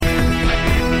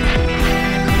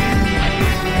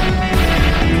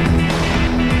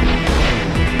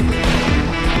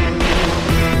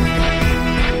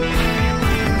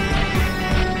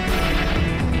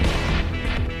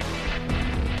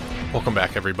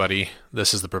back, everybody.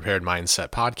 This is the Prepared Mindset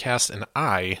Podcast, and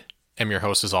I am your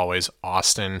host, as always,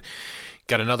 Austin.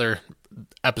 Got another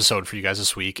episode for you guys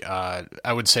this week.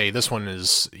 I would say this one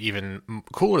is even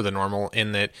cooler than normal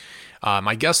in that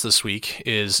my guest this week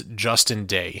is Justin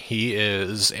Day. He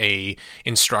is a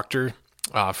instructor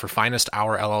for Finest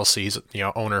Hour LLC. He's,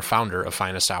 owner, founder of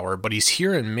Finest Hour, but he's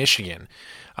here in Michigan.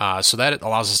 So that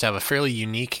allows us to have a fairly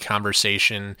unique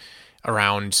conversation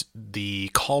around the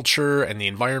culture and the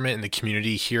environment and the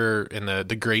community here in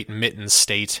the great Mitten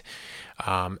State,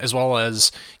 as well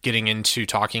as getting into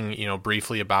talking,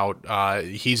 briefly about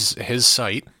his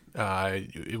site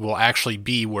will actually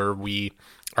be where we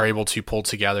are able to pull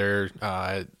together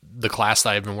the class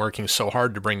that I've been working so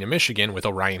hard to bring to Michigan with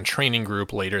Orion Training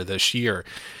Group later this year.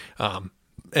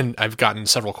 And I've gotten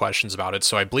several questions about it.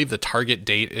 So I believe the target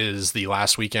date is the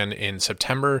last weekend in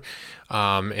September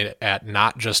at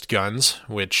Not Just Guns,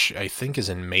 which I think is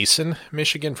in Mason,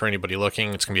 Michigan. For anybody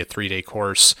looking, it's going to be a 3-day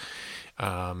course.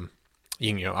 You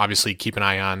can obviously keep an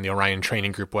eye on the Orion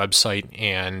Training Group website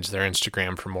and their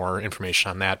Instagram for more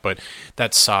information on that. But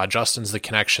that's Justin's the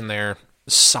connection there.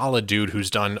 Solid dude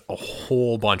who's done a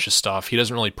whole bunch of stuff. He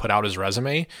doesn't really put out his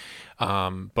resume,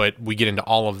 but we get into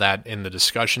all of that in the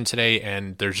discussion today,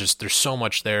 and there's so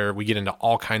much there. We get into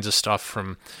all kinds of stuff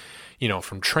from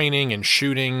training and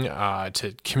shooting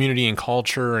to community and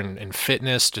culture and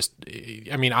fitness.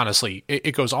 Honestly,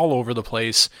 it goes all over the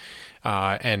place.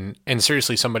 And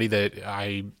seriously, somebody that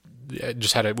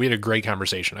we had a great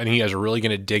conversation. I think you guys are really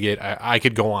going to dig it. I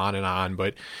could go on and on,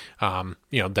 but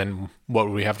then what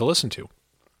would we have to listen to?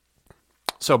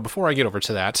 So before I get over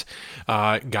to that,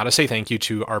 gotta say thank you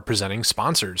to our presenting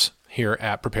sponsors here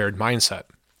at Prepared Mindset.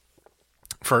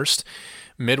 First,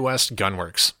 Midwest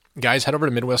Gunworks. Guys, head over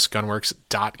to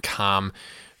midwestgunworks.com.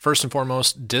 First and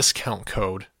foremost, discount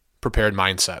code Prepared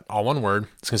Mindset. All one word.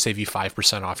 It's going to save you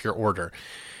 5% off your order.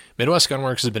 Midwest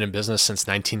Gunworks has been in business since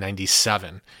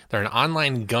 1997. They're an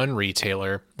online gun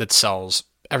retailer that sells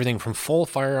everything from full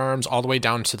firearms all the way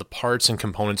down to the parts and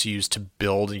components used to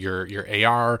build your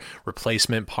AR,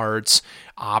 replacement parts,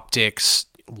 optics,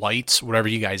 lights, whatever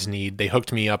you guys need. They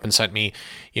hooked me up and sent me,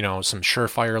 some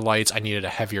Surefire lights. I needed a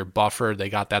heavier buffer. They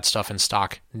got that stuff in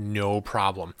stock, no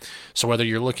problem. So whether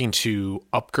you're looking to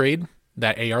upgrade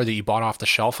that AR that you bought off the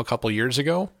shelf a couple years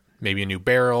ago, maybe a new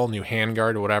barrel, new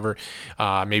handguard, or whatever.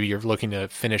 Maybe you're looking to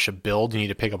finish a build. You need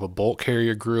to pick up a bolt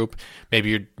carrier group.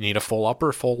 Maybe you need a full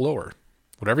upper, full lower.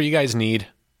 Whatever you guys need,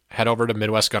 head over to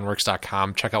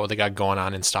MidwestGunworks.com. Check out what they got going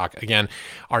on in stock. Again,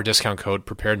 our discount code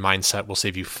Prepared Mindset will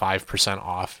save you 5%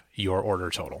 off your order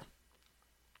total.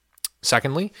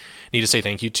 Secondly, need to say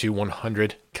thank you to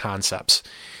 100 Concepts.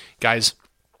 Guys,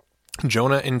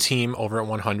 Jonah and team over at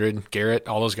 100, Garrett,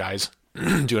 all those guys,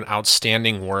 doing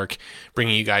outstanding work,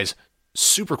 bringing you guys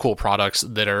super cool products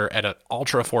that are at an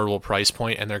ultra affordable price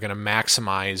point, and they're going to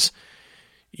maximize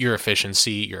your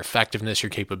efficiency, your effectiveness, your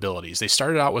capabilities. They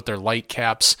started out with their light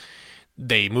caps.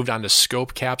 They moved on to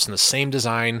scope caps in the same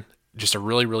design, just a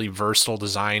really, really versatile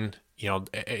design.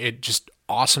 It just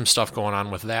awesome stuff going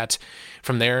on with that.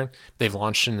 From there, they've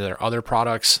launched into their other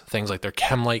products, things like their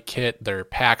ChemLight kit, their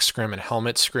pack scrim and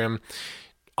helmet scrim.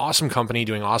 Awesome company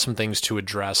doing awesome things to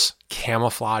address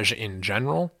camouflage in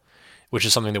general, which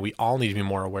is something that we all need to be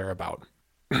more aware about.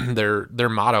 Their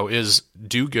motto is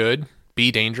do good, be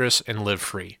dangerous, and live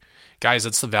free. Guys,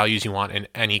 that's the values you want in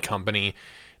any company.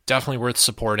 Definitely worth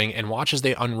supporting. And watch as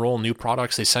they unroll new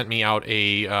products. They sent me out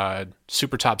a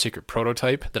super top secret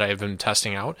prototype that I have been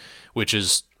testing out, which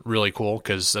is really cool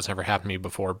because that's never happened to me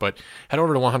before. But head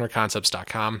over to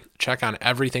 100concepts.com, check on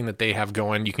everything that they have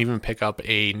going. You can even pick up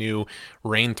a new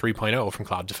Rain 3.0 from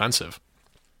Cloud Defensive.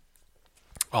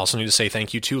 Also need to say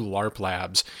thank you to LARP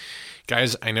Labs.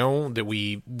 Guys, I know that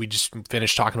we just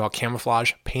finished talking about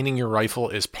camouflage. Painting your rifle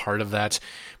is part of that,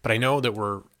 but I know that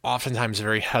we're oftentimes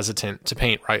very hesitant to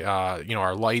paint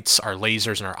our lights, our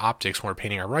lasers, and our optics when we're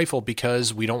painting our rifle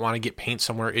because we don't want to get paint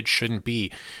somewhere it shouldn't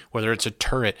be, whether it's a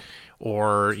turret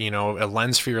or a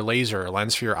lens for your laser, a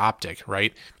lens for your optic,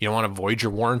 right? You don't want to void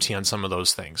your warranty on some of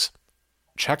those things.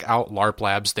 Check out LARP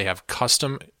Labs. They have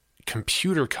custom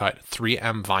computer cut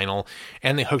 3M vinyl,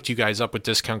 and they hooked you guys up with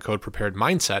discount code Prepared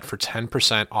Mindset for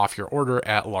 10% off your order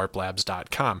at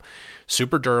larplabs.com.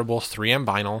 Super durable 3M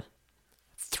vinyl,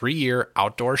 3-year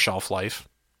outdoor shelf life,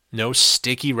 no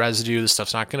sticky residue. This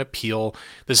stuff's not going to peel.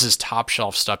 This is top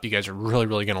shelf stuff. You guys are really,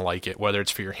 really going to like it, whether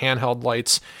it's for your handheld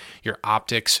lights, your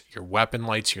optics, your weapon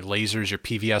lights, your lasers, your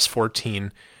PVS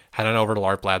 14. Head on over to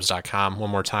larplabs.com.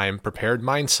 One more time, Prepared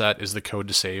Mindset is the code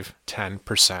to save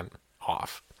 10%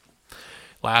 off.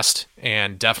 Last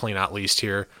and definitely not least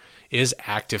here is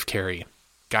Active Carry.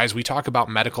 Guys, we talk about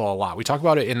medical a lot. We talk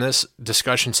about it in this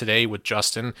discussion today with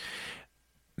Justin.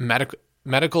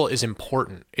 Medical is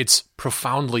important. It's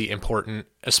profoundly important,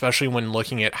 especially when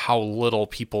looking at how little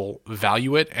people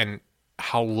value it and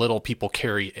how little people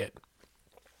carry it.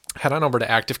 Head on over to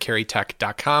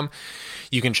activecarrytech.com.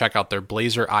 You can check out their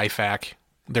Blazer IFAK,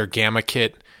 their Gamma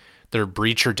kit, their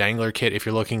Breacher dangler kit. If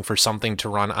you're looking for something to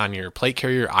run on your plate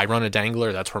carrier, I run a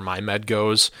dangler. That's where my med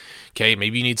goes. Okay,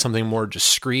 maybe you need something more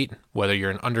discreet, whether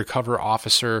you're an undercover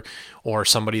officer or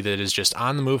somebody that is just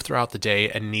on the move throughout the day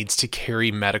and needs to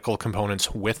carry medical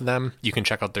components with them. You can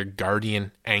check out their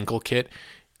Guardian ankle kit.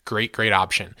 Great, great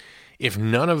option. If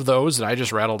none of those that I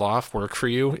just rattled off work for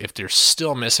you, if they're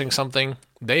still missing something,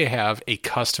 they have a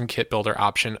custom kit builder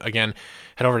option. Again,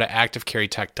 head over to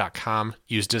activecarrytech.com.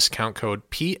 Use discount code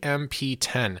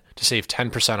PMP10 to save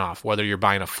 10% off. Whether you're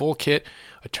buying a full kit,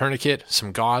 a tourniquet,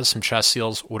 some gauze, some chest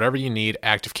seals, whatever you need,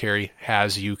 Active Carry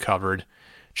has you covered.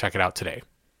 Check it out today.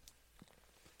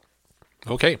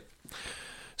 Okay.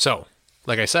 So,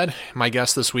 like I said, my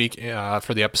guest this week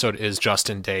for the episode is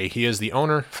Justin Day. He is the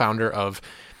owner, founder of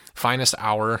Finest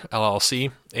Hour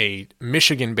LLC, a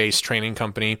Michigan-based training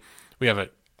company. We have an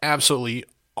absolutely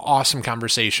awesome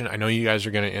conversation. I know you guys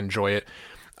are going to enjoy it.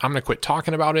 I'm going to quit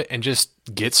talking about it and just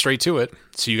get straight to it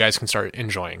so you guys can start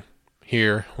enjoying.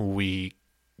 Here we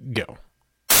go.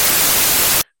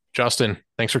 Justin,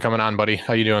 thanks for coming on, buddy.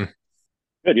 How you doing?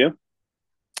 Good, yeah.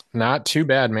 Not too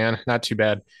bad, man. Not too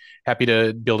bad. Happy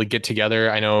to be able to get together.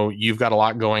 I know you've got a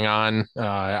lot going on.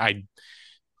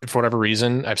 For whatever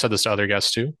reason, I've said this to other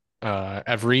guests too.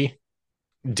 Every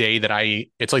day that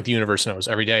it's like the universe knows.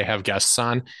 Every day I have guests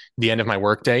on the end of my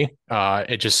work day.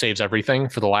 It just saves everything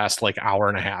for the last like hour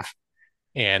and a half,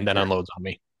 and then unloads on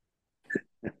me.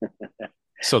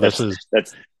 So That's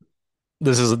that's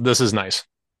this is nice.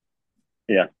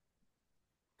 yeah.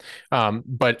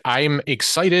 But I'm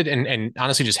excited and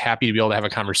honestly just happy to be able to have a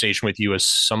conversation with you as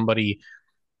somebody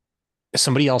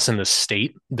else in the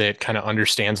state that kind of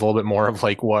understands a little bit more of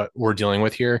like what we're dealing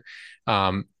with here.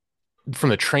 From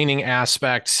the training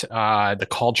aspect, the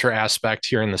culture aspect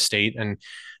here in the state. And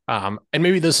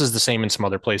maybe this is the same in some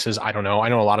other places. I don't know. I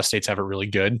know a lot of states have it really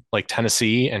good, like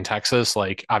Tennessee and Texas,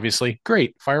 like obviously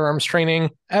great firearms training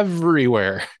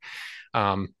everywhere.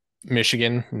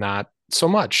 Michigan, not so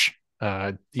much.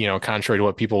 Contrary to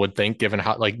what people would think, given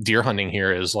how like deer hunting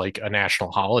here is like a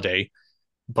national holiday,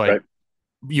 but Right.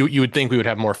 you would think we would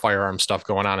have more firearm stuff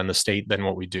going on in the state than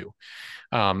what we do.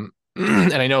 And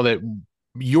I know that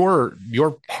you're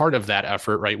part of that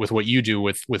effort, right? With what you do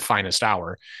with Finest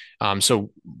Hour. So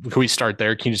can we start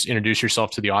there? Can you just introduce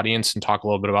yourself to the audience and talk a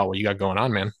little bit about what you got going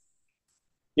on, man?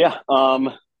 Yeah.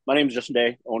 My name is Justin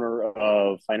Day, owner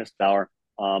of Finest Hour.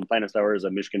 Finest Hour is a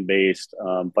Michigan-based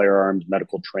firearms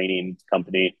medical training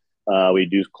company. We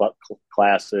do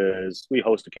classes. We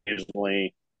host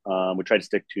occasionally. We try to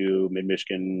stick to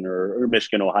mid-Michigan or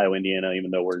Michigan, Ohio, Indiana,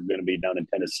 even though we're going to be down in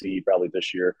Tennessee probably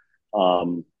this year.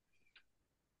 Um,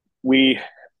 we,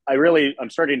 I'm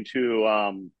starting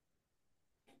to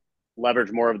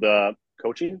leverage more of the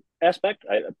coaching aspect.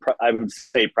 I would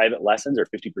say private lessons are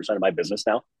 50% of my business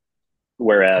now, Oh,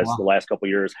 whereas wow. the last couple of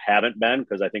years haven't been,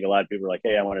 because I think a lot of people are like,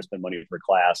 hey, I want to spend money for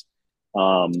class.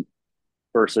 Um,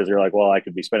 Versus they're like, well, I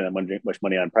could be spending that much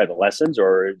money on private lessons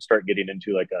or start getting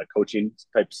into like a coaching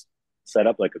type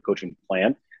setup, like a coaching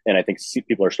plan. And I think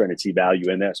people are starting to see value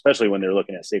in that, especially when they're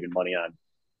looking at saving money on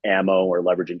ammo or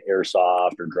leveraging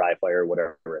airsoft or dry fire,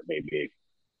 whatever it may be.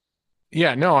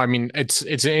 Yeah, no, I mean it's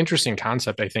an interesting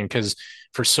concept, I think, because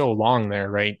for so long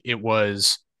there, right, it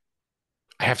was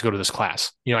I have to go to this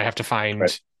class. I have to Right.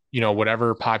 find,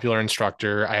 whatever popular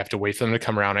instructor. I have to wait for them to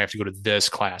come around. I have to go to this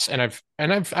class. And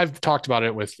I've talked about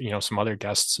it with, some other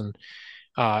guests and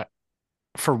uh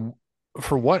for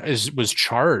what was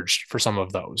charged for some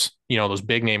of those, those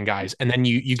big name guys. And then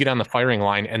you get on the firing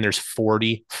line and there's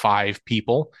 45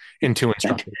 people and two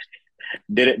instructors.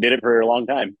 Did it for a long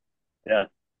time. Yeah.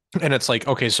 And it's like,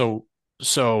 okay, so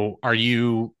are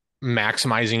you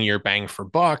maximizing your bang for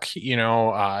buck?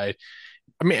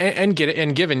 I mean, and get it,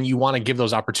 and given you want to give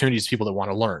those opportunities to people that want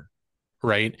to learn,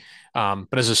 right?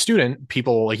 But as a student,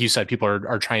 people, like you said, people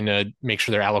are trying to make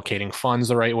sure they're allocating funds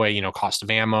the right way, cost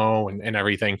of ammo and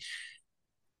everything.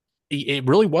 It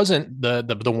really wasn't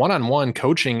the one-on-one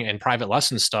coaching and private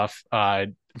lesson stuff. For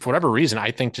whatever reason,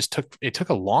 I think just took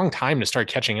a long time to start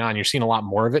catching on. You're seeing a lot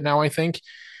more of it now, I think,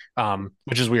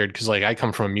 which is weird because like I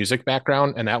come from a music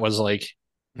background and that was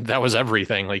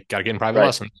everything. Like, got to get in private Right.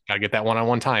 lessons, got to get that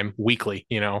one-on-one time weekly.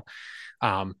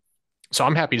 Um, so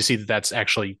I'm happy to see that that's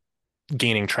actually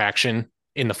gaining traction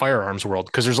in the firearms world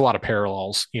because there's a lot of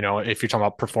parallels. If you're talking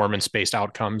about performance-based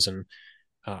outcomes and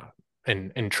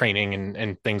and training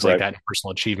and things like Right. that, and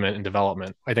personal achievement and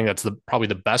development. I think that's probably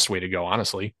the best way to go,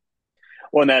 honestly.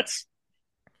 Well, and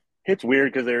it's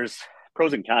weird because there's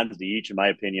pros and cons to each, in my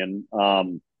opinion. I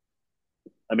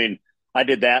mean, I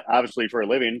did that obviously for a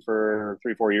living for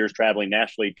 3, 4 years, traveling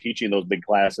nationally, teaching those big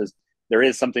classes. There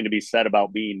is something to be said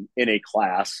about being in a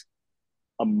class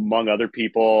among other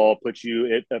people.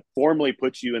 It formally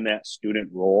puts you in that student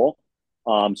role.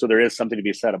 So there is something to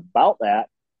be said about that.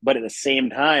 But at the same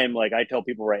time, like I tell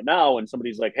people right now, when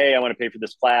somebody's like, "Hey, I want to pay for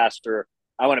this class," or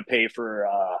 "I want to pay for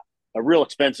a real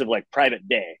expensive like private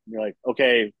day," and you're like,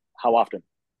 "Okay, how often?"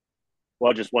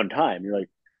 Well, just one time. You're like,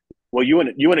 well, you want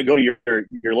to go to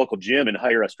your local gym and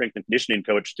hire a strength and conditioning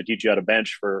coach to teach you how to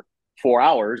bench for 4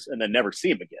 hours and then never see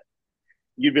him again.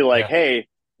 You'd be like, Yeah. hey,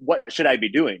 what should I be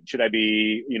doing? Should I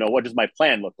be, what does my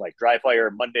plan look like? Dry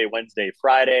fire Monday, Wednesday,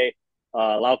 Friday,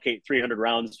 allocate 300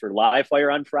 rounds for live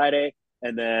fire on Friday,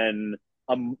 and then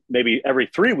maybe every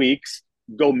 3 weeks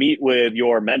go meet with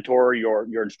your mentor,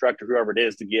 your instructor, whoever it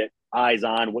is, to get eyes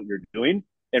on what you're doing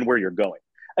and where you're going.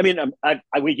 I mean,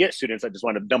 we get students that just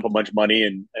want to dump a bunch of money,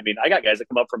 and I mean, I got guys that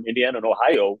come up from Indiana and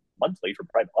Ohio monthly for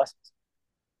private lessons.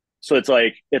 So it's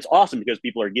like it's awesome because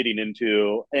people are getting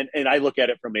into, and I look at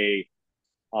it from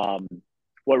um,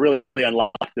 what really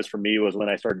unlocked this for me was when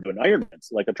I started doing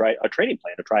Ironmans, like a training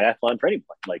plan, a triathlon training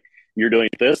plan. Like you're doing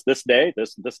this day,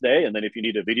 this day, and then if you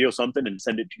need to video something and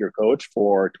send it to your coach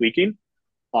for tweaking,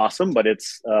 awesome. But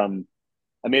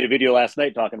I made a video last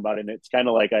night talking about it, and it's kind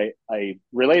of like I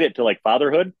relate it to like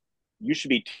fatherhood. You should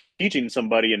be teaching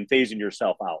somebody and phasing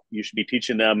yourself out. You should be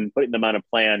teaching them, putting them on a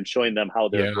plan, showing them how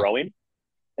they're Yeah. growing,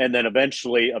 and then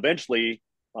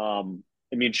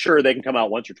I mean, sure, they can come out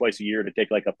once or twice a year to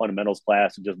take like a fundamentals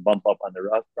class and just bump up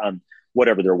on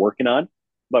whatever they're working on.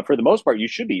 But for the most part, you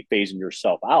should be phasing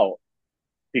yourself out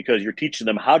because you're teaching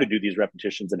them how to do these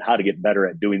repetitions and how to get better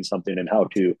at doing something and how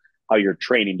you're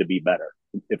training to be better,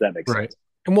 if that makes Right. sense.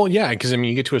 And well, yeah, because I mean,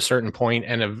 you get to a certain point,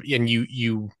 and you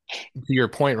to your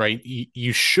point, right?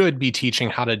 You should be teaching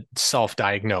how to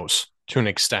self-diagnose to an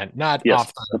extent,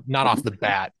 Yes. not off the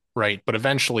bat, right? But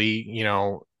eventually,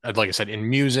 like I said, in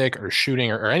music or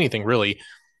shooting or anything really,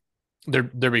 there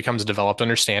becomes a developed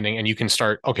understanding, and you can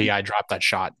start, okay, yeah, I dropped that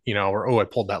shot, or oh, I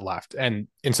pulled that left, and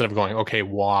instead of going, okay,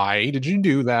 why did you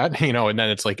do that, and then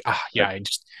it's like, yeah,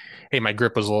 hey, my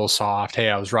grip was a little soft, hey,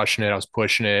 I was rushing it, I was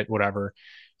pushing it, whatever.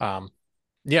 Um,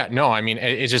 yeah, no, I mean,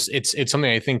 it's just it's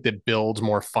something I think that builds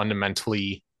more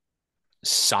fundamentally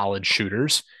solid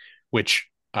shooters, which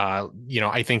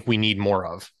I think we need more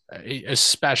of,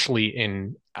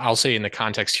 especially I'll say in the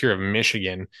context here of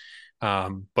Michigan,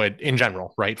 but in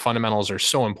general, right? Fundamentals are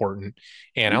so important,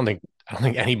 and I don't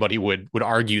think anybody would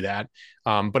argue that.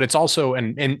 But it's also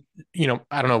and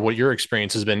I don't know what your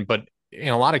experience has been, but in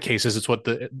a lot of cases, it's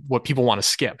what people want to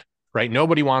skip, right?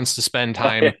 Nobody wants to spend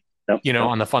time Yep.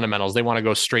 on the fundamentals. They want to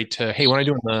go straight to, hey, when am I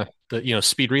doing the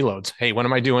speed reloads? Hey, when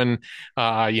am I doing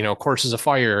courses of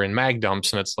fire and mag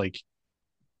dumps? And it's like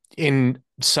in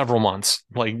several months,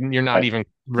 like you're not Right. even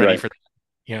ready Right. for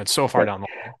that. It's so far Right. down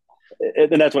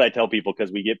the And that's what I tell people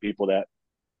because we get people that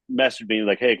message me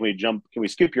like, "Hey, can we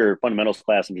skip your fundamentals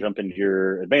class and jump into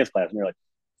your advanced class?" And you're like,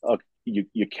 "Okay,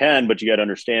 you can, but you got to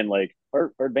understand like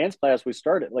our advanced class we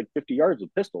start at like 50 yards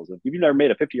with pistols. If you've never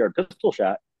made a 50-yard pistol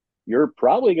shot, you're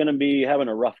probably going to be having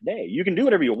a rough day. You can do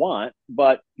whatever you want,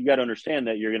 but you got to understand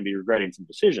that you're going to be regretting some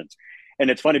decisions." And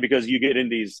it's funny because you get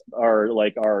in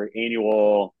our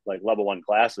annual like level 1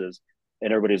 classes,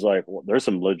 and everybody's like, "Well, there's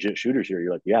some legit shooters here."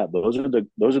 You're like, "Yeah, those are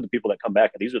the people that come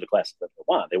back, and these are the classes that they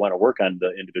want. They want to work on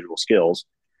the individual skills,"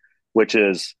 which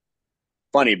is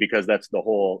funny because that's the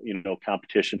whole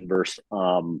competition versus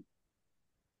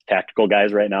tactical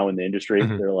guys right now in the industry.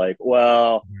 line. They're like,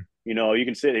 well, Mhm. you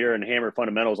can sit here and hammer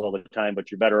fundamentals all the time,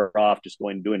 but you're better off just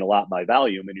going doing a lot by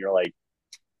volume. And you're like,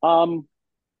 um,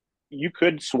 you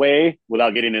could sway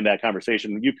without getting in that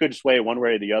conversation. You could sway one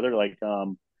way or the other. Like,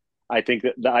 I think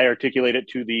that I articulate it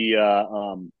to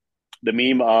the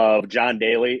meme of John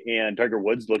Daly and Tiger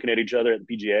Woods looking at each other at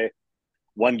the PGA.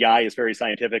 One guy is very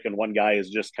scientific, and one guy is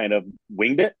just kind of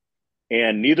winged it.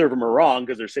 And neither of them are wrong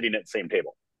because they're sitting at the same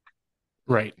table.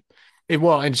 Right.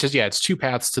 Well, and it's just, yeah, it's two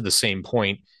paths to the same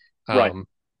point. Right. Um,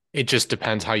 it just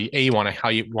depends how you want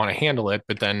to handle it,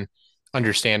 but then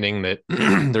understanding that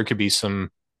there could be some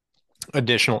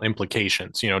additional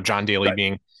implications. John Daly Right.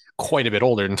 being quite a bit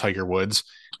older than Tiger Woods,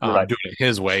 Right. doing it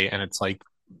his way, and it's like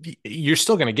you're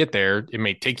still going to get there. It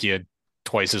may take you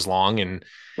twice as long, and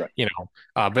Right.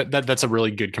 but that's a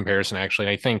really good comparison actually.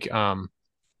 And I think, I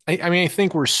mean, I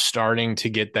think we're starting to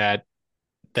get that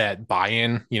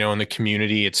buy-in, in the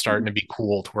community. It's starting to be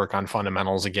cool to work on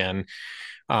fundamentals again.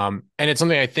 And it's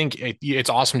something I think it's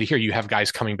awesome to hear you have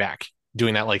guys coming back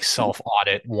doing that like self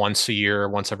audit once a year,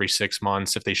 once every 6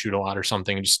 months, if they shoot a lot or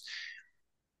something, just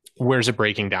where's it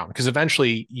breaking down? Because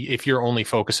eventually, if you're only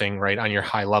focusing right on your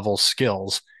high level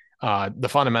skills, the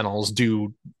fundamentals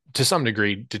do to some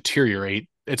degree deteriorate.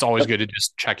 It's always Yep. good to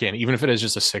just check in, even if it is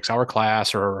just a 6 hour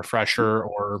class or a refresher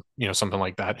or something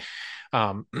like that.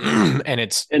 And And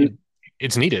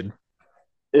it's needed.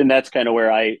 that's kind of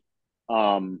where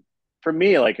um, for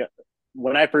me, like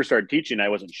when I first started teaching, I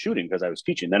wasn't shooting because I was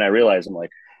teaching. Then I realized I'm like,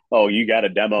 oh, you got to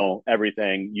demo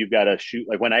everything. You've got to shoot.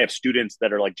 Like when I have students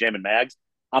that are like jamming mags,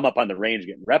 I'm up on the range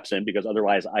getting reps in because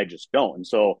otherwise I just don't. And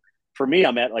so for me,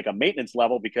 I'm at like a maintenance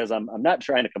level because I'm not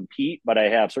trying to compete, but I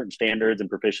have certain standards and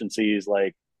proficiencies.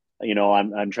 Like,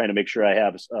 I'm trying to make sure I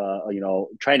have,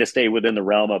 trying to stay within the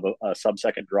realm of a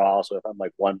sub-second draw. So if I'm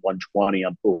like 120,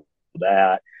 I'm cool with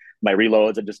that. My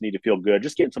reloads, I just need to feel good,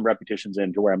 just getting some repetitions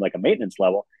in to where I'm like a maintenance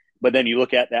level. But then you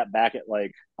look at that back at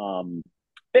like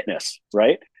fitness,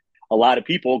 right? A lot of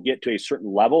people get to a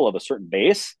certain level of a certain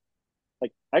base.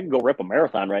 Like I can go rip a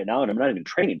marathon right now and I'm not even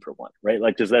training for one, right?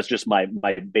 Like, because that's just my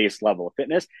base level of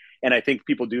fitness. And I think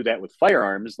people do that with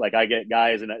firearms. Like I get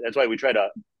guys, and that's why we try to,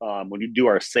 when you do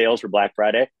our sales for Black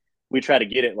Friday, we try to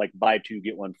get it like buy two,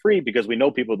 get one free because we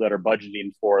know people that are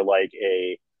budgeting for like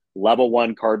a level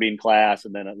one carbine class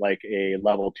and then like a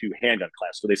level two handgun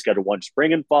class. So they schedule one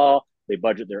spring and fall, they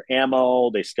budget their ammo,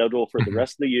 they schedule for the Mhm.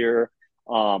 rest of the year.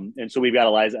 And so we've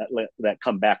got guys that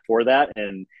come back for that.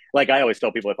 And like I always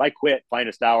tell people, if I quit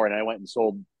Finest Hour and I went and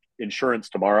sold insurance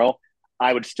tomorrow,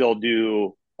 I would still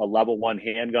do a level one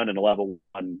handgun and a level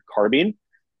one carbine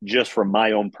just for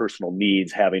my own personal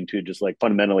needs, having to just like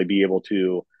fundamentally be able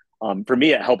to, for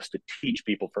me, it helps to teach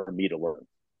people for me to learn.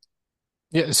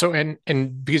 Yeah. So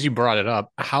and because you brought it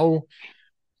up, how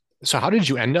did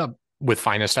you end up with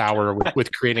Finest Hour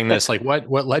with creating this? Like what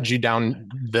led you down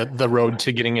the road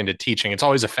to getting into teaching? It's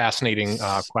always a fascinating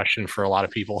question for a lot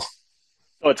of people.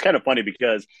 So it's kind of funny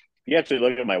because if you actually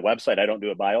look at my website, I don't do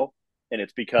a bio, and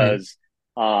it's Mhm. because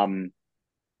um,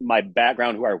 my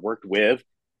background, who I worked with,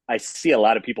 I see a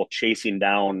lot of people chasing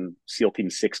down SEAL Team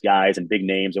Six guys and big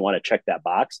names and want to check that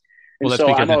box. Well, And that's so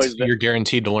because I'm always you're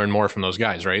guaranteed to learn more from those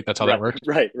guys, right? That's how that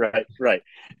right, works. right.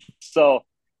 So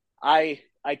I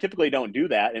typically don't do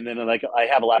that, and then like I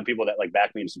have a lot of people that like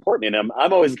back me and support me, and I'm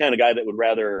always the kind of guy that would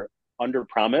rather under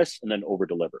promise and then over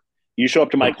deliver. You show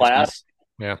up to my 100%. class,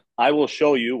 Yeah. I will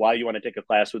show you why you want to take a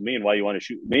class with me and why you want to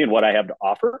shoot with me and what I have to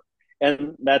offer.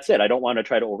 And that's it. I don't want to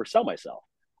try to oversell myself.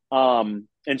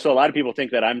 And so a lot of people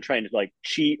think that I'm trying to like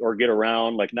cheat or get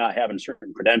around, like not having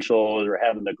certain credentials or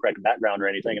having the correct background or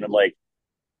anything. And I'm like,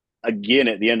 again,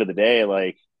 at the end of the day,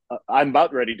 like I'm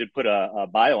about ready to put a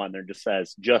bio on there that just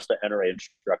says just an NRA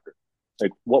instructor.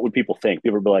 Like, what would people think?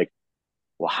 People would be like,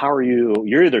 well, how are you?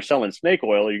 You're either selling snake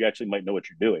oil or you actually might know what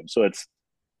you're doing. So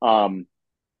um,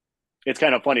 it's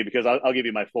kind of funny because I'll give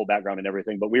you my full background and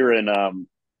everything. But we were in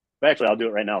actually I'll do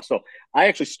it right now. So I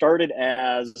actually started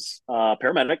as a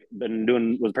paramedic.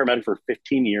 Was a paramedic for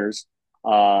 15 years.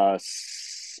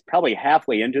 Probably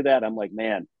halfway into that, I'm like,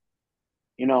 man,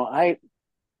 I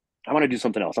want to do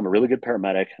something else. I'm a really good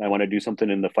paramedic. And I want to do something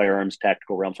in the firearms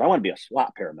tactical realm. So I want to be a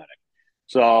SWAT paramedic.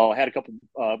 So I had a couple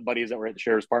buddies that were at the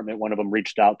sheriff's department. One of them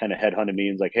reached out, kind of headhunted me,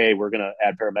 and was like, "Hey, we're going to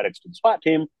add paramedics to the SWAT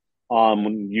team.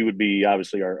 You would be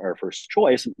obviously our first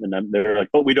choice." And then they're like,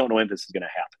 "But we don't know when this is going to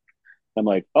happen." I'm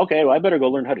like, "Okay, well, I better go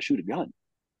learn how to shoot a gun."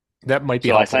 That might be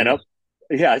So I helpful. sign up.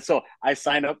 Yeah, so I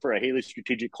signed up for a Haley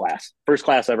strategic class, first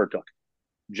class I ever took.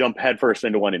 Jump headfirst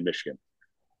into one in Michigan.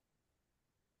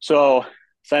 So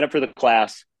sign up for the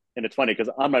class, and it's funny because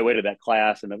on my way to that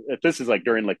class, and if this is like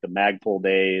during like the Magpul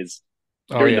days,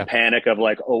 Oh during the yeah. panic of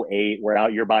like '08, where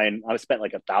out you're buying, I spent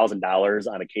like $1,000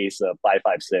 on a case of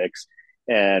 5.56,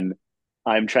 and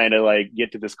I'm trying to like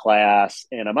get to this class,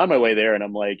 and I'm on my way there, and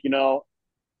I'm like,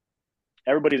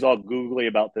 everybody's all googly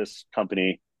about this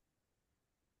company.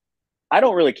 I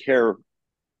don't really care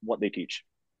what they teach.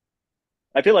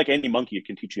 I feel like any monkey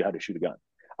can teach you how to shoot a gun.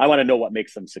 I want to know what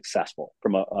makes them successful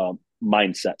from a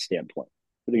mindset standpoint.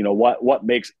 What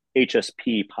makes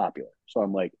HSP popular. So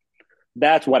I'm like,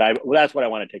 that's what I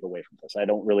want to take away from this. I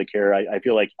don't really care. I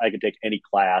feel like I could take any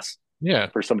class Yeah.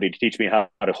 for somebody to teach me how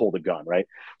to hold a gun, right?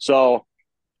 So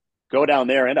go down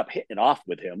there, end up hitting it off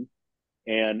with him,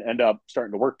 and end up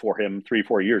starting to work for him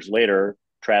 3-4 years later,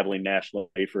 traveling nationally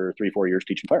for 3-4 years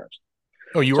teaching firearms.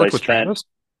 Oh, you So I worked with spent Travis?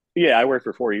 yeah, I worked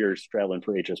for 4 years traveling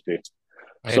for HSP.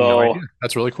 I had no idea. So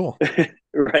That's really cool.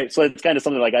 right. So it's kind of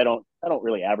something like I don't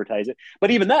really advertise it.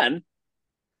 But even then,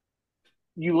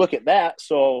 you look at that.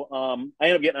 So I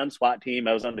ended up getting on SWAT team.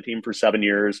 I was on the team for 7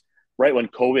 years. Right when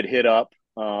COVID hit up,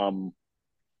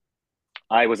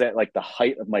 I was at like the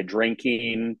height of my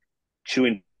drinking,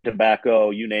 chewing tobacco,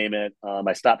 you name it.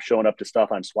 I stopped showing up to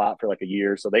stuff on SWAT for like a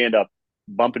year. So they end up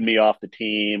bumping me off the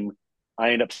team.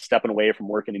 I end up stepping away from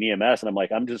working in EMS, and I'm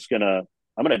like, I'm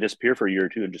gonna disappear for a year or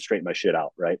two and just straighten my shit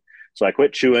out, right? So I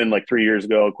quit chewing like 3 years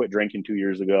ago, quit drinking 2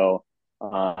 years ago,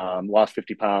 lost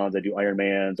 50 pounds. I do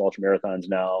Ironmans, ultra marathons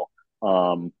now.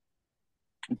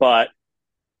 But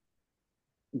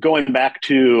going back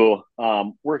to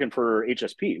working for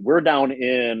HSP, we're down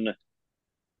in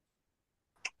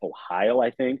Ohio,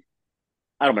 I think.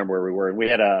 I don't remember where we were. We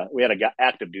had a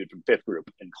active dude from fifth group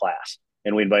in class,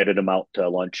 and we invited him out to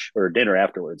lunch or dinner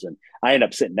afterwards. And I ended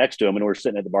up sitting next to him, and we're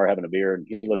sitting at the bar having a beer. And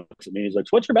he looks at me, and he's like, "So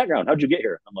what's your background? How'd you get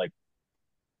here?" I'm like,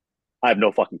 "I have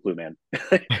no fucking clue, man."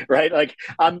 Right? Like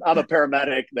I'm a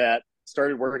paramedic that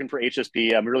started working for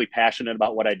HSP. I'm really passionate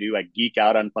about what I do. I geek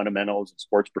out on fundamentals and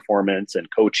sports performance and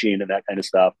coaching and that kind of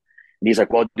stuff. And he's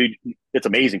like, "Well, dude, it's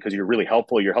amazing because you're really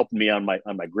helpful. You're helping me on my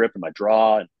grip and my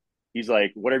draw." And he's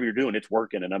like, "Whatever you're doing, it's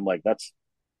working." And I'm like, "That's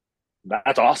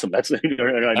awesome. That's you know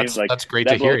what I mean. Like That's great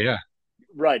to that hear. blow Yeah.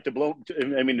 right to blow.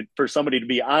 I mean, for somebody to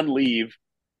be on leave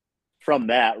from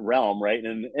that realm, right?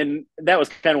 And that was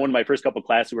kind of one of my first couple of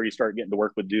classes where you start getting to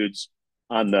work with dudes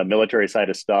on the military side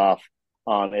of stuff.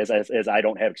 As I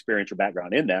don't have experience or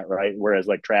background in that, right? Whereas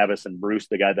like Travis and Bruce,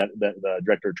 the guy that the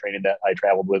director of training that I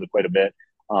traveled with quite a bit,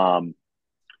 um,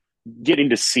 getting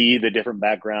to see the different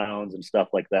backgrounds and stuff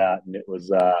like that, and it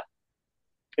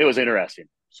was interesting.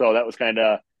 So that was kind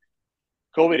of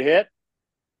COVID hit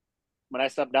when I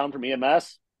stepped down from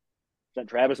EMS. Sent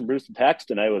Travis and Bruce a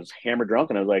text, and I was hammered drunk,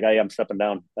 and I was like, "Hey, I'm stepping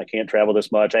down. I can't travel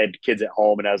this much." I had kids at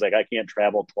home, and I was like, "I can't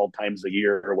travel 12 times a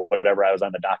year or whatever I was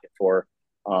on the docket for."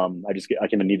 I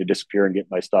kind of need to disappear and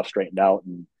get my stuff straightened out,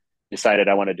 and decided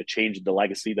I wanted to change the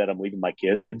legacy that I'm leaving my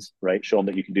kids. Right, show them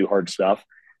that you can do hard stuff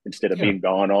instead of Yeah. being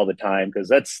gone all the time. Because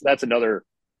that's another.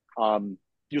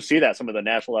 You'll see that some of the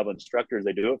national level instructors,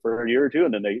 they do it for a year or two,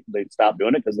 and then they stop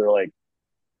doing it because they're like,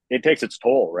 it takes its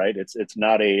toll, right? It's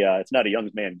not a young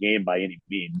man game by any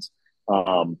means.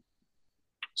 Um,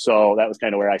 so that was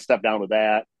kind of where I stepped down with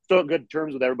that. Still in good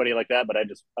terms with everybody like that, but I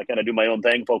kind of do my own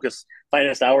thing. Focus.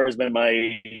 Finest Hour has been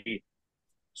my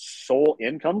sole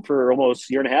income for almost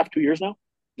a year and a half, 2 years now.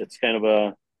 It's kind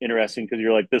of interesting because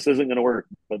you're like, this isn't going to work,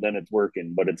 but then it's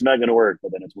working. But it's not going to work,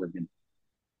 but then it's working.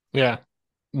 Yeah.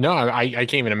 No, I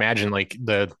can't even imagine like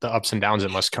the ups and downs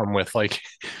that must come with like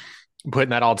putting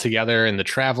that all together and the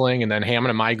traveling and then, hey, I'm going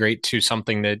to migrate to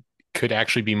something that could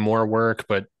actually be more work,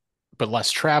 but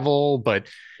less travel, but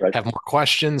Right. have more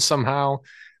questions somehow.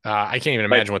 I can't even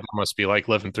My imagine what that must be like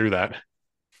living through that.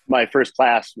 my first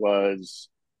class was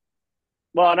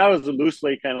well, and I was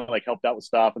loosely kind of like helped out with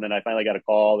stuff, and then I finally got a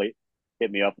call. They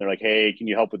hit me up, and they're like, "Hey, can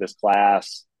you help with this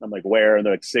class?" I'm like, "Where?" And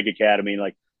they're like, "SIG Academy." And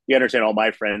like, you understand, all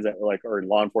my friends that are in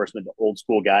law enforcement, the old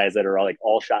school guys that are all like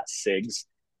all shot SIGs.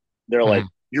 They're like, Mhm.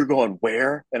 "You're going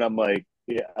where?" And I'm like,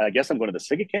 "Yeah, I guess I'm going to the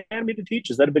SIG Academy to teach.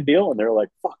 Is that a big deal?" And they're like,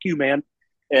 "Fuck you, man."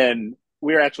 And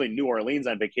we were actually in New Orleans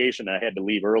on vacation. I had to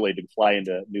leave early to fly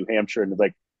into New Hampshire, and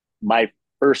like my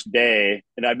first day,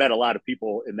 and I met a lot of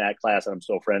people in that class that I'm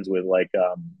still friends with, like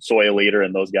Soil Leader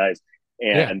and those guys.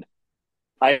 Yeah. And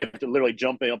I have to literally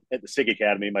jump up at the SIG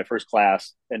Academy, my first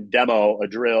class, and demo a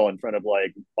drill in front of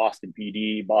like Boston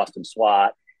PD, Boston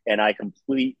SWAT, and I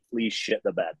completely shit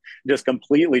the bed, just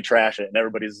completely trash it. And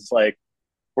everybody's just like,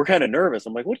 "We're kind of nervous."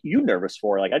 I'm like, "What are you nervous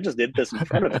for? Like, I just did this in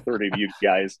front of 30 of you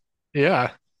guys."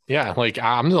 Yeah. Yeah. Like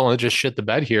I'm the one that just shit the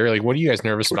bed here. Like, what are you guys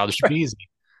nervous about? This should be easy.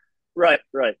 Right,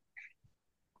 right.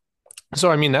 So,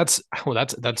 I mean, that's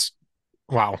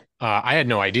wow. I had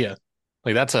no idea.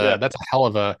 Like Yeah. that's a hell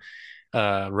of a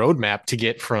roadmap to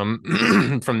get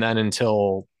from from then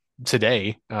until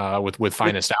today with Which,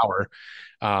 Finest Hour.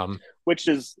 Um, which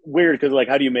is weird because, like,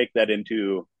 how do you make that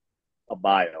into a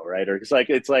bio, right? Or it's like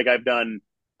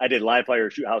I did live fire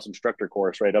shoot house instructor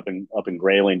course right up in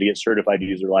Grayling to get certified to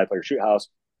use their live fire shoot house.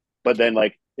 But then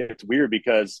like it's weird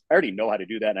because I already know how to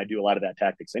do that and I do a lot of that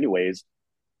tactics anyways.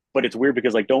 But it's weird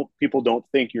because like don't people don't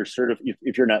think you're certified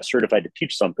if you're not certified to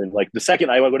teach something. Like the second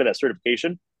I go to that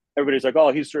certification, everybody's like,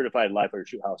 "Oh, he's certified in live fire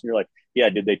shoot house," and you're like, "Yeah,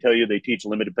 did they tell you they teach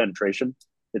limited penetration?"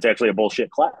 It's actually a bullshit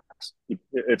class.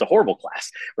 It's a horrible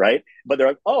class, right? But they're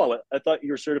like, "Oh, I thought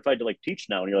you were certified to like teach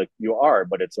now," and you're like, "You are,"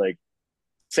 but it's like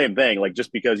same thing. Like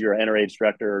just because you're an NRA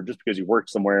instructor or just because you work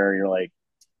somewhere, and you're like,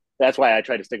 that's why I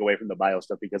try to stick away from the bio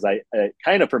stuff because I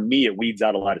kind of for me it weeds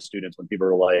out a lot of students when people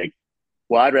are like,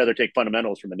 "Well, I'd rather take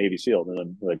fundamentals from a Navy SEAL," and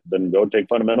then like then go take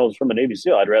fundamentals from a Navy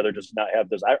SEAL. I'd rather just not have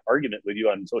this argument with you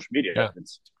on social media. yeah.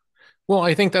 Well,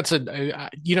 I think that's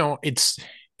you know, it's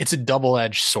a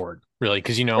double-edged sword, really,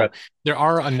 because you know Right, there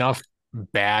are enough.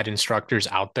 bad instructors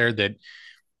out there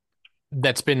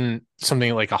that's been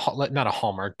something like not a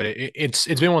hallmark, but it's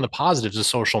been one of the positives of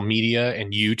social media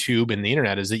and YouTube and the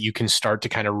internet is that you can start to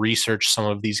kind of research some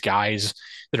of these guys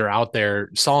that are out there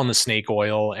selling the snake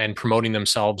oil and promoting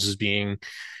themselves as being,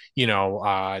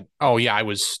 oh yeah,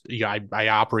 I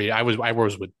operated, I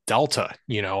was with Delta,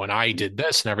 and I did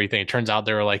this and everything. It turns out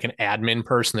they were like an admin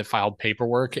person that filed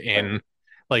paperwork Right. in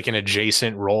like an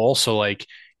adjacent role. So like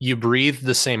you breathed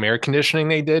the same air conditioning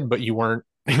they did, but you weren't,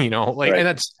 like, and Right.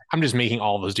 that's, I'm just making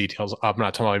all those details up. I'm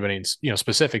not telling anybody it's,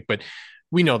 specific, but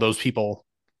we know those people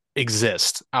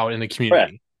exist out in the Right.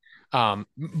 community.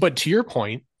 But to your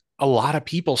point, a lot of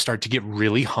people start to get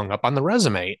really hung up on the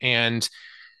resume, and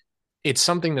it's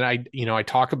something that I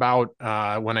talk about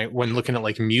when looking at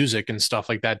like music and stuff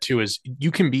like that too. Is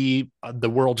you can be the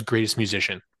world's greatest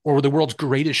musician or the world's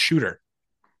greatest shooter.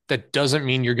 That doesn't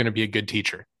mean you're going to be a good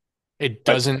teacher. It Right.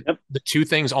 doesn't. Yep. The two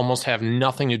things almost have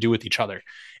nothing to do with each other.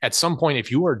 At some point,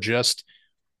 if you're just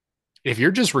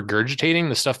regurgitating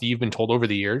the stuff that you've been told over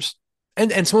the years,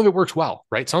 and some of it works well,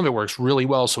 right? Some of it works really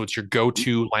well, so it's your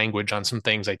go-to language on some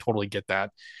things. I totally get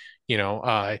that, you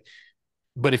know.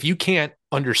 But if you can't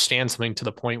understand something to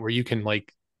the point where you can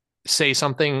like say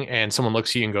something and someone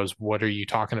looks at you and goes, "What are you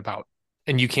talking about?"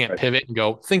 And you can't Right. pivot and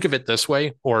go, "Think of it this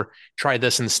way," or try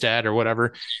this instead, or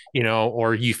whatever,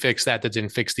 or you fix that didn't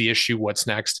fix the issue. What's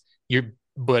next?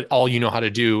 But all you know how to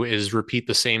do is repeat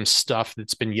the same stuff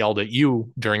that's been yelled at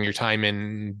you during your time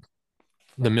in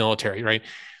the military, right?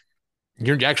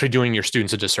 You're actually doing your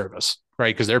students a disservice,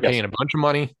 right? Because they're Yes. paying a bunch of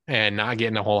money and not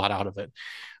getting a whole lot out of it.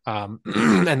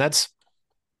 And that's,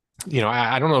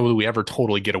 I don't know that we ever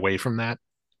totally get away from that,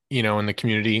 in the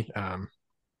community.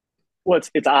 Well,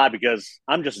 it's odd because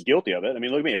I'm just as guilty of it. I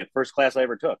mean, look at me. The first class I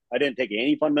ever took, I didn't take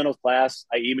any fundamentals class.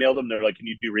 I emailed them. They're like, "Can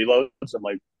you do reloads?" I'm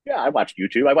like, "Yeah, I watch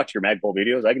YouTube. I watch your Magpul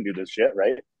videos. I can do this shit,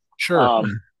 right?" Sure.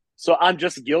 Um, so I'm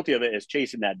just as guilty of it as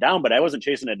chasing that down. But I wasn't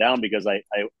chasing it down because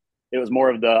it was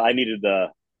more of I needed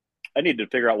to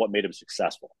figure out what made him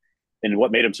successful, and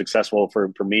what made him successful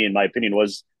for me, in my opinion,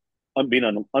 was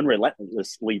being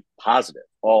unrelentlessly positive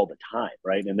all the time,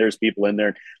 right? And there's people in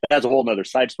there. That's a whole nother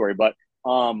side story, but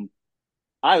um,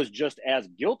 I was just as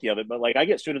guilty of it. But like I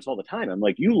get students all the time. I'm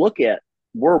like, you look at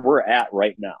where we're at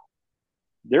right now.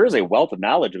 There is a wealth of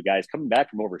knowledge of guys coming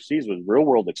back from overseas with real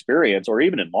world experience, or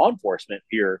even in law enforcement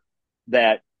here,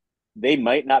 that they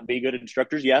might not be good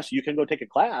instructors. Yes, you can go take a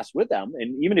class with them,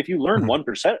 and even if you learn Mhm.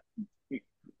 1%,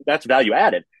 that's value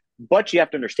added. But you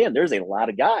have to understand, there's a lot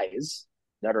of guys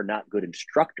that are not good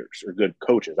instructors or good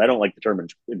coaches. I don't like the term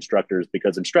instructors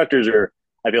because instructors are.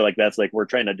 I feel like that's like we're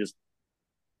trying to just.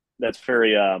 That's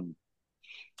very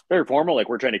formal. Like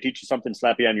we're trying to teach you something,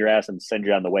 slap you on your ass, and send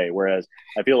you on the way. Whereas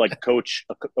I feel like coach,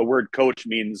 a word coach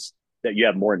means that you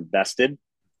have more invested,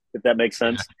 if that makes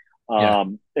Yeah. sense. Yeah.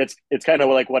 It's kind of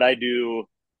like what I do.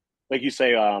 Like you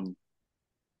say,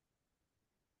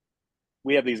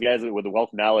 we have these guys with a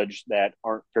wealth of knowledge that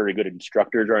aren't very good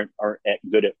instructors, aren't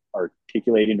good at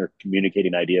articulating or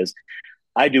communicating ideas.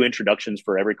 I do introductions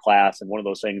for every class, and one of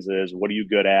those things is, what are you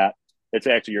good at? It's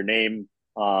actually your name.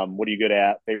 What are you good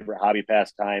at? Favorite hobby,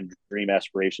 pastime, dream,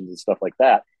 aspirations, and stuff like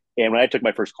that. And when I took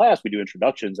my first class, we do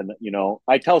introductions, and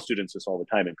I tell students this all the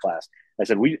time in class. I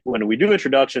said, when we do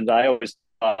introductions, I always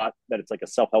thought that it's like a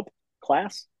self help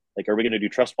class. Like, are we going to do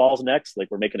trust falls next? Like,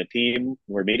 we're making a team,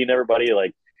 we're meeting everybody.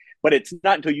 Like, but it's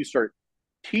not until you start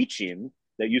teaching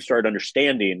that you start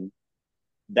understanding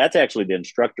that's actually the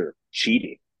instructor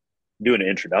cheating doing an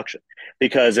introduction.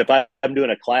 Because if I'm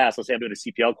doing a class, let's say I'm doing a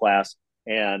CPL class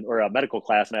or a medical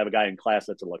class, and I have a guy in class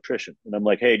that's an electrician, and I'm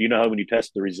like, "Hey, do you know how when you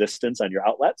test the resistance on your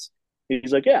outlets?"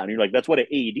 He's like, "Yeah," and you're like, "That's what an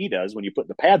AED does when you put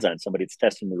the pads on somebody. It's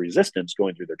testing the resistance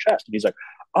going through their chest." And he's like,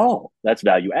 "Oh, that's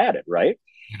value added, right?"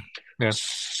 Yeah.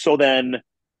 So then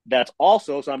that's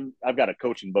also I've got a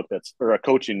coaching book or a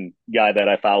coaching guy that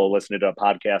I follow listening to a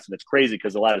podcast, and it's crazy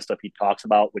because a lot of stuff he talks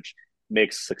about, which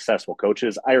makes successful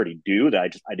coaches, I already do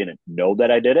that. I didn't know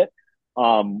that I did it.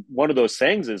 One of those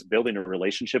things is building a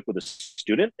relationship with a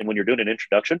student, and when you're doing an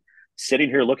introduction, sitting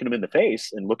here looking them in the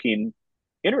face and looking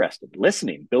interested,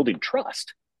 listening, building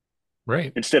trust,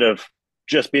 Right. instead of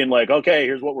just being like, "Okay,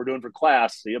 here's what we're doing for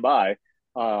class. See you, bye."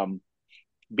 Um,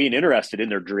 Being interested in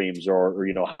their dreams, or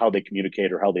how they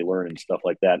communicate or how they learn and stuff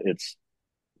like that. It's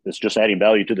just adding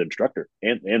value to the instructor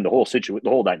and the whole situation, the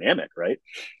whole dynamic, right?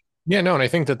 Yeah. No, and I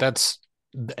think that's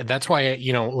why,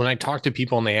 when I talk to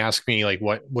people and they ask me like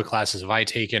what classes have I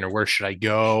taken or where should I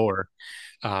go or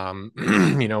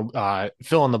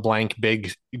fill in the blank,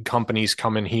 big companies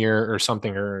come in here or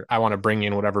something, or I want to bring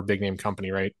in whatever big name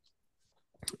company, right?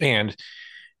 And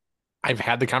I've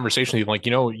had the conversation with you, like,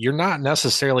 you're not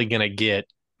necessarily going to get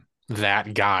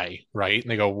that guy, right? And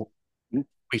they go, what Mhm.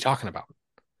 are you talking about?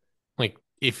 Like,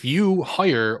 if you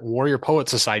hire Warrior Poet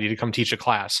Society to come teach a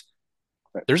class,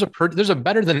 Right. there's a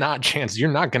better than not chance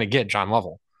you're not going to get John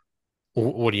Lovell.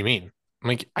 What do you mean? I'm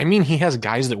like, I mean, he has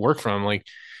guys that work for him. Like,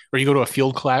 or you go to a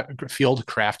field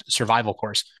craft survival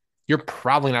course, you're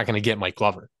probably not going to get Mike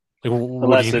Glover. Like, what do you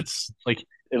Unless mean? it's Like,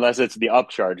 unless it's the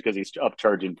upcharge because he's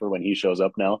upcharging for when he shows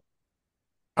up now.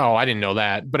 oh, I didn't know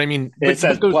that. But I mean, It but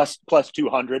says those. plus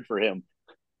 200 for him.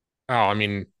 Oh, I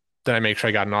mean, did I make sure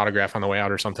I got an autograph on the way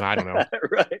out or something? I don't know.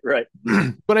 Right,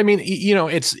 right. But I mean,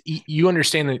 it's you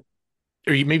understand that,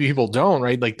 or maybe people don't,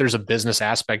 right? Like, there's a business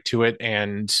aspect to it,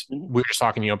 and Mhm. we were just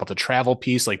talking, about the travel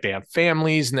piece. Like, they have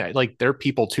families, and like they're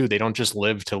people too. They don't just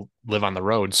live to live on the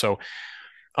road. So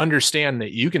understand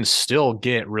that you can still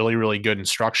get really, really good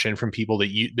instruction from people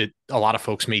that a lot of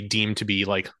folks may deem to be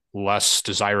like less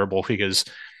desirable because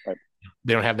Right.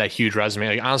 they don't have that huge resume.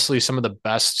 Like, honestly, some of the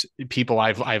best people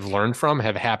I've learned from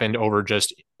have happened over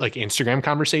just like Instagram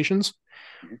conversations.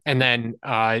 Mhm. And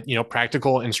then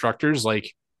practical instructors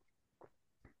like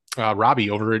Robbie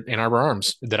over at Ann Arbor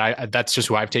Arms that's just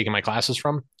who I've taken my classes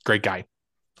from. Great guy.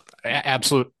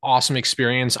 Absolute awesome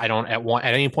experience. I don't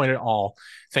at any point at all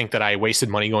think that I wasted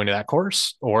money going to that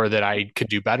course or that I could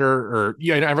do better or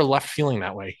I never left feeling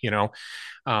that way.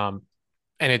 Um,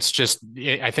 and it's just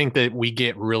I think that we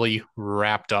get really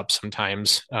wrapped up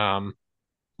sometimes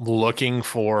looking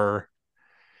for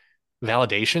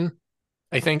validation.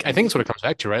 I think it's what it comes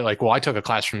back to, right? Like, well, I took a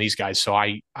class from these guys, so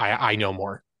I know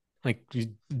more. Like,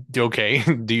 okay,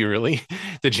 do you really?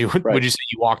 Would Right. you say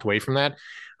you walked away from that,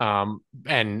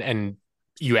 and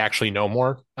you actually know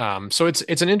more? So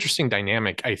it's an interesting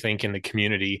dynamic, I think, in the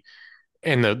community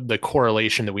and the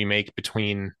correlation that we make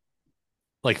between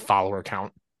like follower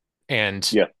count and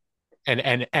Yeah.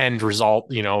 and end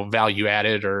result, value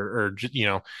added or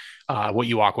what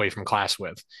you walk away from class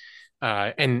with,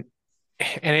 and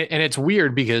it's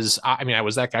weird because I mean I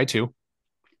was that guy too,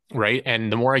 right?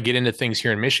 And the more I get into things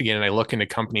here in Michigan and I look into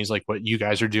companies like what you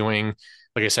guys are doing,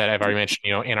 like I said, I've already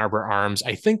mentioned, Ann Arbor Arms.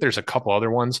 I think there's a couple other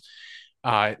ones.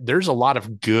 There's a lot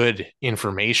of good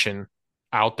information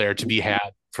out there to be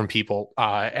had from people.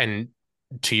 And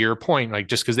to your point, like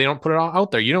just because they don't put it all out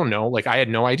there, you don't know. Like I had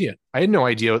no idea. I had no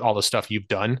idea all the stuff you've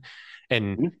done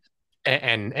and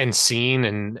Mhm. and seen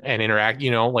and interact.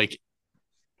 Like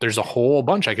there's a whole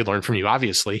bunch I could learn from you,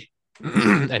 obviously.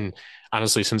 And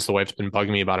honestly, since the wife's been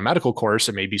bugging me about a medical course,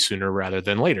 it may be sooner rather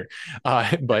than later.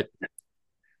 But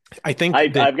I think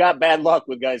that, I've got bad luck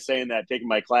with guys saying that, taking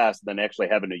my class, then actually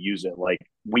having to use it like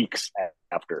weeks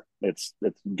after. It's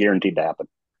guaranteed to happen.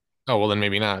 oh, well, then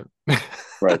maybe not.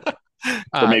 Right.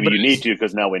 Or maybe But you need to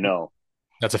because now we know.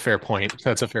 that's a fair point.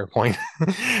 That's a fair point.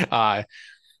 uh,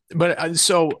 but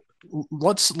so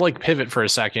let's like pivot for a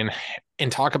second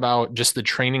and talk about just the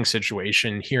training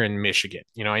situation here in Michigan.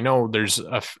 I know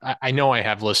I know I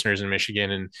have listeners in Michigan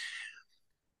and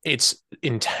it's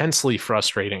intensely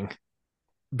frustrating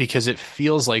because it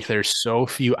feels like there's so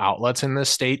few outlets in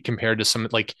this state compared to some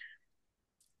like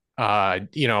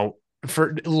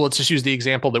for let's just use the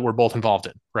example that we're both involved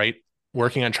in, right?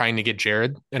 Working on trying to get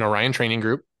Jared and Orion Training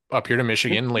Group up here to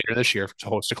Michigan later this year to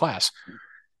host a class.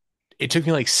 It took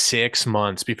me like 6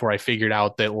 months before I figured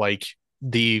out that like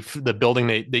the building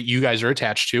that you guys are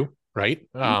attached to, right?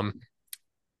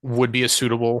 Would be a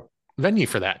suitable venue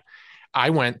for that. I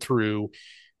went through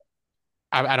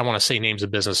I don't want to say names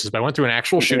of businesses, but I went through an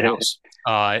actual shoot house.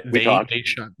 We talked.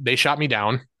 They shot me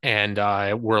down and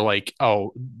were like,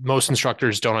 "Oh, most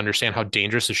instructors don't understand how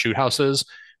dangerous the shoot house is,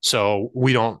 so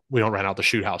we don't rent out the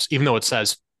shoot house, even though it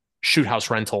says shoot house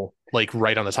rental like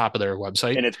right on the top of their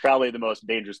website." And it's probably the most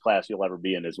dangerous class you'll ever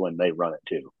be in is when they run it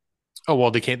too. Oh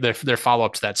well, their follow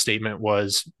up to that statement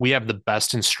was, "We have the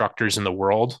best instructors in the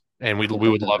world, and we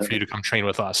would love for you to come train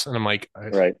with us." And I'm like,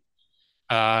 Right.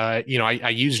 I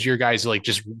used your guys like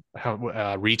just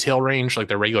retail range, like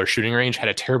their regular shooting range. Had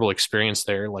a terrible experience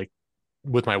there, like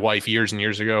with my wife years and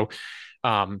years ago.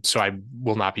 So I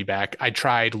will not be back. I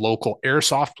tried local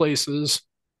airsoft places.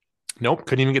 Nope,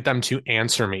 couldn't even get them to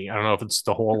answer me. I don't know if it's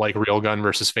the whole like real gun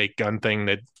versus fake gun thing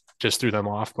that just threw them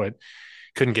off, but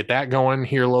couldn't get that going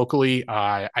here locally.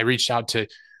 I reached out to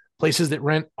places that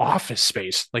rent office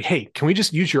space. Like, hey, can we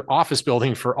just use your office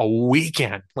building for a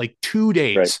weekend, like two Right.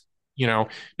 days?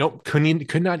 Nope,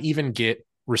 could not even get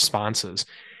responses.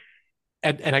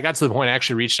 And I got to the point I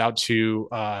actually reached out to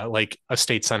like a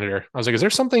state senator. I was like, is there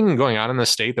something going on in the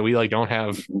state that we like don't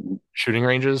have shooting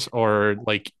ranges or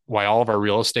like why all of our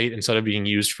real estate, instead of being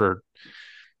used for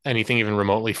anything even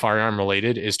remotely firearm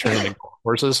related, is turned into golf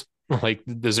courses? Like,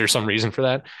 is there some reason for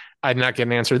that? I'd not get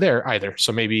an answer there either.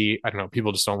 So maybe, I don't know,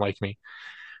 people just don't like me,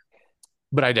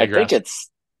 but I I think digress. it's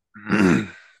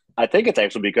I think it's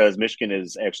actually because Michigan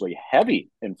is actually heavy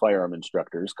in firearm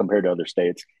instructors compared to other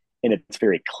states, and it's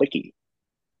very clicky.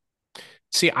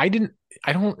 See, I don't,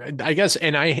 I guess,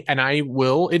 and I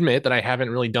will admit that I haven't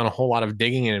really done a whole lot of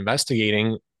digging and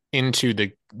investigating into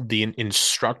the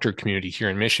instructor community here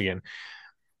in Michigan.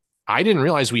 I didn't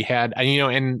realize we had, and,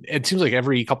 and it seems like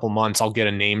every couple months I'll get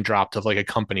a name dropped of like a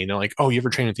company. And they're like, "Oh, you ever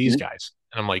train with these guys?"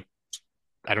 And I'm like,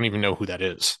 "I don't even know who that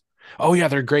is." "Oh yeah,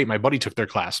 they're great. My buddy took their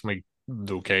class." I'm like,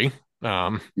 "Okay,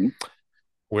 um,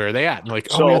 where are they at?" And like,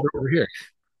 "Oh yeah, So, they're over here."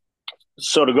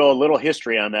 so to go a little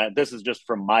history on that, this is just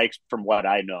from what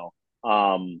I know.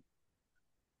 Um,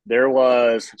 there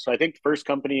was so I think the first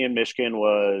company in Michigan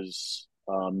was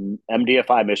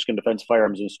MDFI, Michigan Defense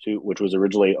Firearms Institute, which was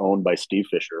originally owned by Steve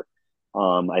Fisher.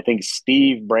 I think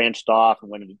Steve branched off and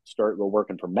went to start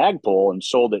working for Magpul and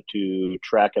sold it to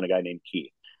Trek and a guy named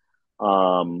Key.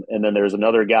 And then there's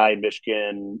another guy in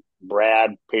Michigan,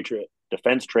 Brad Patriot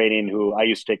Defense Training, who I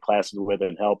used to take classes with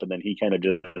and help, and then he kind of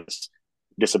just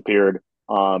disappeared.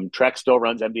 Trek still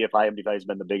runs MDFI. MDFI has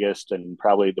been the biggest and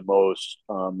probably the most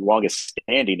longest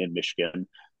standing in Michigan.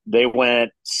 They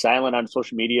went silent on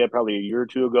social media probably a year or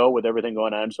two ago with everything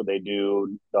going on. So they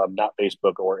do not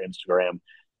Facebook or Instagram.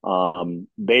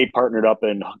 They partnered up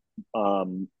and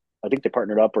I think they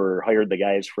partnered up or hired the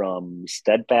guys from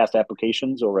Steadfast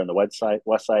Applications over on the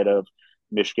west side of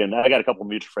Michigan. I got a couple of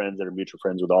mutual friends that are mutual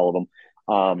friends with all of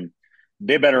them.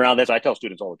 They've been around this. I tell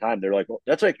students all the time. They're like, well,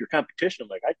 that's like your competition. I'm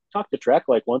like, I talk to Trek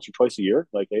like once or twice a year.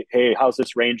 Like, hey, how's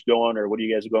this range going? Or what are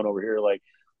you guys going over here? Like,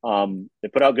 they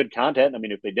put out good content. I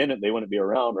mean, if they didn't, they wouldn't be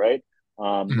around, right?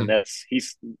 And Mhm. that's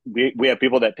we have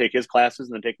people that take his classes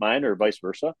and then take mine, or vice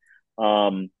versa.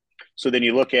 Um, so then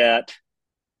you look at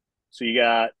so you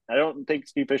got I don't think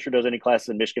Steve Fisher does any classes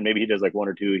in Michigan. Maybe he does like one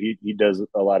or two. He does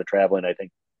a lot of traveling. I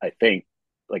think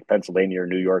like Pennsylvania or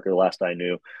New York, or the last I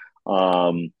knew.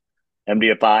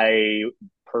 MDFI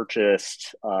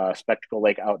purchased Spectacle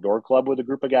Lake Outdoor Club with a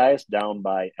group of guys down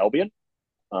by Albion.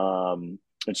 And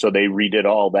so they redid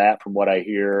all that from what I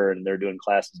hear, and they're doing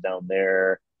classes down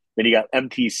there. Then you got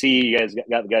MTC. You guys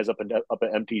got the guys up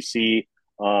at MTC.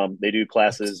 They do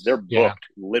classes. They're Yeah, booked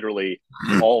literally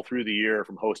all through the year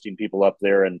from hosting people up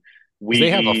there, and because they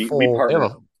have a we full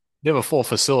partnered. they have a full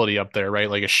facility up there, right?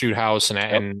 Like a shoot house,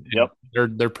 Yep, and yep.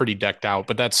 they're pretty decked out.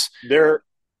 But that's They're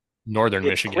northern it's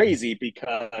Michigan. crazy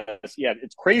because yeah,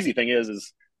 it's crazy thing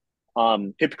is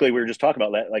typically we were just talking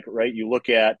about that, like right. You look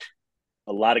at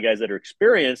a lot of guys that are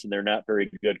experienced and they're not very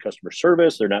good customer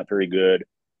service. They're not very good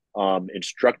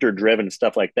instructor driven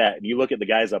stuff like that. And you look at the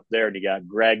guys up there and you got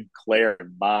Greg, Claire,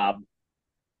 and Bob,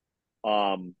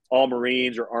 all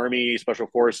Marines or Army, Special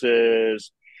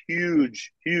Forces,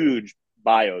 huge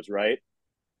bios, right?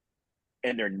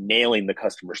 And they're nailing the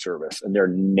customer service and they're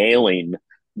nailing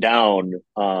down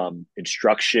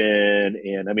instruction.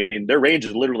 And I mean, their range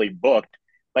is literally booked,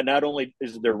 but not only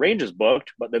is their range is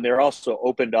booked, but then they're also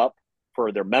opened up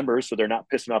for their members. So they're not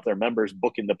pissing off their members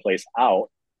booking the place out.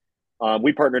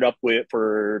 We partnered up with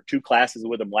for two classes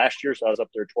with them last year. So I was up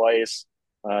there twice.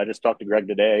 I just talked to Greg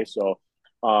today. So,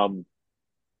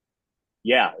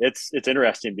 yeah, it's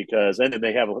interesting because, and then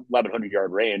they have a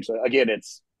 1,100-yard range. So again,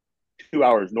 it's 2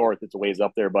 hours north. It's a ways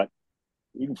up there, but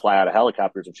you can fly out of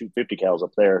helicopters and shoot 50 cals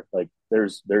up there. Like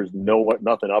there's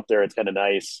nothing up there. It's kind of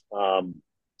nice.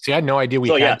 See, I had no idea we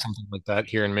So yeah, had something like that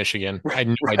here in Michigan. I had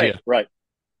no right, idea. right.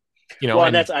 And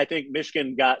And that's I think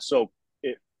Michigan got so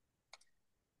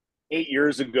 8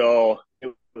 years ago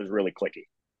it was really clicky.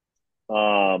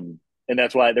 And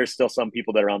that's why there's still some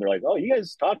people that are on there like, oh, you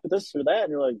guys talk to this or that,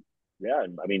 and you're like, yeah.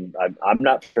 I mean, I'm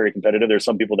not very competitive. There's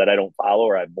some people that I don't follow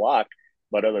or I block,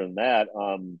 but other than that,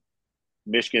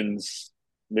 Michigan's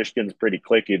Michigan's pretty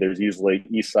clicky. There's usually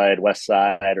east side, west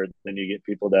side, or then you get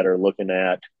people that are looking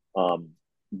at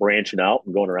branching out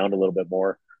and going around a little bit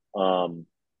more. Um,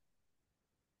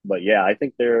 but yeah, I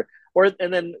think they're or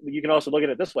and then you can also look at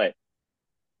it this way.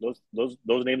 Those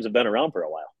names have been around for a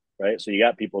while, right? So you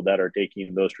got people that are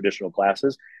taking those traditional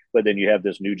classes, but then you have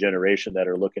this new generation that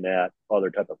are looking at other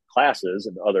type of classes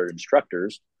and other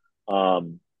instructors,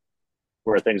 um,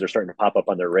 where things are starting to pop up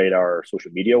on their radar,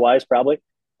 social media wise, probably.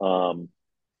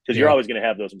 Because you're yeah, always going to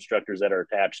have those instructors that are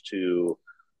attached to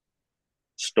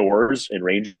stores and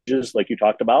ranges, like you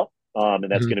talked about, and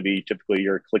that's mhm. going to be typically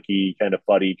your clicky kind of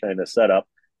fuddy kind of setup.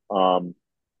 Um,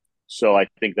 so I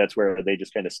think that's where they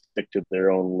just kind of stick to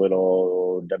their own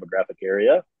little demographic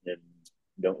area and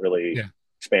don't really Yeah.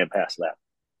 expand past that.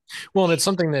 Well, and it's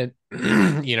something that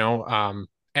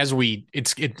as we,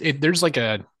 there's like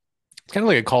a kind of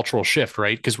like a cultural shift,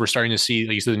 right? Because we're starting to see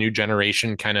these the new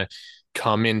generation kind of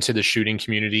come into the shooting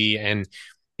community, and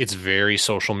it's very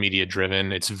social media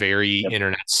driven. It's very Yep.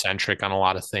 internet centric on a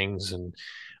lot of things, and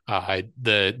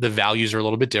the values are a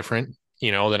little bit different,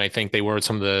 than I think they were with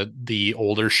some of the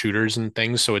older shooters and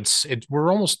things. So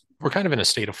we're kind of in a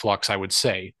state of flux, I would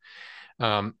say.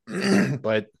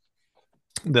 But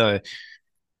the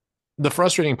the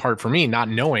frustrating part for me, not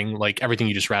knowing like everything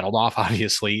you just rattled off,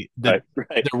 obviously, that Right.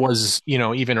 Right. there was,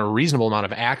 even a reasonable amount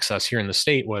of access here in the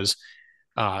state was,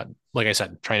 uh, like I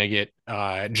said, trying to get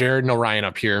Jared and Orion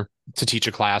up here to teach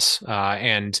a class,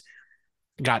 and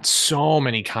got so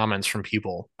many comments from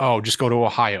people. Oh, just go to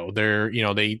Ohio.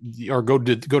 Or go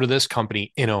to this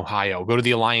company in Ohio. Go to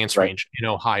the Alliance Right. Range in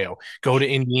Ohio. Go to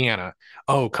Indiana.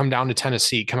 Oh, come down to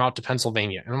Tennessee. Come out to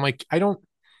Pennsylvania. And I'm like, I don't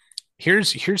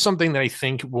here's something that I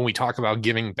think when we talk about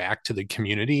giving back to the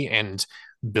community and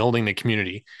building the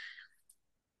community,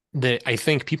 that I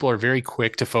think people are very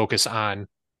quick to focus on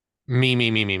me,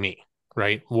 me, me, me, me,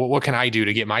 right? What can I do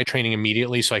to get my training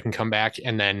immediately so I can come back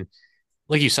and then,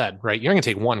 like you said, right, you're not going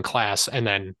to take one class and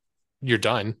then you're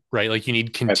done, right? Like you need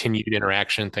Right. continued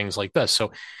interaction, things like this.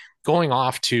 So going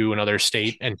off to another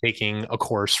state and taking a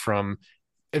course from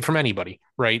anybody,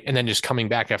 right? And then just coming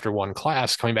back after one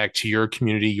class, coming back to your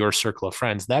community, your circle of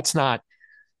friends, I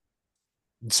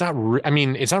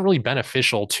mean, it's not really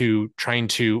beneficial to trying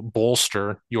to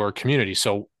bolster your community.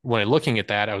 So when I'm looking at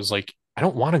that, I was like, I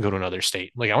don't want to go to another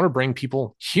state. Like I want to bring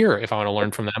people here if I want to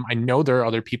learn from them. I know there are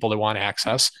other people that want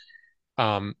access.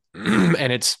 And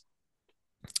it's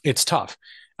tough.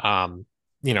 Um,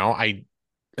 I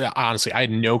honestly I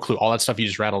had no clue. All that stuff you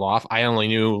just rattled off, I only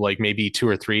knew like maybe two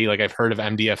or three. Like I've heard of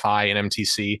MDFI and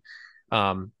MTC,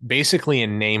 basically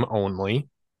in name only.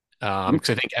 Mhm. Because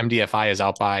I think MDFI is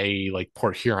out by like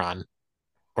Port Huron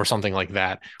or something like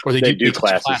that, or They they do teach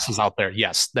classes. classes out there.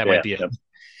 Yes, that might Yeah. be it. Yep.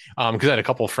 Because I had a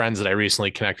couple of friends that I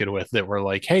recently connected with that were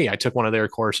like, "Hey, I took one of their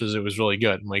courses. It was really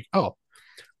good." I'm like, "Oh,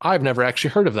 I've never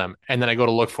actually heard of them." And then I go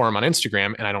to look for them on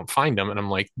Instagram and I don't find them, and I'm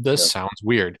like, "This Yep. sounds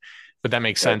weird," but that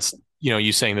makes Right. sense.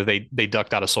 You saying that they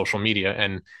ducked out of social media,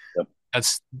 and Yep.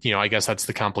 that's I guess that's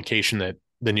the complication that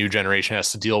the new generation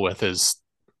has to deal with is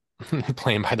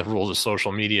playing by the rules of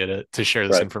social media to share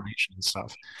this Right. information and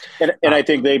stuff. And Uh, I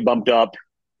think they bumped up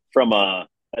from a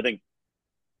I think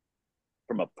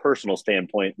from a personal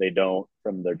standpoint they don't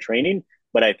from their training,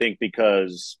 but I think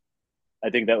because I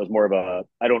think that was more of a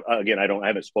I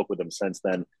haven't spoke with them since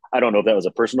then. I don't know if that was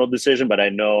a personal decision, but I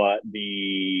know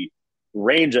the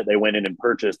range that they went in and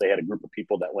purchased, they had a group of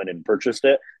people that went in and purchased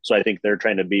it. So I think they're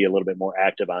trying to be a little bit more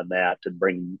active on that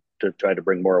to try to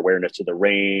bring more awareness to the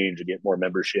range and get more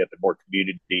membership and more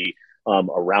community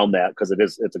around that because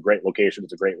it's a great location,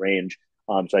 it's a great range.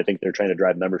 So I think they're trying to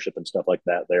drive membership and stuff like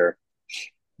that there.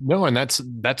 no, and that's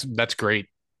great.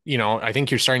 I think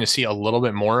you're starting to see a little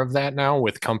bit more of that now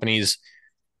with companies.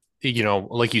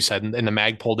 Like you said, in the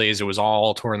Magpul days, it was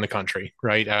all touring the country,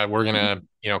 right? We're Mhm.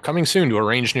 gonna, coming soon to a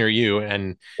range near you,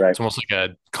 and Right. it's almost like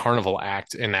a carnival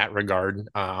act in that regard.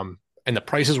 And the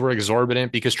prices were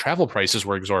exorbitant because travel prices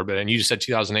were exorbitant. You just said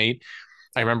 2008.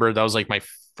 I remember that was like my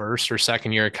first or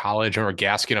second year of college, and we're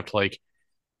gas getting up to like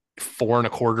four and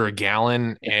a quarter a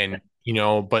gallon, and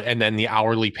and then the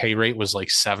hourly pay rate was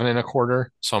like seven and a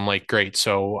quarter. So I'm like, great.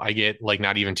 So I get like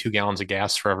not even 2 gallons of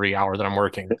gas for every hour that I'm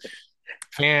working.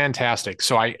 Fantastic.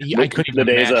 So I couldn't The even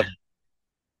days of imagine.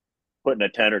 putting a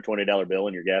 $10 or $20 bill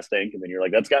in your gas tank, and then you're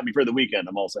like, "That's got me for the weekend.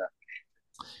 I'm all set."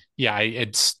 Yeah,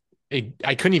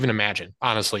 I couldn't even imagine,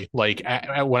 honestly. Like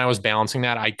when I was balancing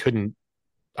that, I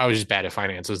was just bad at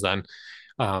finances then.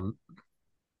 Um,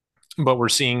 but we're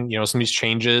seeing, some of these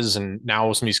changes, and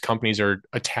now some of these companies are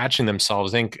attaching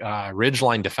themselves. I think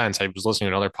Ridgeline Defense, I was listening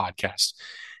to another podcast,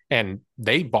 and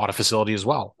they bought a facility as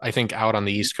well. I think out on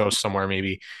the East Coast somewhere,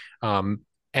 maybe. Um,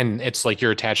 and it's like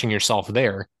you're attaching yourself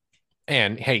there.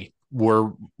 And hey,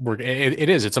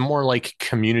 it's a more like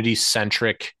community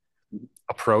centric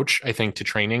approach, I think, to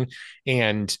training.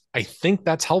 And I think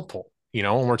that's helpful, when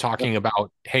we're Yep. talking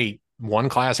about, hey, one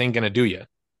class ain't going to do you.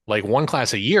 Like one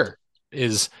class a year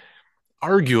is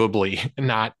arguably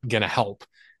not going to help.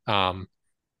 Um,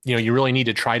 you really need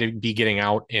to try to be getting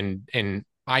out in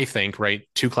I think, right,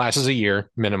 two classes a year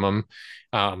minimum,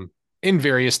 um, in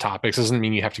various topics. Doesn't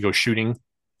mean you have to go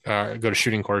to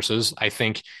shooting courses. I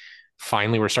think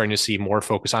finally we're starting to see more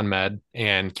focus on med,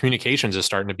 and communications is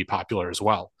starting to be popular as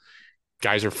well.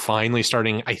 Guys are finally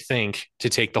starting, I think, to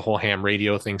take the whole ham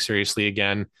radio thing seriously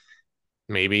again.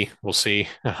 Maybe we'll see.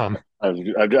 I don't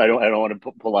want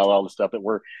to pull out all the stuff that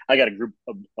we're. I got a group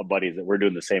of buddies that we're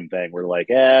doing the same thing. We're like,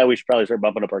 we should probably start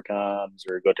bumping up our comms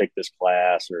or go take this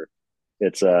class or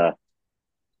it's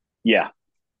Yeah,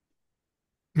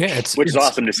 Yeah, which is it's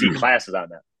awesome to see classes on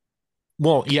that.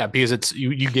 well, yeah, because it's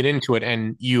you get into it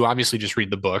and you obviously just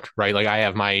read the book, right? Like I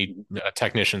have my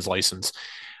technician's license.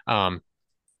 Um,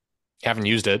 haven't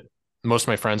used it. Most of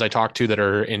my friends I talk to that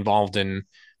are involved in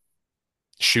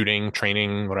shooting,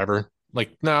 training, whatever,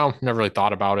 like no, never really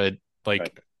thought about it. Right,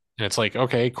 Like, and it's like,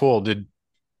 okay, cool. Did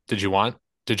you want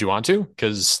did you want to?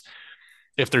 Because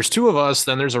if there's two of us,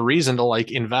 then there's a reason to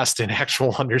like invest in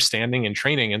actual understanding and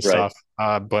training and right, stuff.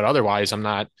 But otherwise, I'm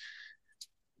not.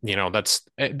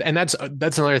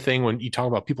 That's another thing when you talk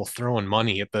about people throwing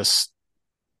money at this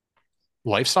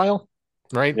lifestyle,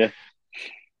 right? yeah,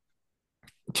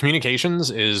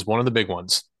 Communications is one of the big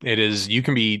ones. It is, you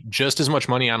can be just as much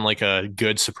money on like a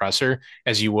good suppressor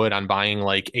as you would on buying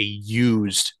like a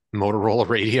used Motorola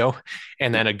radio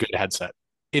and then a good headset.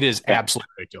 It is yeah.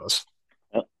 absolutely ridiculous.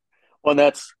 Yeah. Well,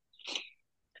 that's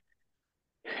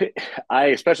I,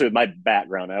 especially with my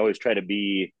background, I always try to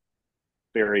be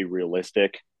very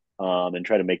realistic, and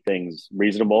try to make things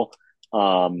reasonable,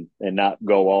 and not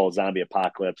go all zombie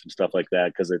apocalypse and stuff like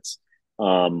that because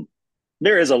um,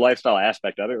 there is a lifestyle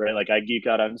aspect of it, right? Like I geek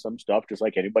out on some stuff just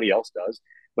like anybody else does,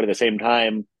 but at the same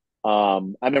time, I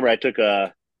remember I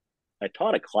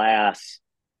taught a class.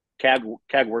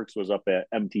 CAG Works was up at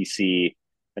MTC,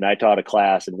 and I taught a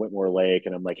class in Whitmore Lake,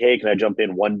 and I'm like, hey, can I jump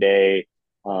in one day?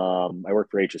 I work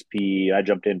for HSP. I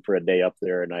jumped in for a day up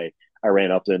there, and I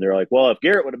ran up there, and they're like, well, if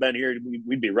Garrett would have been here,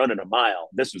 we'd be running a mile.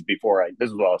 This was while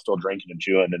I was still drinking and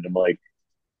chewing, and I'm like,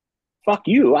 fuck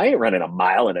you, I ain't running a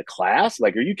mile in a class.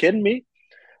 Like, are you kidding me?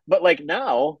 But like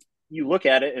now, you look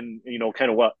at it, and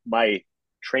kind of what my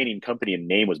training company and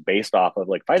name was based off of,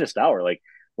 like Finest Hour. Like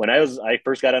when I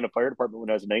first got on a fire department when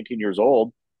I was 19 years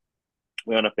old,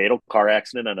 we had a fatal car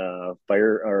accident on a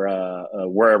fire or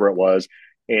wherever it was,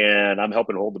 and I'm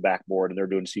helping hold the backboard, and they're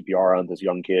doing CPR on this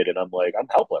young kid, and I'm like, I'm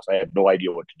helpless. I have no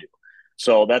idea what to do.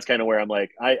 So that's kind of where I'm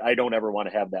like, I don't ever want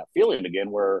to have that feeling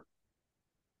again where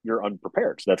you're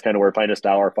unprepared. So that's kind of where Finest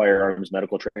Hour, firearms,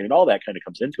 medical training, all that kind of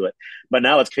comes into it. But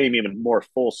now it's came even more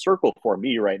full circle for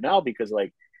me right now because,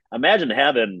 like, imagine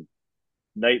having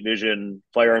night vision,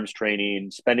 firearms training,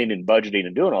 spending and budgeting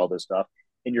and doing all this stuff,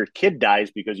 and your kid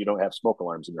dies because you don't have smoke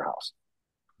alarms in your house.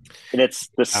 And it's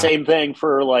the Uh, same thing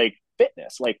for like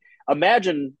fitness. Like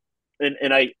imagine,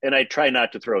 and I try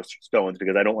not to throw stones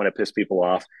because I don't want to piss people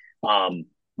off.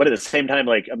 But at the same time,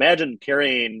 like imagine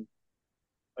carrying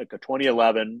like a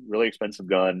 2011 really expensive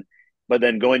gun, but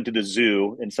then going to the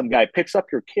zoo and some guy picks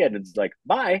up your kid and is like,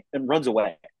 bye, and runs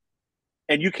away.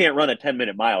 And you can't run a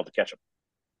 10-minute mile to catch him.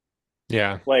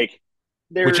 yeah. Like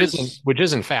there's Which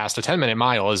isn't fast. A 10-minute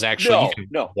mile is actually you no, can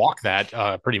no. walk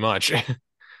that pretty much.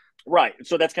 Right.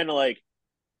 So that's kind of like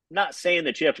not saying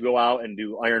that you have to go out and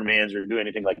do Ironmans or do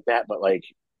anything like that, but like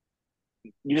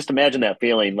you just imagine that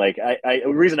feeling. Like the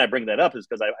reason I bring that up is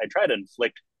because I try to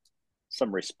inflict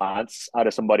some response out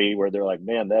of somebody where they're like,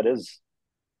 man, that is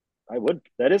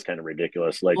kind of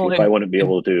ridiculous. Like Well, if I wouldn't be and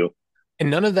able to, and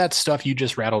none of that stuff you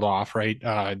just rattled off, right?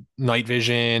 Night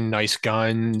vision, nice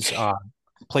guns,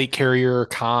 plate carrier,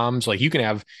 comms. Like you can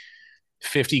have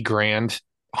 50 grand,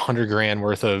 100 grand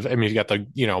worth of, I mean, you got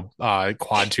the,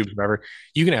 quad tubes, whatever.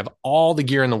 You can have all the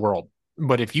gear in the world.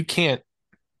 But if you can't,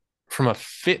 from a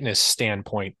fitness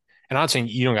standpoint, and I'm not saying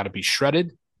you don't got to be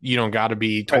shredded, you don't got to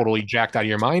be right, totally jacked out of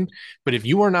your mind, but if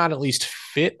you are not at least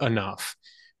fit enough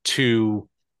to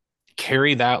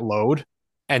carry that load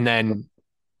and then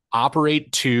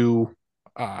operate to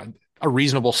uh, a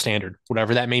reasonable standard,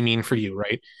 whatever that may mean for you,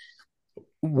 right?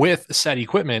 With said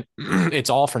equipment,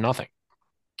 it's all for nothing.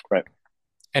 right,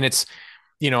 And it's,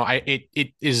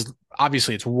 it is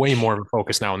obviously it's way more of a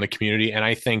focus now in the community. And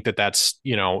I think that that's,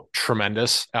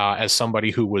 tremendous as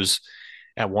somebody who was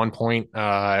at one point,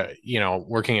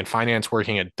 working in finance,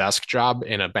 working a desk job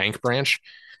in a bank branch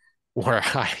where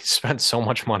I spent so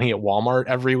much money at Walmart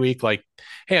every week. Like,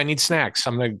 hey, I need snacks.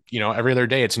 I'm gonna, every other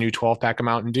day it's a new 12 pack of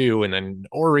Mountain Dew and then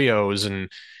Oreos and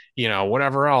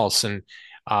whatever else. And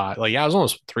like, yeah, I was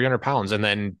almost 300 pounds. And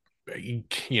then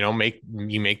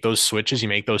make those switches, you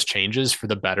make those changes for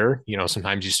the better.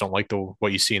 Sometimes you just don't like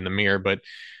what you see in the mirror. But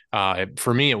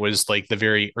for me, it was like the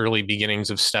very early beginnings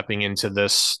of stepping into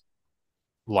this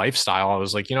lifestyle. I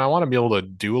was like, I want to be able to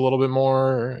do a little bit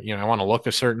more. I want to look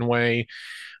a certain way.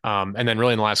 And then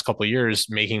really in the last couple of years,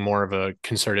 making more of a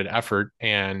concerted effort,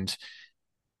 and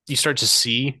you start to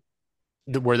see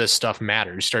where this stuff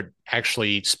matters. You start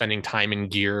actually spending time in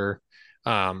gear,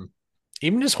 um,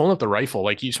 even just holding up the rifle.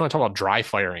 Like you just want to talk about dry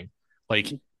firing.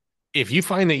 Like if you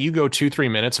find that you go 2-3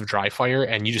 minutes of dry fire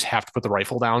and you just have to put the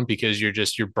rifle down because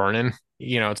you're burning,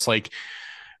 it's like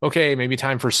okay, maybe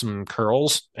time for some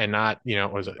curls and not,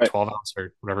 was it Right. 12 ounce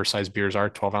or whatever size beers are,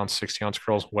 12 ounce, 60 ounce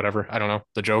curls, whatever. I don't know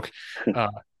the joke. Uh,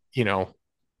 you know,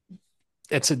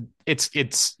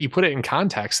 you put it in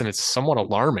context and it's somewhat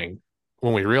alarming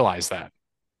when we realize that.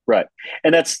 Right.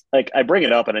 And that's like, I bring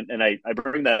it up and I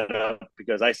bring that up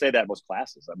because I say that in most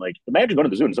classes. I'm like, imagine going to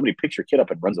the zoo and somebody picks your kid up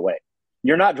and runs away.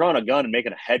 You're not drawing a gun and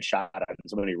making a headshot on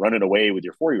somebody running away with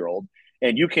your 4-year-old,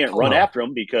 and you can't Oh run no. after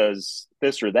them because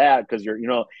this or that, because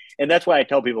and that's why I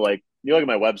tell people, like, you look at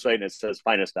my website and it says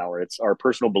finest hour. It's our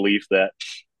personal belief that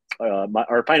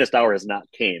our finest hour has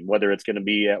not came, whether it's going to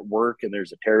be at work and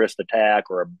there's a terrorist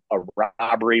attack or a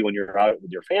robbery when you're out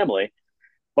with your family.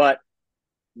 But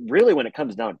really, when it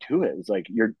comes down to it, it's like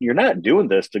you're not doing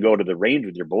this to go to the range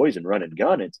with your boys and run and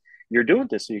gun. It's You're doing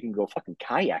this so you can go fucking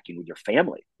kayaking with your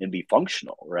family and be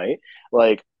functional, right?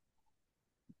 Like,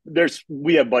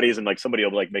 we have buddies, and like somebody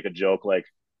will like make a joke, like,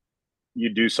 you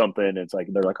do something and it's like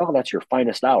they're like, oh, that's your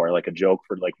finest hour, like a joke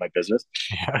for like my business.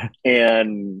 Yeah.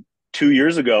 And 2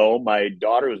 years ago my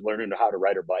daughter was learning how to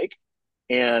ride her bike,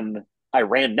 and I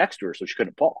ran next to her so she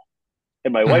couldn't fall.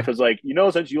 And my wife was like,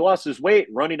 since you lost this weight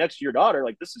running next to your daughter,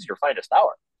 like, this is your finest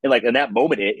hour. And like in that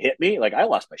moment, it hit me. Like, I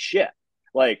lost my shit.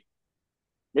 Like,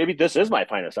 maybe this is my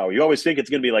finest hour. You always think it's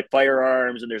going to be like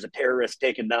firearms and there's a terrorist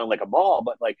taking down like a mall,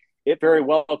 but like it very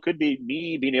well could be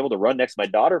me being able to run next to my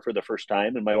daughter for the first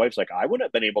time. And my wife's like, I wouldn't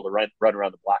have been able to run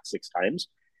around the block 6 times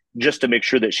just to make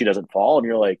sure that she doesn't fall. And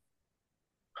you're like,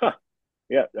 huh,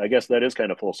 yeah, I guess that is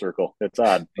kind of full circle. It's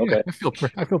odd. Yeah, Okay.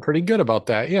 I feel pretty good about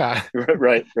that. Yeah.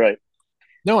 Right, right.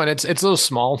 No, and it's those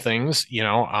small things,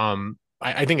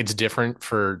 I think it's different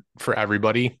for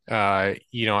everybody. I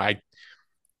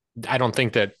don't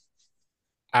think that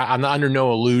I'm under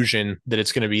no illusion that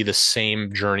it's going to be the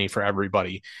same journey for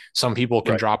everybody. Some people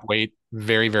can Right. drop weight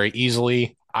very, very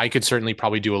easily. I could certainly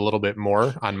probably do a little bit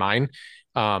more on mine.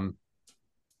 Um,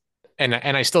 and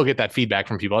I still get that feedback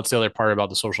from people. That's the other part about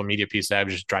the social media piece that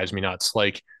just drives me nuts.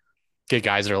 Like, get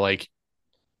guys that are like,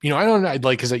 I don't know,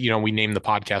 like, because we named the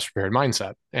podcast Prepared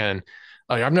Mindset, and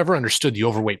like, I've never understood the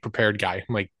overweight prepared guy.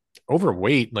 I'm like,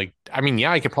 overweight, like, I mean,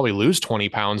 yeah, I could probably lose 20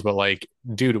 pounds, but like,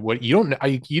 dude, what you don't,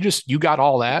 you got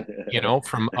all that,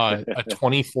 from a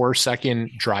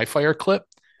 24-second dry fire clip,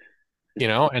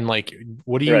 and like,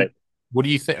 what do you, Right. what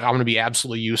do you think? I'm going to be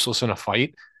absolutely useless in a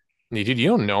fight. Dude, you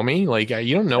don't know me. Like,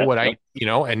 you don't know Yep. what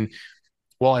Yep. and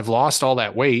well, I've lost all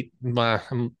that weight.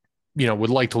 I'm, would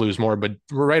like to lose more, but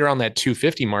we're right around that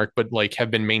 250 mark, but like have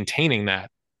been maintaining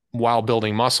that while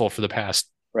building muscle for the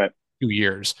past Right. 2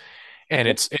 years. And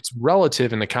Yep. it's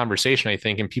relative in the conversation, I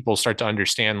think, and people start to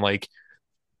understand like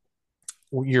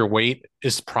your weight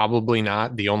is probably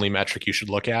not the only metric you should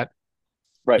look at.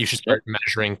 Right. You should Yep. start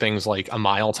measuring things like a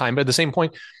mile time. But at the same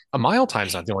point, a mile time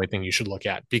is not the only thing you should look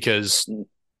at because Mm.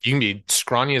 you can be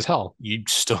scrawny as hell. You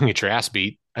still get your ass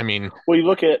beat. I mean, Well, you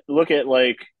look at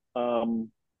like,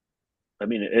 um, I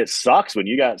mean, it sucks when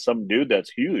you got some dude that's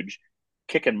huge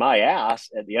kicking my ass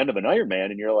at the end of an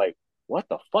Ironman, and you're like, what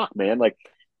the fuck, man? Like,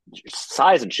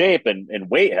 size and shape and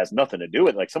weight has nothing to do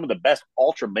with it. Like, some of the best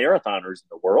ultra marathoners in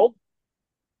the world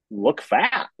look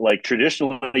fat. Like,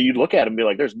 traditionally, you'd look at him and be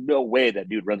like, there's no way that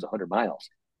dude runs 100 miles.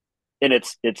 And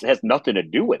it has nothing to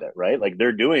do with it, right? Like,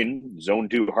 they're doing zone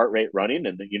 2 heart rate running,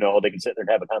 and they can sit there and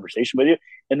have a conversation with you,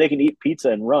 and they can eat pizza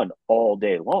and run all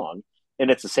day long. And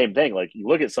it's the same thing. Like, you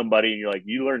look at somebody and you're like,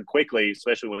 you learn quickly,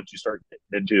 especially once you start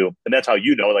getting into, and that's how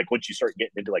like, once you start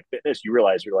getting into like fitness, you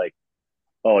realize you're like,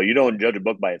 oh, you don't judge a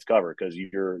book by its cover, because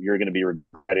you're going to be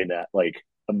regretting that like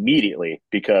immediately,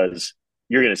 because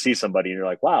you're going to see somebody and you're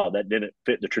like, wow, that didn't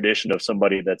fit the tradition of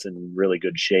somebody that's in really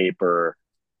good shape or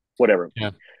whatever. yeah.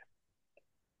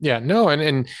 Yeah, no,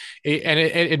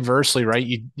 adversely,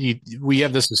 right? We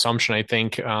have this assumption, I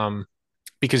think,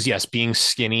 because yes, being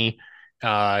skinny,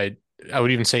 I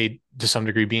would even say to some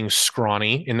degree, being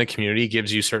scrawny in the community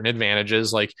gives you certain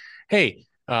advantages. Like, hey,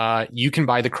 you can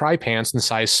buy the cry pants in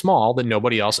size small that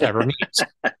nobody else ever needs.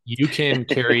 You can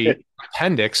carry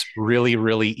appendix really,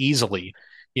 really easily.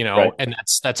 Right. And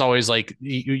that's always like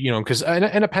because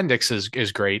an appendix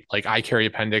is great. Like, I carry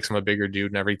appendix, I'm a bigger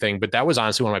dude and everything, but that was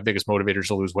honestly one of my biggest motivators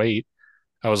to lose weight.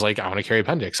 I was like, I want to carry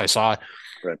appendix. I saw,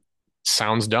 Right.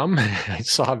 sounds dumb, I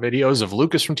saw videos of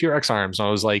Lucas from TRX Arms, and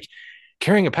I was like,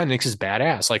 carrying appendix is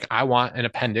badass. Like, I want an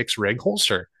appendix rig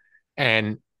holster,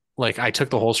 and like, I took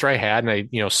the holster I had and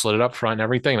I slid it up front and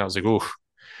everything, and I was like, ooh,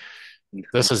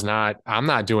 this is not. I'm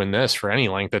not doing this for any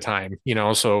length of time.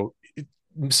 So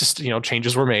just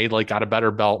changes were made, like, got a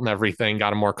better belt and everything,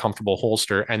 got a more comfortable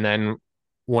holster, and then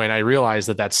when I realized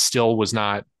that still was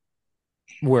not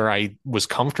where I was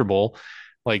comfortable,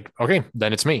 like, okay,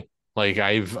 then it's me. Like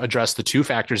I've addressed the two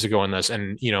factors that go in this,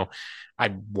 and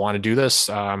I want to do this.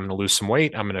 I'm going to lose some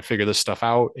weight. I'm going to figure this stuff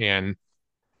out, and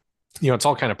it's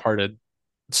all kind of part of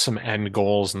some end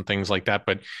goals and things like that.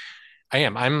 But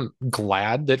I'm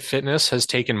glad that fitness has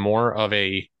taken more of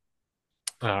a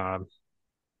uh,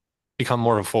 become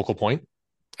more of a focal point.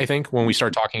 I think when we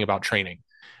start talking about training,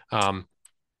 um,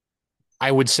 I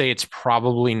would say it's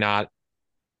probably not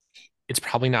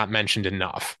mentioned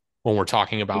enough when we're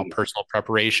talking about personal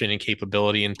preparation and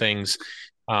capability and things.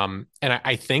 And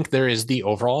I think there is the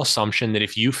overall assumption that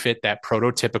if you fit that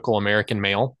prototypical American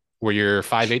male, where you're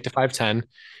 5'8" to 5'10",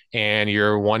 and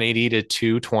you're 180 to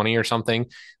 220 or something,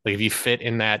 like if you fit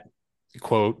in that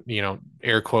quote,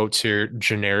 air quotes here,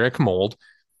 generic mold,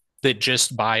 that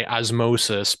just by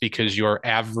osmosis, because your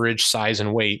average size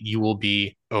and weight, you will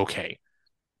be okay.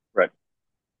 Right.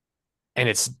 And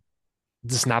it's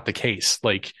just not the case.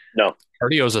 Like No.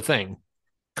 cardio is a thing.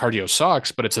 Cardio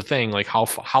sucks, but it's a thing. Like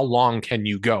how long can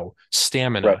you go? Right.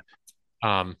 Stamina.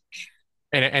 Um,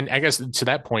 and I guess to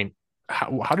that point,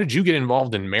 how did you get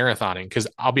involved in marathoning? Because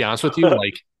I'll be honest with you,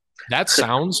 like that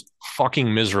sounds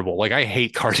fucking miserable. Like I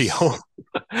hate cardio.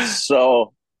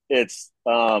 So it's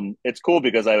cool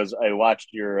because I watched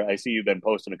I see you've been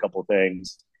posting a couple of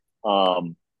things.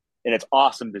 And it's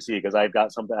awesome to see because I've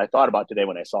got something I thought about today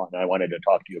when I saw it and I wanted to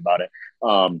talk to you about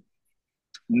it.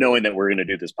 Knowing that we're going to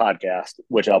do this podcast,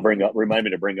 which I'll remind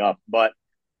me to bring up. But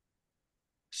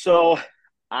so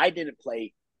I didn't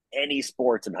play any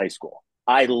sports in high school.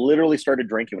 I literally started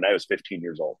drinking when I was 15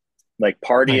 years old, like Nice.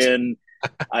 partying.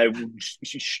 I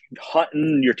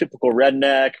hunting, your typical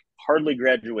redneck. Hardly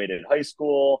graduated high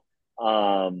school.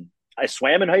 I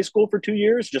swam in high school for 2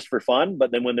 years just for fun.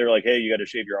 But then when they're like, "Hey, you got to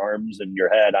shave your arms and your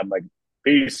head," I'm like,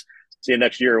 "Peace. See you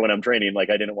next year." When I'm training, like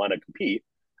I didn't want to compete.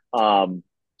 Um,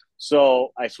 so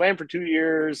I swam for 2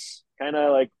 years, kind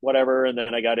of like whatever. And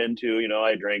then I got into,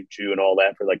 I drank, chew, and all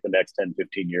that for like the next 10,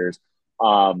 15 years.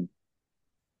 Um,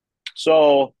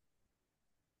 so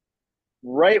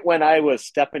right when I was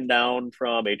stepping down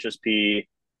from HSP,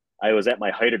 I was at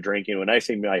my height of drinking. When I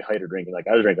say my height of drinking, like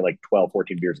I was drinking like 12,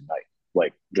 14 beers a night,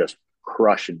 like just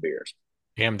crushing beers.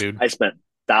 Damn, dude. I spent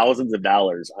thousands of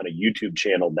dollars on a YouTube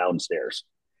channel downstairs.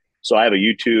 So I have a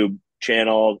YouTube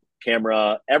channel,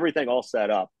 camera, everything all set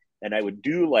up. And I would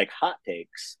do like hot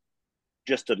takes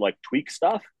just to like tweak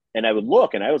stuff. And I would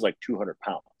look and I was like 200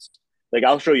 pounds. Like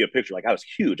I'll show you a picture. Like I was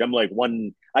huge. I'm like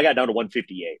I got down to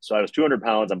 158. So I was 200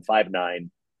 pounds. I'm 5'9".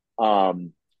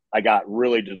 I got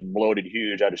really just bloated,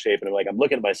 huge, out of shape. And I'm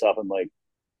looking at myself. I'm like,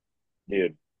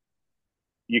 dude,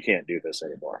 you can't do this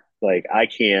anymore. Like I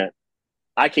can't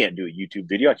do a YouTube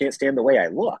video. I can't stand the way I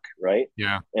look. Right.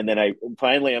 Yeah. And then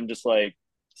I'm just like,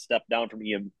 step down from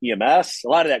EMS. A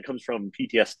lot of that comes from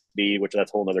PTSD, which that's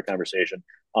a whole nother conversation.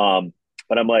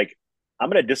 But I'm like, I'm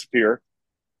going to disappear.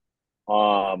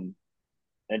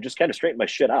 And just kind of straighten my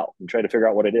shit out and try to figure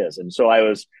out what it is. And so I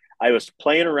was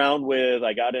playing around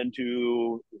I got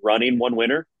into running one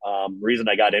winter. Reason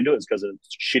I got into it is because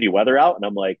it's shitty weather out. And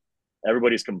I'm like,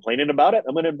 everybody's complaining about it.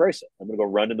 I'm going to embrace it. I'm going to go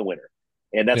run in the winter.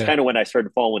 And that's Yeah. kind of when I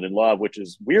started falling in love, which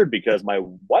is weird because my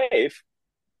wife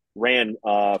ran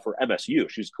for MSU.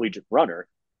 She's a collegiate runner.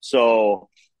 So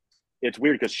it's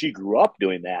weird because she grew up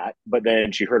doing that, but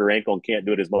then she hurt her ankle and can't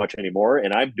do it as much anymore.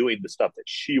 And I'm doing the stuff that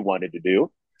she wanted to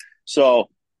do. So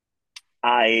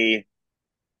I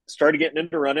started getting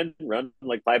into run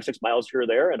like 5, 6 miles here or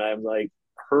there. And I'm like,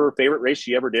 her favorite race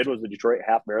she ever did was the Detroit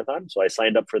Half Marathon. So I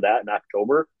signed up for that in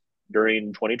October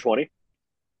during 2020.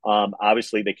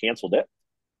 Obviously, they canceled it.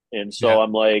 And Yeah. so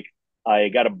I'm like, I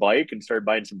got a bike and started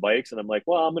buying some bikes. And I'm like,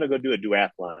 well, I'm going to go do a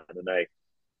duathlon. And I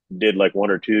did like one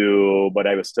or two, but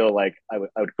I was still like, I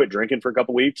would quit drinking for a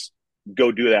couple weeks,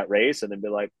 go do that race, and then be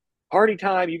like, party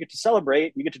time, you get to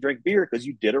celebrate, you get to drink beer because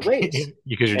you did a race.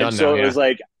 Because you're And done now. so it Yeah. was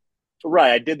like,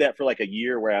 right, I did that for like a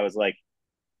year where I was like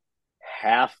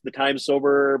half the time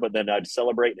sober, but then I'd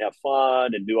celebrate and have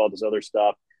fun and do all this other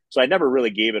stuff. So I never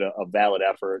really gave it a valid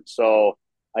effort. So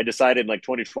I decided in like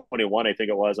 2021, I think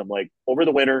it was, I'm like, over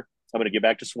the winter, I'm going to get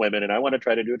back to swimming and I want to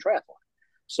try to do a triathlon.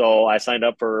 So I signed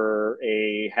up for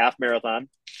a half marathon,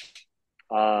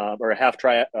 or a half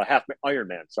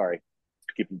Ironman. Sorry,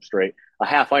 to keep them straight, a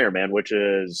half Ironman, which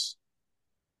is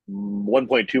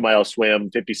 1.2 mile swim,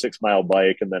 56-mile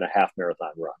bike, and then a half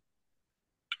marathon run.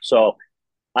 So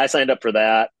I signed up for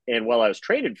that, and while I was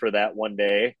training for that one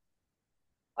day,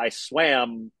 I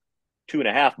swam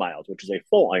 2.5 miles, which is a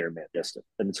full Ironman distance.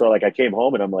 And so like I came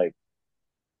home and I'm like,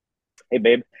 "Hey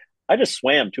babe, I just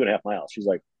swam 2.5 miles." She's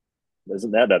like,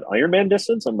 "Isn't that an Ironman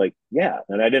distance?" I'm like, "Yeah."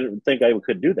 And I didn't think I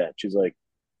could do that. She's like,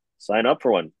 "Sign up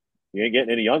for one. You ain't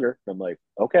getting any younger." I'm like,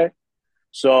 "Okay."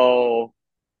 So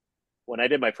when I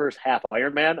did my first half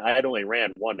Ironman, I had only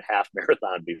ran one half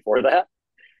marathon before that.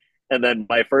 And then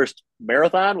my first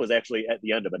marathon was actually at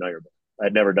the end of an Ironman.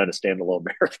 I'd never done a standalone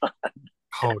marathon.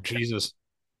 Oh, Jesus.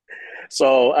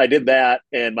 So I did that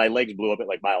and my legs blew up at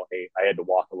like mile 8. I had to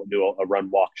do a run,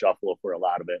 walk, shuffle for a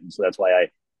lot of it. And so that's why I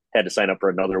had to sign up for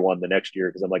another one the next year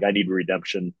because I'm like, I need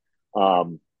redemption.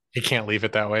 You can't leave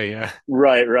it that way. Yeah.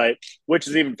 Right, right. Which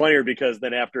is even funnier because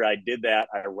then after I did that,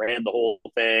 I ran the whole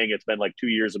thing. It's been like 2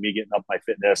 years of me getting up my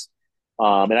fitness.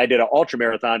 And I did an ultra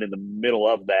marathon in the middle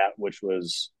of that, which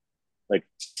was like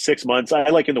 6 months. I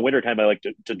like in the wintertime, I like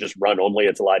to just run only.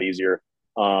 It's a lot easier.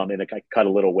 And I cut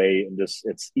a little weight and just,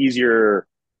 it's easier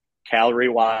calorie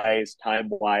wise, time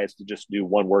wise to just do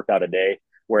one workout a day.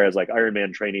 Whereas like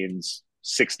Ironman training's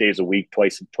 6 days a week,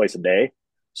 twice a day.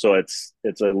 So it's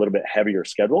a little bit heavier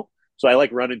schedule. So I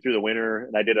like running through the winter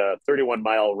and I did a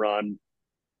 31-mile run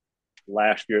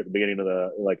last year at the beginning of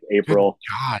the like Good April.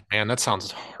 God, man, that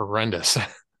sounds horrendous.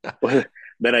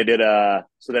 Then I did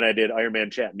Ironman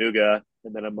Chattanooga,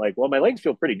 and then I'm like, well, my legs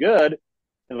feel pretty good.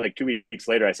 And like 2 weeks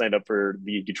later, I signed up for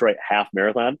the Detroit Half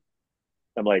Marathon.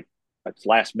 I'm like, it's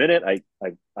last minute.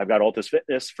 I've got Altus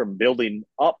Fitness from building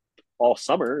up all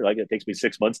summer. Like it takes me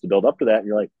 6 months to build up to that. And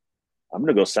you're like, I'm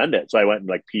gonna go send it. So I went and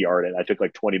like PR'd it. I took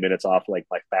like 20 minutes off like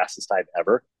my fastest time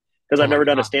ever because Oh I've my never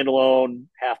done a God. standalone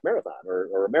half marathon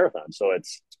or a marathon. So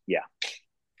it's yeah.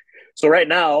 So right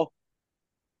now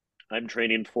I'm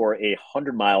training for a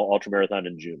 100-mile ultra marathon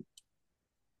in June.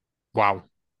 Wow.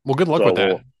 Well, good luck So with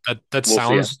that. That we'll see.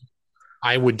 sounds,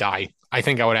 I would die. I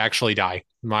think I would actually die.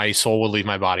 My soul would leave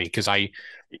my body because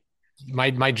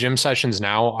my gym sessions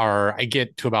now are, I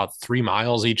get to about 3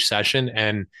 miles each session.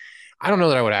 And I don't know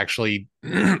that I would actually,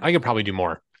 I could probably do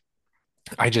more.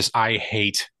 I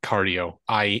hate cardio.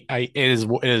 It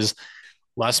is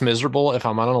less miserable if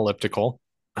I'm on an elliptical,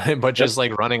 but Yep. just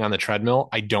like running on the treadmill,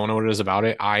 I don't know what it is about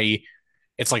it.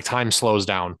 It's like time slows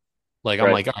down. Like I'm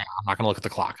Right. like, "Okay, I'm not gonna look at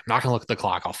the clock. I'm not gonna look at the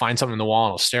clock. I'll find something in the wall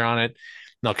and I'll stare on it.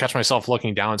 And I'll catch myself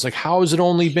looking down. It's like, how has it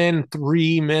only been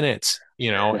 3 minutes?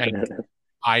 And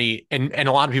and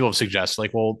a lot of people have suggested,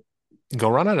 like, well, go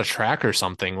run on a track or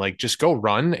something. Like, just go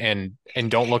run and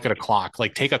don't look at a clock.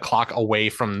 Like, take a clock away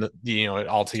from it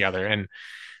altogether. And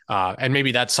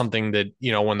maybe that's something that,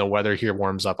 when the weather here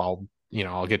warms up, I'll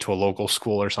get to a local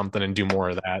school or something and do more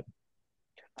of that.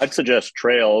 I'd suggest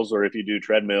trails, or if you do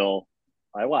treadmill,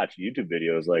 I watch YouTube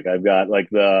videos. Like I've got like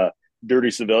the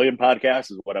Dirty Civilian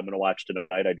podcast is what I'm going to watch tonight.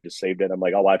 I just saved it. I'm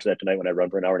like, I'll watch that tonight when I run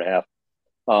for an hour and a half.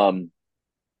 Um,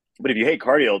 but if you hate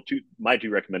cardio, my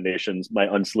two recommendations, my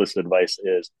unsolicited advice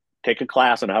is take a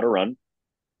class on how to run.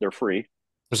 They're free.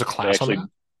 There's a They class on actually, that.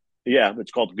 yeah,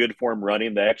 it's called Good Form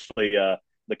Running. They actually,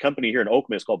 the company here in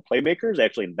Oakland is called Playmakers. They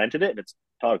actually invented it and it's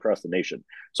taught across the nation.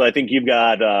 So I think you've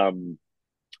got,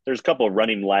 there's a couple of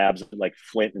running labs like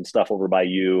Flint and stuff over by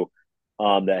you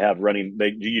that have running.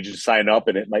 You just sign up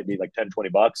and it might be like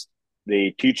 10-20 bucks.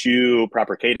 They teach you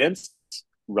proper cadence.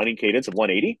 Running cadence of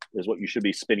 180 is what you should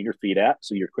be spinning your feet at.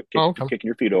 So you're Oh, okay. kicking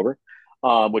your feet over,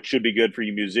 which should be good for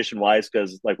you musician wise.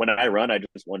 Because like when I run, I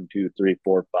just 1, 2, 3,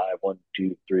 4, 5, 1,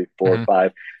 2, 3, 4, Mhm.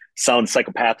 5. Sounds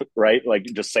psychopathic, right? Like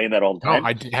just saying that all the No,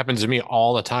 time. it happens to me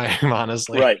all the time,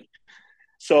 honestly. Right.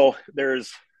 So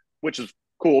which is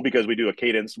cool because we do a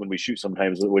cadence when we shoot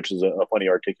sometimes, which is a funny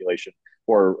articulation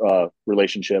or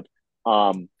relationship.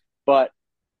 But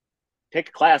take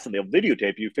a class and they'll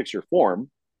videotape you, fix your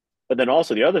form. But then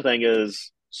also the other thing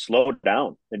is slow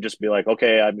down and just be like,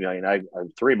 okay, I'm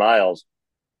 3 miles.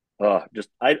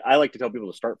 I like to tell people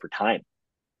to start for time.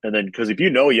 And then because if you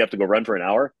know you have to go run for an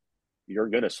hour, you're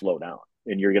going to slow down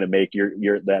and you're going to make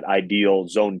your that ideal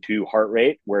zone 2 heart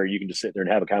rate where you can just sit there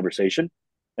and have a conversation.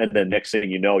 And then next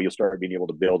thing you know, you'll start being able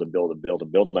to build and build and build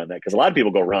and build on that. Because a lot of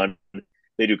people go run,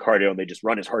 they do cardio and they just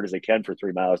run as hard as they can for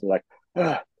 3 miles. And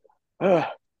they're like,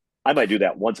 I might do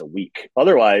that once a week.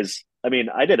 Otherwise, I mean,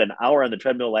 I did an hour on the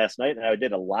treadmill last night and I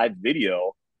did a live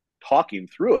video talking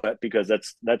through it because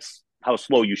that's how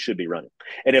slow you should be running.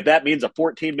 And if that means a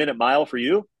 14-minute mile for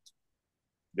you,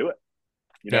 do it.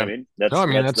 You know what Yeah. I mean? No, I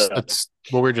mean That's the that's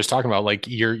what we were just talking about. Like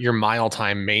your mile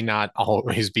time may not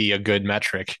always be a good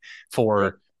metric right.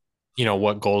 for,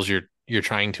 what goals you're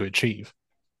trying to achieve.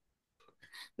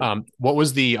 What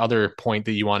was the other point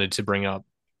that you wanted to bring up?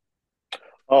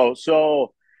 Oh,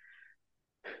 so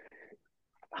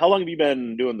how long have you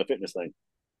been doing the fitness thing?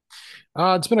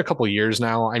 It's been a couple years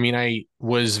now. I mean, I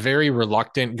was very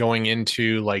reluctant going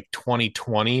into like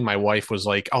 2020. My wife was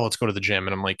like, "Oh, let's go to the gym,"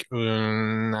 and I'm like,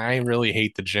 "I really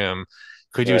hate the gym.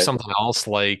 Could do Right. something else,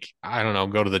 like I don't know,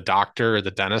 go to the doctor or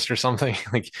the dentist or something."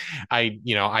 Like, I,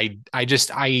 you know, I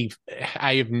just, I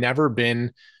have never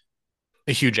been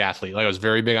a huge athlete. Like I was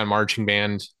very big on marching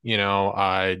band,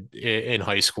 in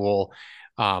high school.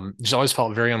 Just always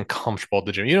felt very uncomfortable at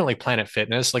the gym. Like Planet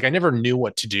Fitness. Like I never knew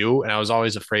what to do, and I was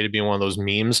always afraid of being one of those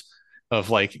memes of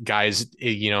like guys,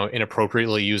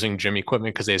 inappropriately using gym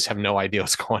equipment because they just have no idea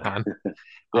what's going on.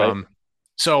 Right. Um,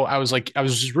 so I was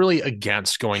just really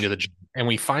against going to the gym. And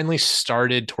we finally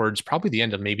started towards probably the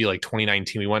end of maybe like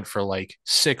 2019. We went for like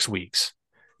 6 weeks,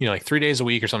 like 3 days a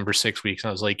week or something for 6 weeks. And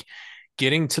I was like,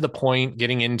 getting to the point,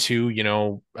 getting into,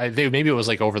 I think maybe it was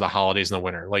like over the holidays in the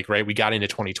winter, like, right. We got into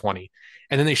 2020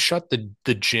 and then they shut the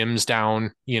gyms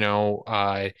down,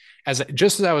 as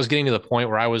just as I was getting to the point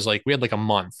where I was like, we had like a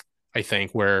month, I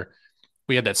think, where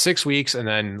we had that 6 weeks. And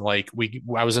then like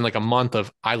I was in like a month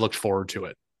of, I looked forward to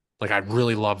it. Like I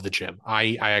really loved the gym.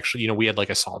 I actually, we had like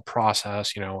a solid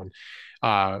process, and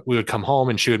we would come home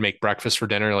and she would make breakfast for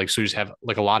dinner. Like, so we just have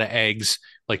like a lot of eggs,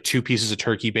 like 2 pieces of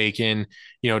turkey bacon,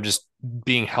 just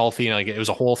being healthy. And like, it was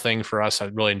a whole thing for us. I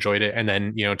really enjoyed it. And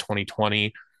then,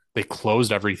 2020, they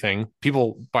closed everything.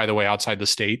 People, by the way, outside the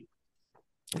state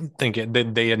thinking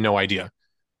that they had no idea.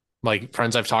 Like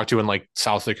friends I've talked to in like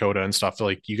South Dakota and stuff, they're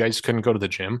like, you guys couldn't go to the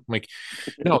gym. I'm like,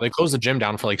 no, they closed the gym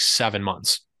down for like 7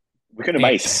 months. We couldn't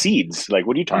And buy seeds. Like,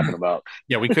 what are you talking about?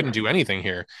 yeah, we couldn't do anything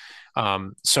here.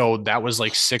 So that was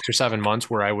like 6 or 7 months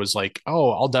where I was like,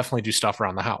 oh, I'll definitely do stuff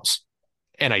around the house.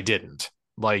 And I didn't.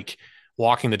 Like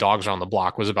walking the dogs around the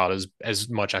block was about as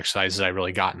much exercise as I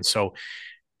really gotten. So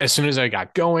as soon as I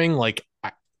got going, like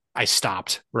I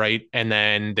stopped, right? And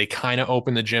then they kind of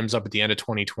opened the gyms up at the end of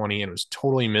 2020 and it was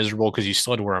totally miserable because you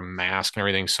still had to wear a mask and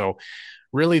everything. So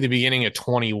really the beginning of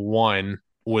 21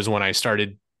 was when I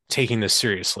started taking this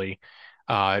seriously,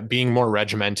 being more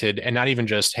regimented and not even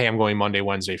just, hey, I'm going Monday,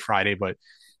 Wednesday, Friday, but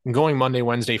I'm going Monday,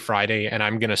 Wednesday, Friday, and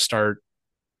I'm going to start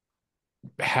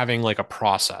having like a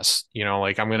process,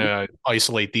 like I'm going to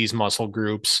isolate these muscle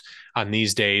groups on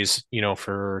these days,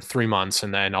 for 3 months,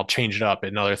 and then I'll change it up in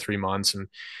another 3 months.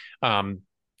 Um,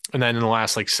 and then in the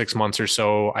last like 6 months or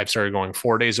so, I've started going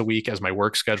 4 days a week as my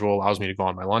work schedule allows me to go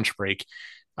on my lunch break.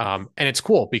 And it's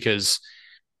cool because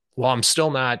while I'm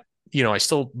still not,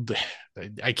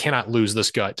 I cannot lose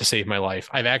this gut to save my life.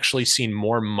 I've actually seen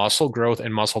more muscle growth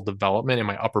and muscle development in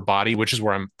my upper body, which is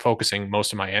where I'm focusing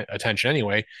most of my attention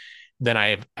anyway, than I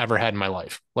have ever had in my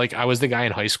life. Like I was the guy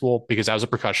in high school because I was a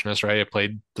percussionist, right? I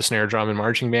played the snare drum and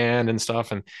marching band and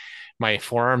stuff. And my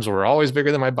forearms were always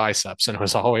bigger than my biceps. And it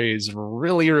was always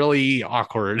really, really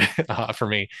awkward for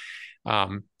me.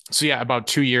 So yeah, about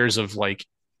 2 years of like,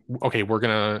 okay, we're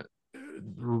going to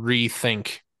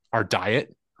rethink our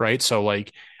diet, right? So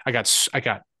like I got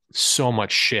so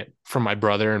much shit from my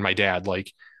brother and my dad.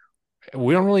 Like,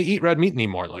 we don't really eat red meat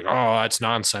anymore. Like, oh, that's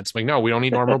nonsense. I'm like, no, we don't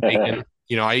eat normal bacon.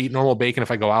 I eat normal bacon if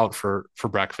I go out for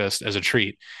breakfast as a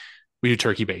treat. We do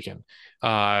turkey bacon.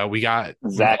 We got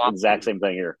Exact same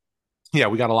thing here. yeah,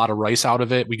 we got a lot of rice out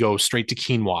of it. We go straight to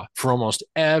quinoa for almost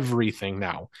everything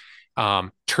now.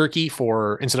 Turkey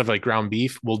for instead of like ground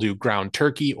beef, we'll do ground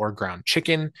turkey or ground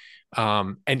chicken.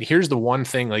 And here's the one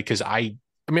thing, like, because I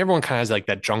mean, everyone kind of has like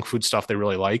that junk food stuff they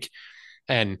really like.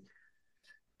 And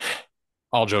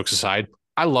all jokes aside,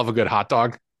 I love a good hot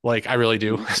dog. Like I really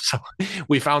do. Mhm. So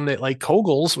we found that like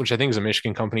Kogel's, which I think is a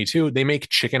Michigan company too, they make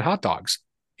chicken hot dogs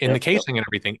in the Yep, yep. casing and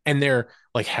everything. And they're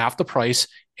like half the price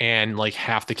and like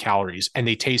half the calories. And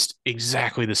they taste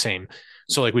exactly the same.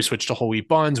 So like we switched to whole wheat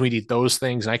buns, we'd eat those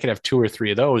things, and I could have 2 or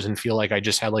 3 of those and feel like I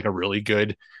just had like a really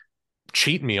good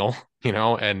cheat meal,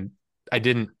 and I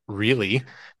didn't really.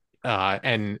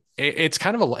 And it's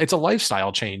kind of it's a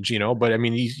lifestyle change, but I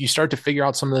mean, you start to figure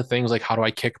out some of the things like how do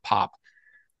I kick pop?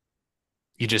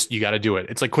 You got to do it.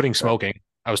 It's like quitting Right. smoking.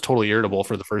 I was totally irritable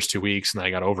for the first 2 weeks and then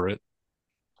I got over it.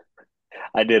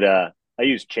 I did. I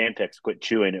used Chantix to quit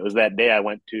chewing. It was that day I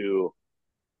went to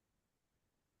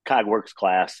CogWorks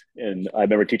class, and I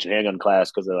remember teaching handgun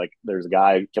class because like there's a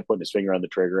guy who kept putting his finger on the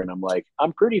trigger, and I'm like,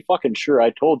 I'm pretty fucking sure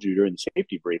I told you during the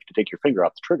safety brief to take your finger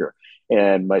off the trigger.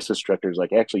 And my assistant director's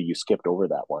like, actually, you skipped over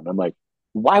that one. I'm like,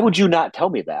 why would you not tell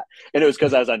me that? And it was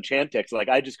because I was on Chantix. Like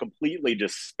I just completely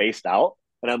just spaced out,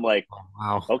 and I'm like, Oh,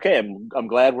 wow. okay, I'm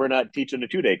glad we're not teaching a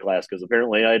 2 day class because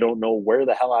apparently I don't know where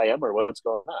the hell I am or what's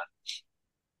going on.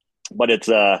 But it's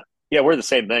yeah, we're the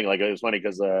same thing. Like it was funny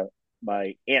because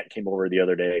my aunt came over the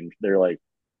other day and they're like,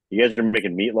 "You guys are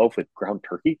making meatloaf with ground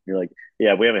turkey?" And you're like,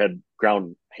 "Yeah, we haven't had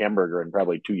ground hamburger in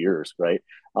probably 2 years, right?"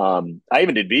 I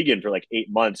even did vegan for like 8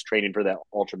 months, training for that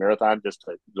ultra marathon, just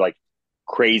to like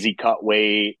crazy cut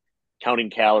weight, counting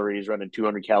calories, running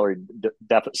 200 calorie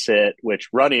deficit. Which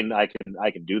running, I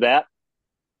can do that.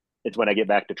 It's when I get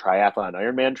back to triathlon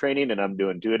Ironman training and I'm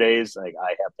doing 2 days, like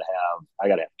I got to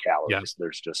have Yeah. calories.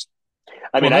 There's just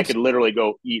I Well, mean, I that's could literally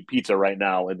go eat pizza right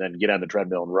now and then get on the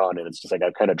treadmill and run, and it's just like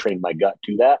I've kind of trained my gut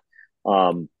to that.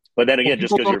 But then Well, again,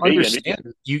 just people because don't you're vegan,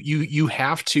 understand. You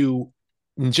have to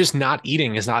just not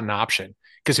eating is not an option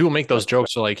because people make those right?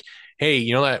 jokes. They're like, "Hey,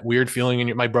 you know that weird feeling in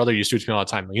your." My brother used to do it to me all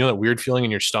the time. You know that weird feeling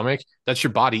in your stomach? That's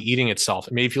your body eating itself.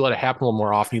 And maybe if you let it happen a little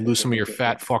more often, you lose some of your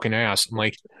fat fucking ass. I'm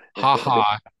like, ha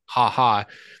ha ha ha.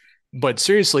 But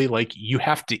seriously, like you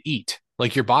have to eat.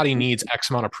 Like your body needs X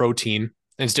amount of protein.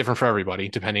 And it's different for everybody,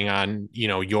 depending on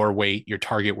your weight, your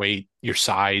target weight, your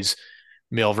size,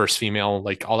 male versus female.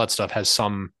 Like all that stuff has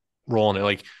some role in it.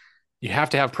 Like you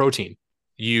have to have protein.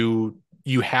 You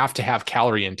have to have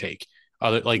calorie intake.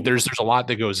 Like there's a lot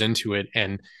that goes into it,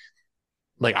 and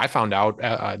like I found out,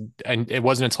 and it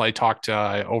wasn't until I talked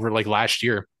over like last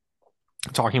year,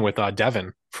 talking with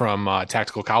Devin from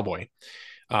Tactical Cowboy.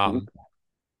 Um,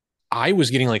 I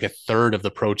was getting like a third of the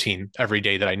protein every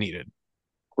day that I needed.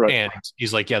 Right. And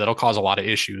he's like, yeah, that'll cause a lot of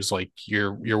issues. Like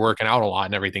you're working out a lot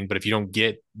and everything, but if you don't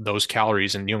get those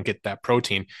calories and you don't get that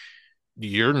protein,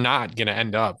 you're not gonna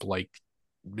end up like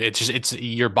it's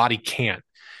your body can't.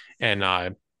 And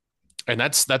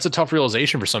that's a tough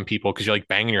realization for some people because you're like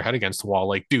banging your head against the wall.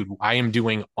 Like, dude, I am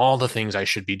doing all the things I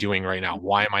should be doing right now.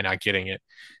 Why am I not getting it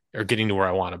or getting to where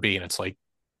I want to be? And it's like,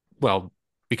 well,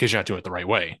 because you're not doing it the right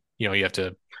way. You have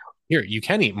to here, you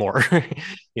can eat more,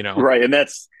 you know. Right. And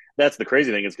that's the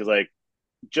crazy thing is because like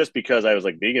just because I was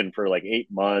like vegan for like 8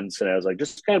 months and I was like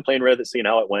just kind of playing with it, seeing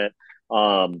how it went.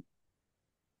 Um,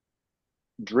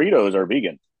 Doritos are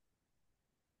vegan,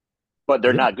 but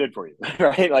they're Really? not good for you,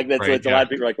 right? Like that's Right. it's a Yeah. lot of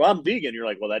people are like, well, I'm vegan. You're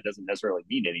like, well, that doesn't necessarily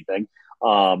mean anything.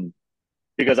 Um,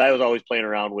 because I was always playing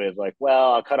around with like,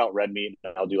 well, I'll cut out red meat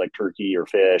and I'll do like turkey or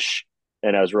fish.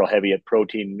 And I was real heavy at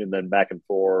protein and then back and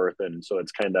forth. And so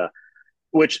it's kind of,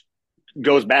 which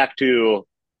goes back to,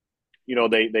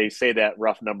 they say that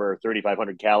rough number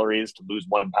 3,500 calories to lose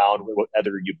 1 pound,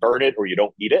 whether you burn it or you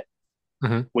don't eat it.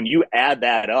 Mm-hmm. When you add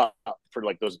that up for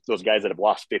like those guys that have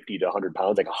lost 50 to 100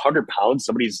 pounds, like 100 pounds,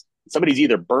 somebody's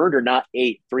either burned or not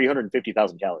ate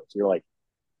 350,000 calories. You're like,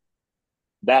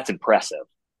 that's impressive.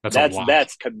 That's a lot.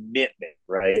 That's commitment,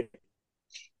 right?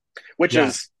 Which Yeah.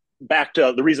 is back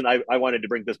to the reason I wanted to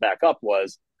bring this back up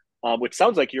was, which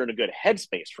sounds like you're in a good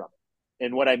headspace from it.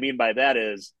 And what I mean by that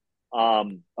is, a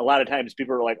lot of times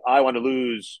people are like, I want to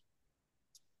lose,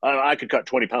 I could cut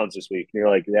 20 pounds this week. And you're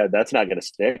like, yeah, that's not going to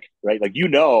stick, right? Like,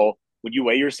 when you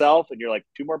weigh yourself and you're like,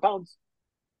 2 more pounds,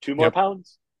 two more Yep.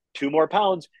 pounds, 2 more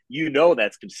pounds,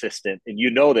 that's consistent and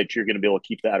that you're going to be able to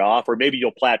keep that off. Or maybe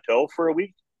you'll plateau for a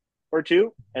week or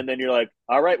two. And then you're like,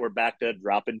 all right, we're back to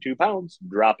dropping 2 pounds,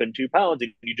 dropping 2 pounds.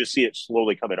 And you just see it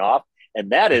slowly coming off.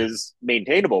 And that Yeah. is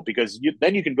maintainable because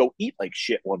then you can go eat like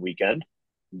shit one weekend,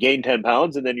 gain 10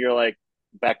 pounds. And then you're like,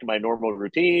 back to my normal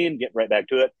routine, get right back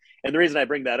to it. And the reason I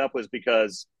bring that up was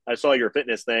because I saw your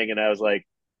fitness thing and I was like,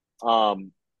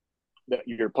 um,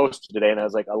 your post today. And I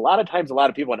was like, a lot of times, a lot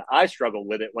of people, and I struggled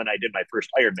with it when I did my first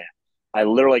Ironman. I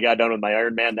literally got done with my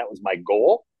Ironman. That was my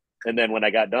goal. And then when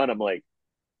I got done, I'm like,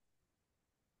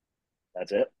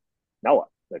 that's it. Now what?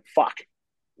 Like, fuck.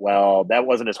 Well, that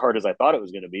wasn't as hard as I thought it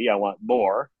was going to be. I want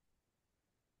more.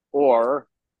 Or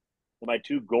am I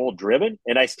too goal driven?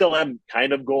 And I still am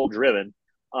kind of goal driven.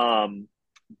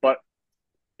 But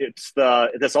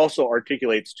this also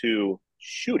articulates to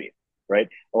shooting, right?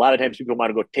 A lot of times people want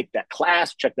to go take that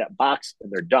class, check that box,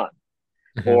 and they're done.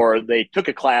 Mm-hmm. Or they took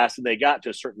a class and they got to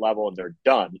a certain level and they're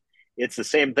done. It's the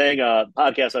same thing.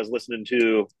 Podcast I was listening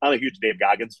to. I'm a huge Dave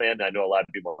Goggins fan. I know a lot of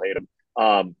people hate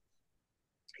him.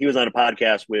 He was on a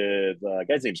podcast with a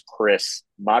guy's name's Chris,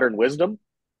 Modern Wisdom.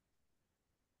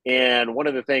 And one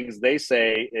of the things they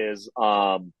say is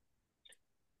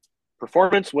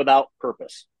performance without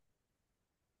purpose.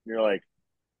 You're like,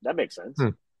 that makes sense. Hmm.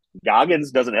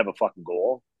 Goggins doesn't have a fucking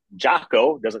goal.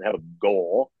 Jocko doesn't have a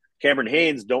goal. Cameron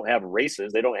Haynes don't have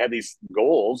races. They don't have these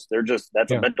goals.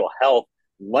 That's a Yeah. mental health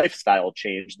lifestyle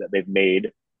change that they've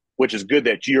made, which is good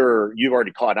that you've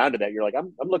already caught on to that. You're like,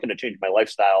 I'm looking to change my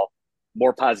lifestyle,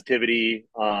 more positivity.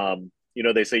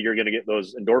 They say you're going to get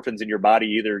those endorphins in your body.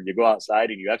 Either you go outside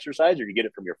and you exercise or you get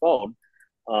it from your phone.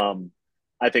 Um,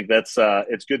 I think that's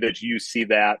it's good that you see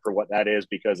that for what that is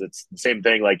because it's the same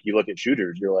thing. Like you look at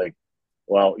shooters, you're like,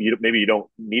 well, maybe you don't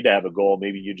need to have a goal.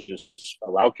 Maybe you just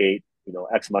allocate,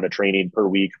 X amount of training per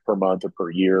week, per month, or per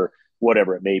year,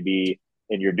 whatever it may be.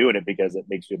 And you're doing it because it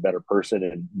makes you a better person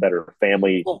and better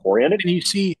family Well, oriented.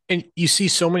 and you see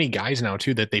so many guys now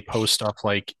too that they post stuff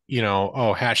like,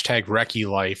 oh, hashtag Recce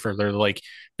life, or they're like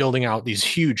building out these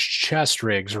huge chest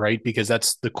rigs, right? Because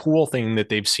that's the cool thing that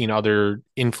they've seen other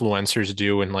influencers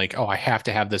do. And like, oh, I have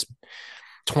to have this.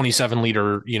 27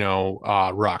 liter,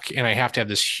 ruck. And I have to have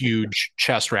this huge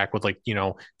chest rack with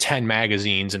 10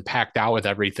 magazines and packed out with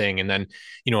everything. And then,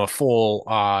 a full,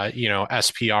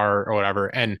 SPR or whatever.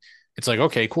 And it's like,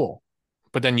 okay, cool.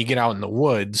 But then you get out in the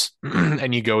woods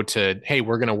and you go to, hey,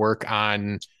 we're going to work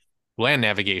on land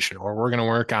navigation, or we're going to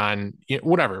work on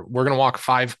whatever. We're going to walk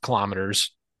 5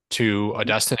 kilometers to a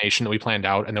destination that we planned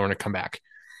out, and then we're going to come back.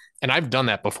 And I've done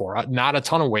that before. Not a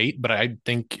ton of weight, but I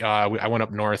think I went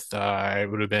up north. It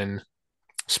would have been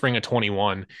spring of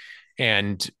 21,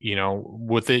 and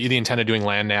with the intent of doing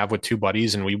land nav with 2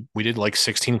 buddies, and we did like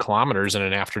 16 kilometers in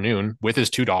an afternoon with his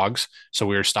 2 dogs. So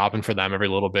we were stopping for them every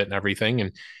little bit and everything,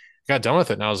 and got done with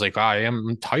it. And I was like, I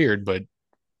am tired, but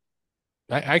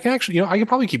I can actually, I could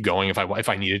probably keep going if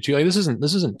I needed to. Like this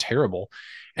isn't terrible.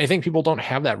 And I think people don't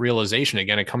have that realization.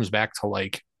 Again, it comes back to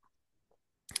like,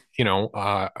 you know,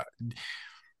 uh,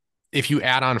 if you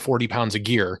add on 40 pounds of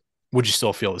gear, would you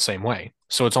still feel the same way?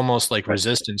 So it's almost like Right.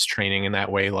 resistance training in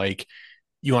that way. Like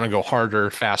you want to go harder,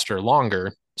 faster,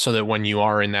 longer, so that when you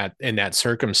are in that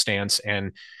circumstance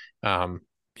and um,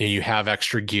 you have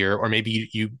extra gear, or maybe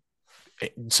you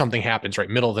something happens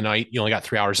right middle of the night, you only got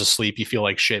 3 hours of sleep, you feel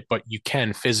like shit, but you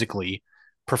can physically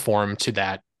perform to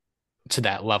that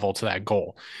level, to that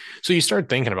goal. So you start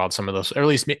thinking about some of those, or at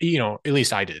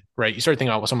least I did, right? You start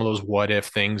thinking about some of those what if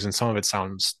things, and some of it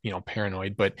sounds,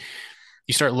 paranoid, but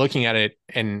you start looking at it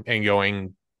and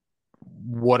going,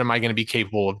 what am I going to be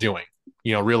capable of doing?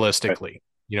 Right. Realistically,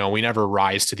 we never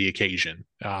rise to the occasion.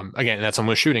 Again, that's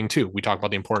with shooting too. We talk about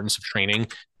the importance of training,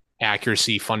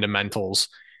 accuracy, fundamentals.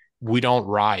 We don't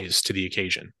rise to the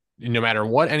occasion. No matter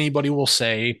what anybody will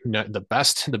say, the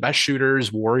best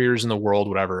shooters, warriors in the world,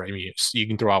 whatever. I mean, you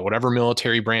can throw out whatever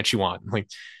military branch you want. Like,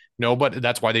 no, but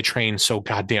that's why they train so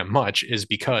goddamn much, is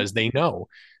because they know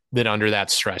that under that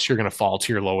stress, you're going to fall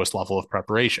to your lowest level of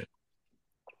preparation.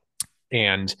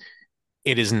 And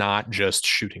it is not just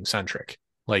shooting centric.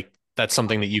 Like that's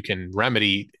something that you can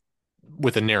remedy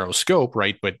with a narrow scope,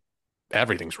 right? But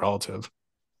everything's relative.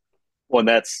 Well, and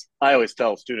that's I always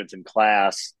tell students in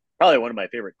class. Probably one of my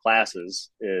favorite classes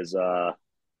is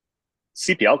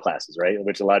CPL classes, right?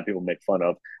 Which a lot of people make fun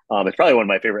of. It's probably one of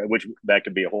my favorite, which that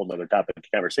could be a whole nother topic of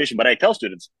conversation. But I tell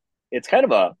students it's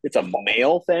a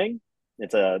male thing.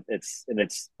 It's a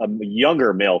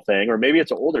younger male thing, or maybe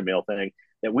it's an older male thing,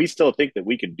 that we still think that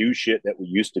we can do shit that we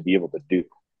used to be able to do,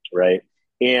 right?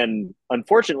 And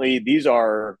unfortunately, these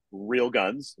are real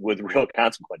guns with real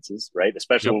consequences, right?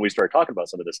 Especially Yep. when we start talking about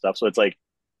some of this stuff. So it's like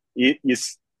you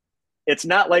it's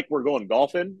not like we're going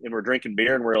golfing and we're drinking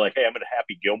beer and we're like, hey, I'm going to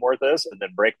Happy Gilmore this and then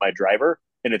break my driver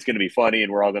and it's going to be funny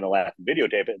and we're all going to laugh and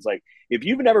videotape it. It's like, if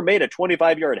you've never made a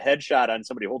 25-yard headshot on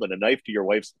somebody holding a knife to your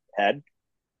wife's head,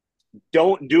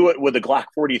 don't do it with a Glock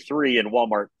 43 in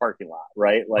Walmart parking lot,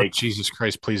 right? Oh, Like, Jesus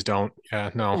Christ, please don't.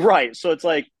 Yeah, no. right. So it's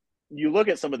like, you look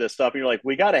at some of this stuff and you're like,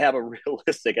 we got to have a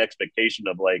realistic expectation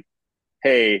of like,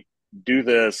 hey, do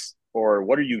this, or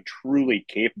what are you truly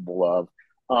capable of?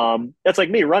 That's like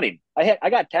me running. I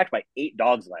got attacked by 8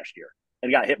 dogs last year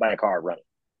and got hit by a car running.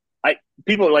 I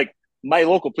People are like, my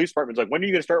local police department's like, when are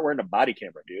you gonna start wearing a body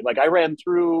camera, dude? Like I ran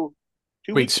through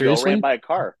two Wait, weeks ago, ran seriously? by a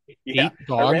car. Yeah, Eight I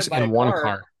dogs ran by a and one car.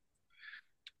 car.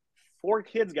 4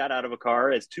 kids got out of a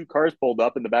car as 2 cars pulled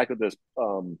up in the back of this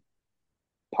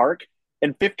park,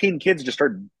 and 15 kids just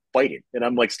started fighting. And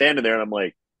I'm like standing there, and I'm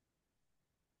like,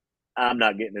 I'm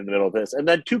not getting in the middle of this. And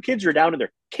then 2 kids are down and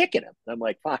they're kicking him. And I'm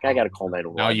like, fuck, I Oh, got to call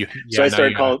now 911. you, So yeah, I now you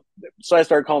started gotta. calling. So I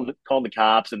started calling the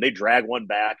cops, and they drag one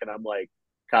back, and I'm like,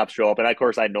 cops show up, and of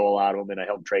course I know a lot of them, and I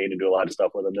help train and do a lot of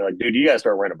stuff with them. They're like, dude, you got to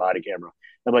start wearing a body camera.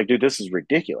 I'm like, dude, this is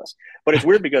ridiculous. But it's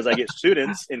weird because I get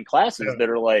students in classes that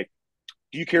are like,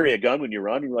 do you carry a gun when you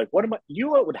run? And you're like, what am I? You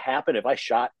know what would happen if I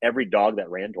shot every dog that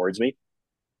ran towards me?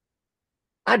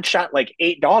 I'd shot like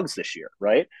 8 dogs this year,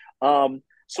 right?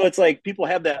 So it's like people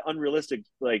have that unrealistic,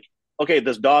 like, okay,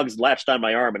 this dog's latched on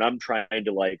my arm and I'm trying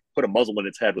to like put a muzzle in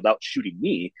its head without shooting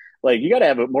me. Like you got to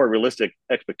have a more realistic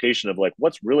expectation of like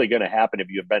what's really going to happen if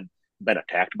you've been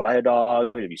attacked by a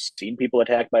dog. Have you seen people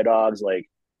attacked by dogs? Like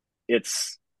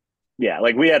it's yeah,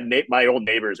 like we had my old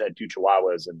neighbors had 2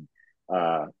 Chihuahuas and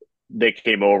uh, they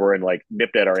came over and like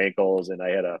nipped at our ankles, and I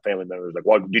had a family member who was like,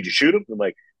 "Well, did you shoot him?" I'm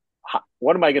like,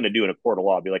 what am I going to do in a court of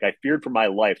law? I'd be like, I feared for my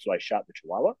life, so I shot the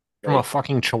Chihuahua. From a Like,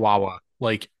 fucking Chihuahua.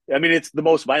 Like I mean, it's the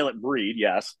most violent breed,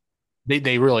 yes.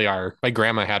 they really are. My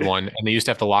grandma had one, and they used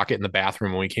to have to lock it in the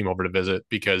bathroom when we came over to visit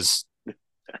because,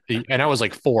 and I was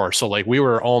like 4, so like we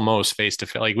were almost face to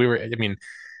face. Like we were. I mean,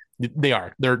 they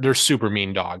are. They're super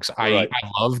mean dogs. I Right,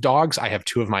 I love dogs. I have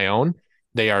 2 of my own.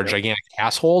 They are yep. gigantic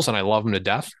assholes, and I love them to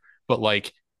death. But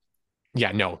like,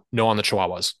 yeah, no, no on the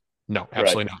Chihuahuas. No, Right.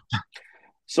 absolutely not.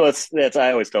 So that's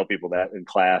I always tell people that in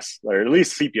class, or at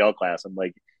least CPL class. I'm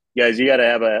like, guys, you got to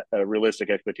have a realistic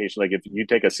expectation. Like if you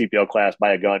take a CPL class,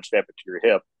 buy a gun, strap it to your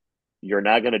hip, you're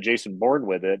not going to Jason Bourne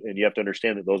with it, and you have to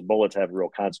understand that those bullets have real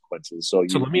consequences. So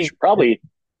So you should probably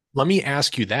let me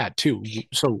ask you that too.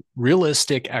 So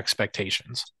realistic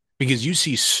expectations, because you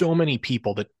see so many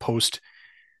people that post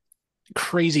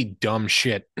crazy dumb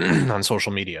shit on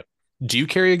social media. Do you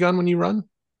carry a gun when you run?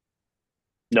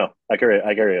 no. I carry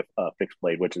a fixed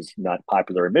blade, which is not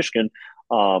popular in Michigan.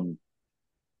 Um,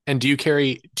 And do you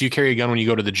carry a gun when you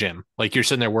go to the gym? Like you're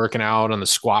sitting there working out on the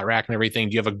squat rack and everything.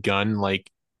 Do you have a gun? Like,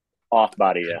 Off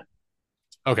body, yeah.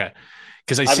 okay,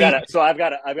 because I I've got see. a so I've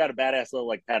got a badass little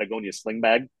like Patagonia sling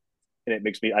bag, and it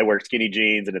makes me. I wear skinny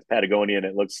jeans, and it's Patagonia, and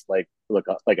it looks like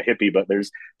a hippie, but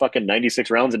there's fucking 96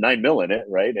 rounds and 9 mil in it,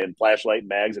 right? And flashlight and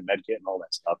bags and med kit and all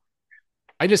that stuff.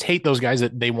 I just hate those guys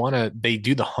that they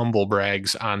do the humble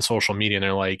brags on social media and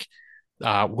they're like,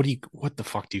 what the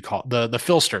fuck do you call it? The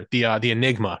Filster, the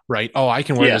Enigma, right? Oh, I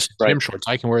can wear Yeah, this in right. gym shorts,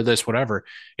 I can wear this, whatever,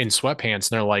 in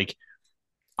sweatpants. And they're like,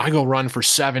 I go run for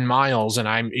 7 miles and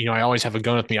I always have a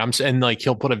gun with me. And like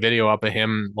he'll put a video up of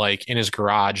him like in his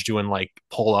garage doing like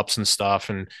pull-ups and stuff.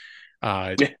 And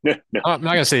uh I'm not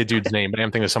gonna say the dude's name, but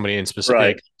I'm thinking of somebody in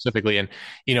Right. specifically, and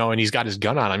and he's got his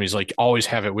gun on him. He's like, always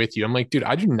have it with you. I'm like, dude,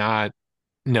 I do not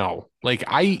know. Like, So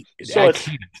I it's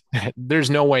can't. There's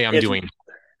no way I'm it's doing.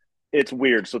 it's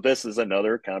weird. So this is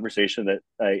another conversation that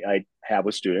I have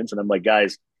with students, and I'm like,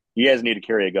 guys, you guys need to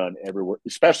carry a gun everywhere,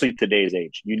 especially today's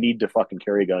age. You need to fucking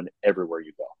carry a gun everywhere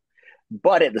you go.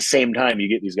 But at the same time, you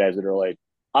get these guys that are like,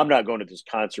 I'm not going to this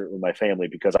concert with my family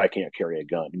because I can't carry a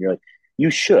gun. And you're like, you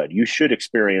should. You should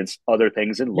experience other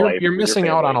things in You're life you're with your missing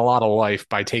out on family. a lot of life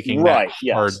by taking that Right.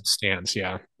 Yes. hard stance.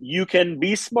 Yeah. You can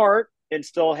be smart and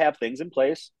still have things in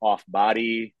place off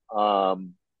body.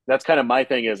 That's kind of my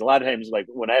thing is a lot of times like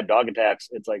when I have dog attacks,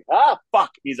 it's like,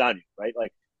 fuck, he's on you, right?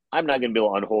 Like I'm not going to be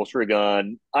able to unholster a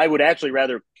gun. I would actually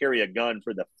rather carry a gun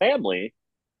for the family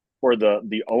or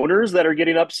the owners that are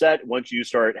getting upset once you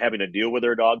start having to deal with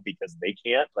their dog because they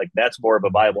can't. Like that's more of a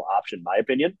viable option, in my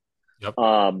opinion. Yep.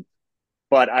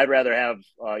 But I'd rather have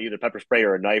either pepper spray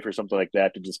or a knife or something like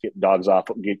that to just get dogs off,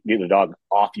 get the dog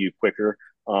off you quicker.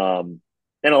 And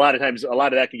a lot of times, a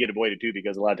lot of that can get avoided too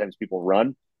because a lot of times people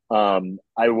run.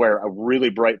 I wear a really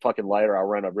bright fucking light, or I'll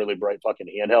run a really bright fucking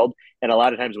handheld. And a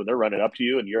lot of times when they're running up to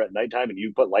you and you're at nighttime and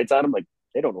you put lights on them, like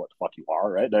they don't know what the fuck you are,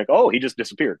 right? They're like, oh, he just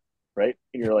disappeared, right?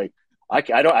 And you're like, I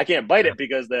can't bite Yeah. it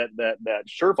because that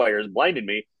surefire is blinding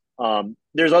me.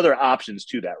 There's other options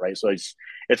to that, right? So it's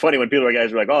funny when people are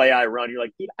guys are like, oh yeah, I run. You're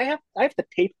like, dude, I have to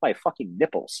tape my fucking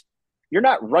nipples. You're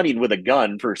not running with a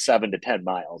gun for 7 to 10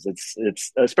 miles.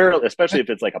 It's especially if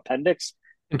it's like appendix.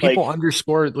 And people Like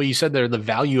underscore what you said there, the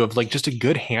value of like just a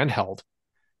good handheld.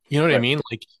 You know what I right, mean?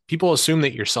 Like people assume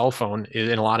that your cell phone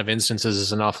in a lot of instances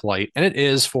is enough light, and it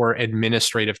is for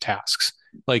administrative tasks.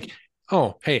 Like,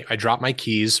 oh, hey, I dropped my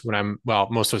keys when well,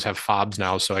 most of us have fobs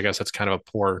now, so I guess that's kind of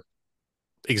a poor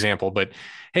example, but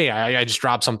hey, I just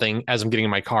dropped something as I'm getting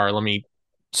in my car. Let me,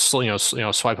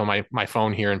 swipe on my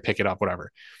phone here and pick it up,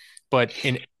 whatever. But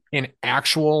in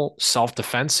actual self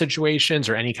defense situations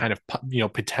or any kind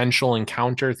of potential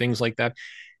encounter, things like that,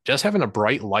 just having a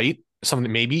bright light,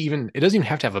 something maybe even it doesn't even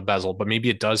have to have a bezel, but maybe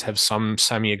it does have some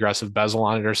semi aggressive bezel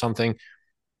on it or something.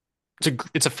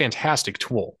 It's a fantastic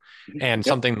tool. And yep.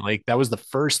 something like that was the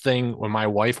first thing when my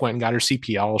wife went and got her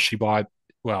CPL. She bought,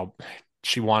 well,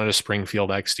 she wanted a Springfield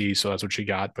XD, so that's what she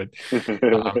got. But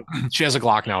she has a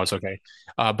Glock now. It's okay.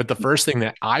 But the first thing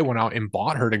that I went out and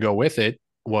bought her to go with it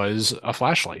was a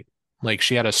flashlight. Like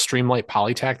she had a Streamlight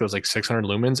Polytac that was like 600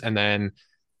 lumens. And then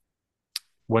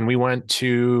when we went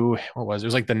to, what was it? It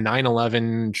was like the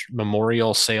 9/11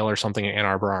 memorial sale or something at Ann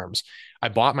Arbor Arms. I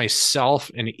bought myself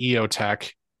an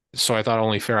EOTech. So I thought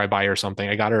only fair I buy her something.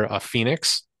 I got her a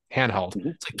Phoenix handheld.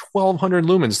 It's like 1200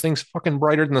 lumens, things fucking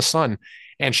brighter than the sun.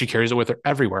 And she carries it with her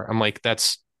everywhere. I'm like,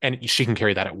 and she can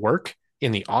carry that at work,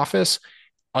 in the office.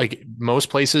 Like most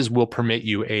places will permit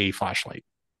you a flashlight.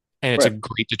 And it's a Right.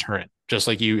 great deterrent. Just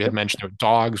like you had Yep. mentioned with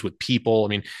dogs, with people. I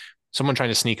mean, someone trying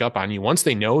to sneak up on you, once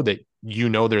they know that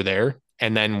they're there,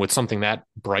 and then with something that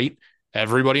bright,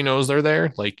 everybody knows they're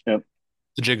there. Like Yep.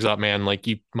 the jig's up, man. Like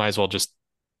you might as well just,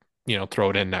 throw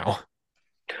it in now.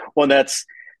 Well, that's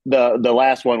the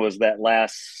last one was that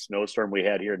last snowstorm we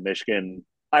had here in Michigan.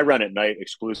 I run at night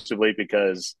exclusively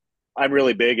because I'm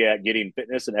really big at getting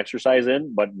fitness and exercise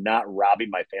in, but not robbing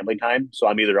my family time. So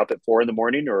I'm either up at 4 in the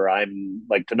morning or I'm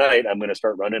like tonight, I'm going to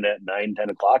start running at 9, 10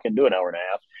 o'clock and do an hour and a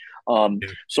half. Yeah.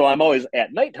 So I'm always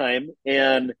at nighttime.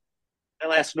 And that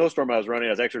last snowstorm I was running,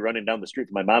 I was actually running down the street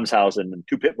from my mom's house and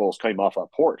two pit bulls came off a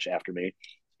porch after me.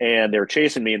 and they were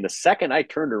chasing me. And the second I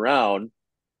turned around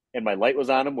and my light was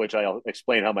on them, which I'll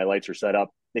explain how my lights are set up,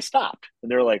 they stopped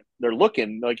and they're like, they're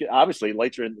looking like, obviously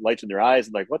lights in their eyes,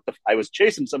 and like, what the? I was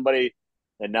chasing somebody,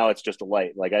 and now it's just a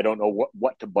light. Like, I don't know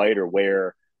what to bite or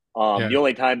where. Yeah. The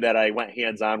only time that I went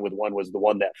hands on with one was the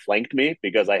one that flanked me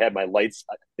because I had my lights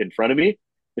in front of me.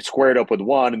 It squared up with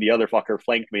one, and the other fucker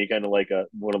flanked me, kind of like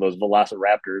one of those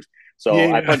Velociraptors. So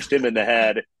I Yeah. punched him in the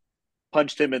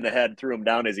head, threw him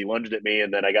down as he lunged at me,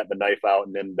 and then I got the knife out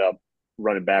and ended up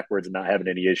running backwards and not having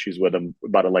any issues with him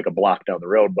about like a block down the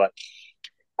road. But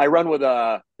I run with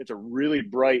it's a really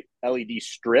bright LED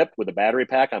strip with a battery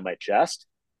pack on my chest.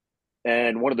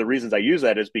 And one of the reasons I use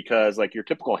that is because like your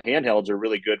typical handhelds are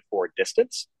really good for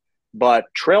distance, but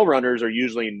trail runners are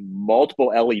using multiple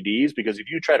LEDs because if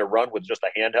you try to run with just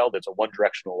a handheld, it's a one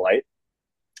directional light.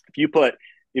 If you put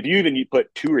if you even you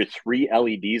put two or three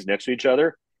LEDs next to each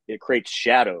other, it creates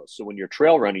shadows. So when you're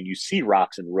trail running, you see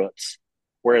rocks and roots,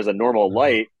 whereas a normal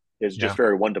light is Yeah. just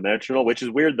very one dimensional, which is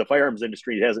weird. The firearms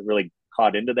industry hasn't really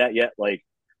caught into that yet. Like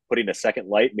putting a second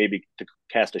light, maybe to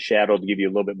cast a shadow to give you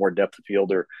a little bit more depth of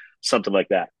field or something like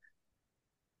that.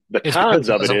 The It's because cons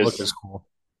it of it doesn't look as is cool.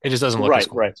 It just doesn't look as right,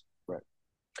 cool. right, right.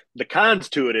 The cons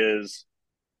to it is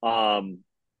um,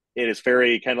 it is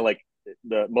very kind of like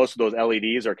the most of those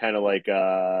LEDs are kind of like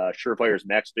Surefire's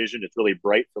Max Vision. It's really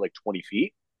bright for like 20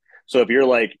 feet. So if you're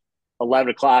like 11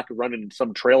 o'clock running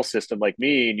some trail system like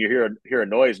me and you hear a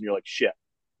noise and you're like, shit,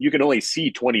 you can only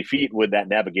see 20 feet with that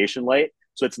navigation light.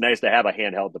 So it's nice to have a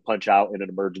handheld to punch out in an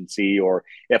emergency. Or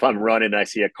if I'm running and I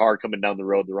see a car coming down the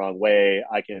road the wrong way,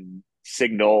 I can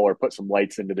signal or put some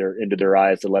lights into their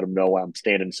eyes to let them know I'm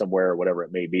standing somewhere or whatever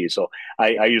it may be. So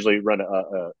I usually run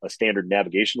a standard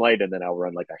navigation light, and then I'll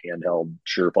run like a handheld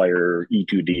Surefire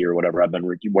E2D or whatever I've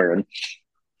been wearing.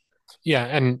 Yeah,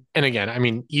 and again, I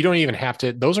mean, you don't even have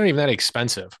to. Those aren't even that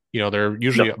expensive. They're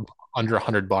usually No, under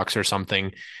 $100 or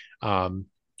something. Um,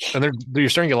 and you're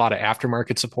starting to get a lot of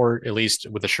aftermarket support, at least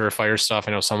with the Surefire stuff.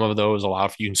 I know some of those allow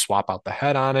if you can swap out the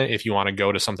head on it if you want to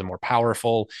go to something more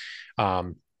powerful.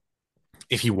 Um,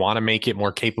 if you want to make it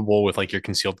more capable with like your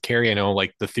concealed carry, I know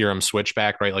like the Theorem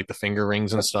switchback, right? Like the finger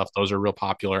rings and stuff, those are real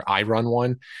popular. I run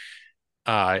one.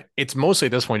 It's mostly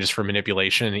at this point just for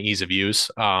manipulation and ease of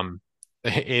use.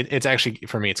 It's actually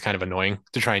for me, it's kind of annoying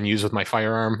to try and use with my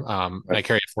firearm. And I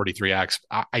carry a 43X.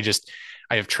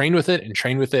 I have trained with it and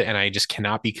trained with it, and I just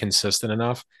cannot be consistent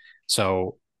enough.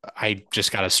 So I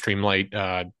just got a Streamlight,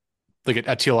 like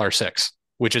a TLR6,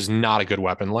 which is not a good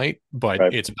weapon light, but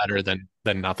right. it's better than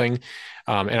nothing.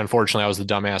 And unfortunately, I was the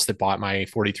dumbass that bought my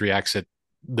 43X at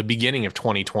the beginning of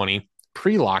 2020,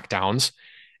 pre-lockdowns.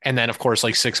 And then, of course,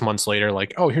 like 6 months later,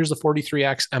 like, oh, here's the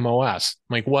 43X MOS.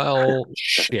 I'm like, well,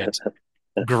 shit,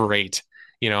 great.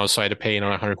 So I had to pay,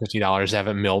 $150 to have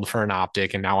it milled for an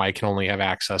optic. And now I can only have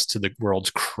access to the world's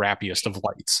crappiest of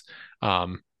lights.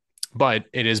 But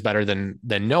it is better than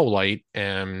no light.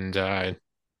 And,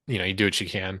 you do what you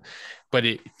can, but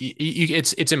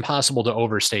it's impossible to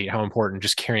overstate how important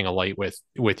just carrying a light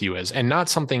with you is, and not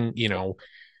something,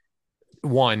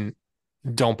 one,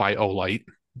 don't buy Olight.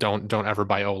 Don't ever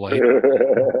buy Olight,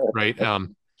 right?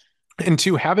 And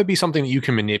two, have it be something that you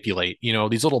can manipulate.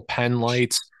 These little pen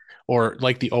lights, or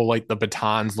like the Olight, the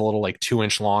batons, the little like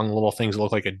 2-inch long little things that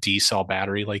look like a D cell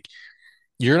battery. Like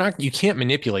you can't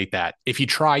manipulate that. If you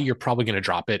try, you're probably going to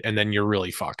drop it, and then you're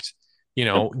really fucked.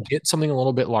 Yep. Get something a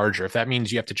little bit larger. If that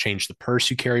means you have to change the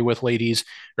purse you carry with, ladies,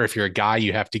 or if you're a guy,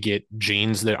 you have to get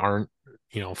jeans that aren't,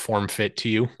 form fit to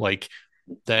you, like,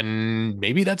 then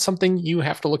maybe that's something you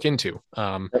have to look into.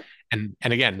 Yep. And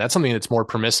again, that's something that's more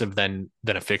permissive than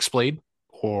a fixed blade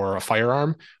or a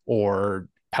firearm or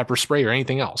pepper spray or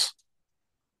anything else.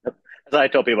 As I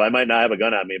tell people, I might not have a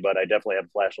gun on me, but I definitely have a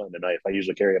flashlight and a knife. I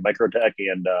usually carry a Microtech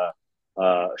and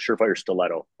Surefire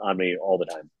stiletto on me all the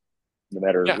time, no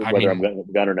matter Yeah, I whether I'm mean,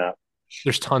 gun or not.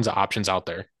 there's tons of options out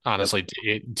there, Yep. honestly.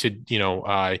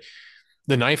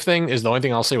 The knife thing is the only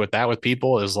thing I'll say with that with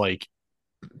people is like,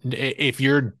 if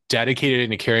you're dedicated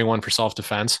into carrying one for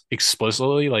self-defense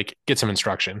explicitly, like, get some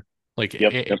instruction. Like,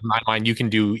 Yep. in Yep. my mind, you can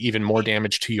do even more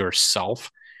damage to yourself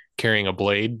carrying a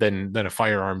blade than a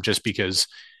firearm, just because,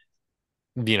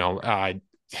 you know, uh,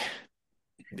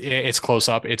 it's close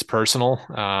up, it's personal.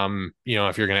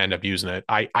 If you're going to end up using it,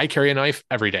 I carry a knife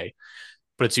every day,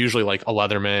 but it's usually like a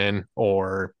Leatherman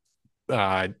or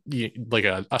like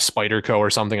a Spyderco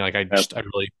or something. Like, Yep.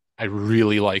 I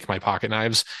really like my pocket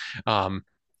knives.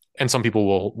 And some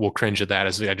people will cringe at that,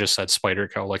 as I just said,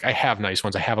 Spyderco. Like, I have nice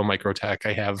ones. I have a Microtech.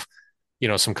 I have,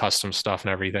 some custom stuff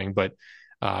and everything. But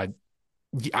uh,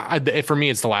 for me,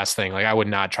 it's the last thing. Like, I would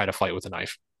not try to fight with a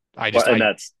knife. Well, and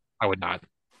I would not.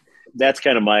 that's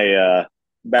kind of my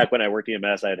back when I worked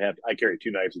EMS, I carried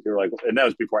two knives, and people were like, and that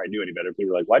was before I knew any better.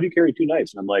 People were like, "Why do you carry two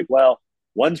knives?" And I'm like, "Well,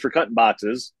 one's for cutting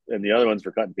boxes, and the other one's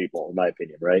for cutting people, in my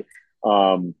opinion, right?"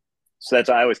 Um, so that's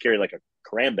why I always carry like a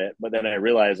karambit. But then I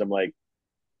realized I'm like,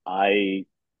 I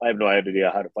I have no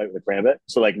idea how to fight with a karambit.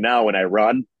 So like now when I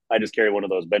run, I just carry one of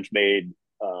those Benchmade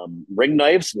ring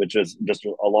knives, which is just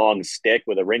a long stick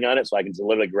with a ring on it, so I can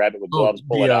literally grab it with Oh, gloves,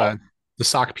 pull it out. the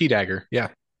sock P dagger. Yeah.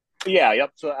 Yeah,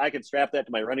 yep. So I can strap that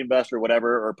to my running vest or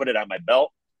whatever, or put it on my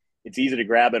belt. It's easy to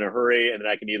grab in a hurry, and then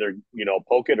I can either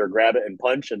poke it or grab it and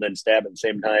punch, and then stab at the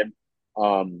same time.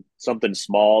 Something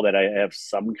small that I have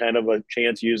some kind of a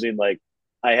chance using, like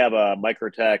I have a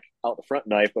Microtech out the front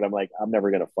knife, but I'm like I'm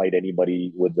never gonna fight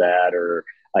anybody with that, or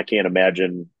I can't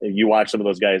imagine. You watch some of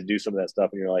those guys do some of that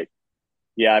stuff, and you're like,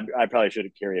 yeah, I probably should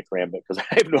carry a karambit because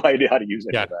I have no idea how to use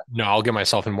any Yeah. of that. No, I'll get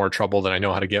myself in more trouble than I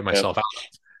know how to get Yep. myself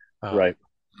out. Right.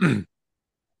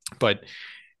 But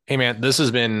hey, man, this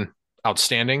has been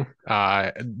outstanding.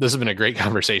 This has been a great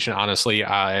conversation, honestly.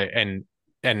 And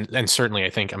certainly, I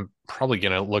think I'm probably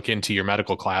gonna look into your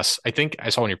medical class. I think I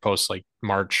saw on your post like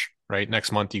March, right?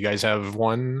 Next month, you guys have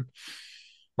one,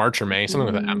 March or May, something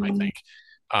with an M, I think.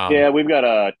 Yeah, we got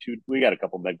a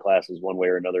couple med classes one way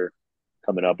or another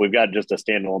coming up. We've got just a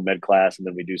standalone med class, and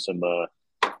then we do some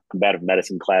combative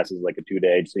medicine classes, like a 2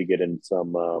 day, so you get in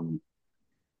some.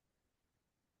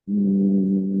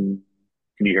 Can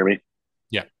you hear me?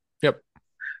 Yeah. Yep.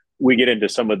 We get into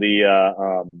some of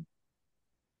the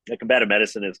combative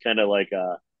medicine is kind of like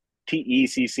a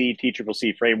TECC,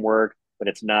 TCCC framework, but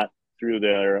it's not through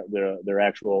their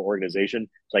actual organization.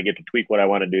 So I get to tweak what I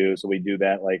want to do. So we do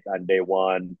that like on day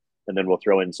one, and then we'll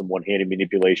throw in some one-handed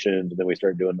manipulations, and then we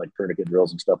start doing like tourniquet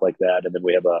drills and stuff like that. And then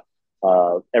we have a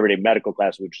everyday medical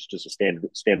class, which is just a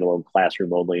standalone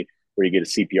classroom only, where you get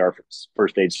a CPR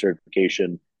first aid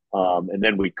certification. And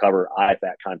then we cover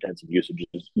IFAC contents and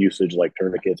usage like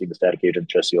tourniquets, hemostatic agent,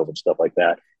 chest seals, and stuff like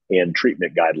that, and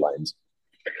treatment guidelines.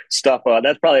 Stuff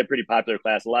that's probably a pretty popular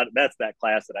class. That's that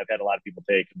class that I've had a lot of people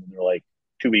take, and then they're like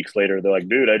 2 weeks later, they're like,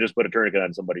 "Dude, I just put a tourniquet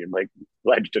on somebody." I'm like,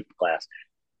 "Glad you took the class."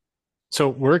 So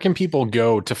where can people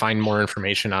go to find more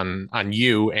information on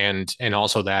you and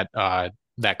also that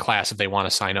class if they want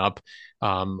to sign up,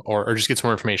 or just get some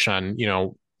more information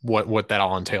on what that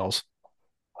all entails?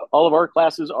 All of our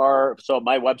classes are so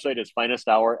my website is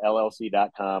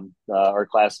finesthourllc.com. Our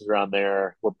classes are on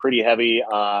there. We're pretty heavy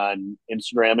on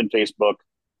Instagram and Facebook.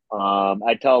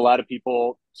 I tell a lot of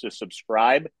people to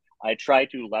subscribe. I try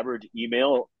to leverage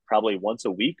email probably once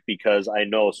a week because I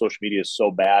know social media is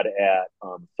so bad at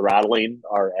throttling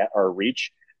our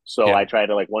reach. So Yeah. I try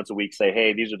to like once a week say,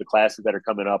 hey, these are the classes that are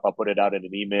coming up. I'll put it out in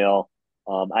an email.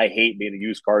 I hate being a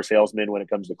used car salesman when it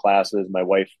comes to classes. My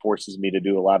wife forces me to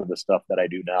do a lot of the stuff that I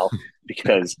do now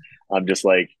because I'm just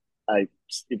like,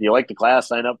 if you like the class,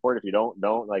 sign up for it. If you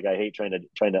don't. Like I hate trying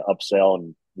to upsell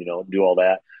and do all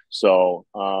that. So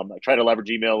I try to leverage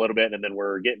email a little bit, and then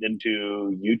we're getting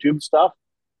into YouTube stuff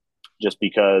just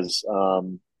because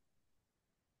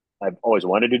I've always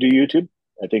wanted to do YouTube.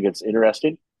 I think it's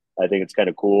interesting. I think it's kind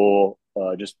of cool.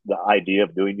 Just the idea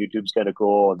of doing YouTube is kind of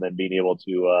cool, and then being able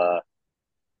to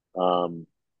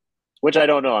which I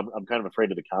don't know. I'm kind of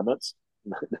afraid of the comments.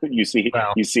 you see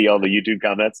Well, you see all the YouTube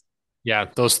comments. yeah,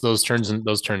 those turn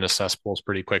to cesspools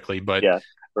pretty quickly, Yeah,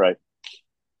 right.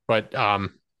 but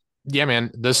yeah, man,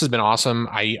 this has been awesome.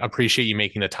 I appreciate you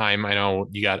making the time. I know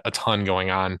you got a ton going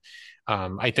on.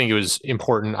 I think it was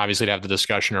important, obviously, to have the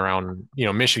discussion around,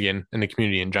 Michigan and the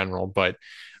community in general, but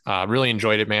really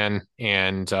enjoyed it, man.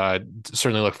 And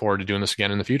certainly look forward to doing this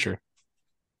again in the future.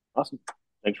 Awesome.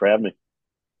 Thanks for having me.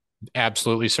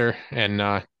 Absolutely, sir. And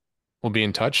we'll be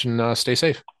in touch and stay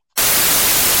safe.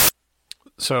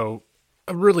 So,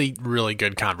 a really, really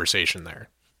good conversation there.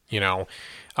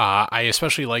 I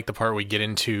especially like the part we get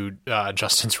into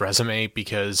Justin's resume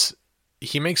because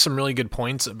he makes some really good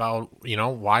points about,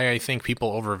 why I think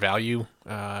people overvalue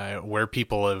where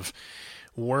people have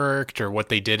worked or what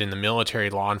they did in the military,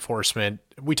 law enforcement.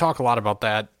 We talk a lot about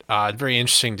that. Very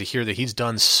interesting to hear that he's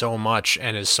done so much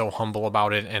and is so humble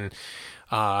about it, and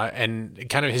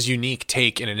kind of his unique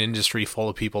take in an industry full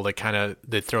of people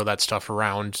that throw that stuff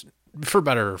around for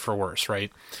better or for worse,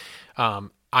 right?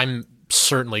 I'm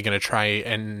certainly going to try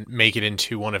and make it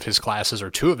into one of his classes or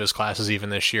two of his classes even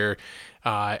this year.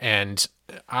 And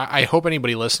I hope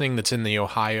anybody listening that's in the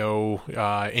Ohio,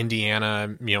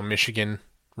 Indiana, Michigan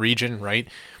region, right?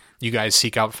 You guys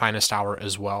seek out Finest Hour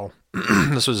as well.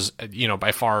 This was,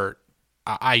 by far,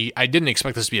 I didn't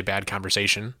expect this to be a bad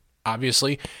conversation,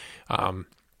 obviously.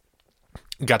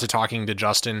 Got to talking to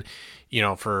Justin.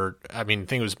 I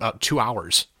think it was about 2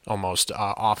 hours almost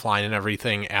offline and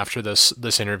everything after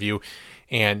this interview,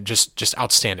 and just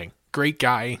outstanding. Great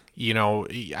guy.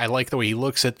 I like the way he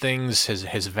looks at things,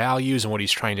 his values and what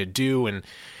he's trying to do and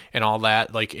all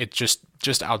that. Like, it's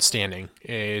just outstanding.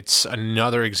 It's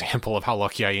another example of how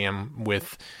lucky I am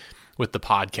with the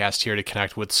podcast here to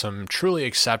connect with some truly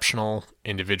exceptional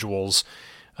individuals,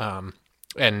 and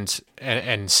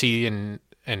see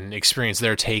and experience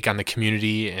their take on the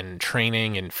community and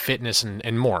training and fitness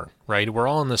and more, right? We're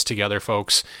all in this together,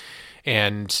 folks.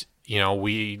 And,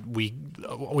 we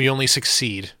only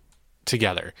succeed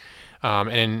together.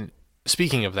 And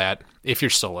speaking of that, if you're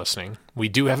still listening, we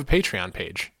do have a Patreon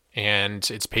page, and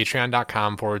it's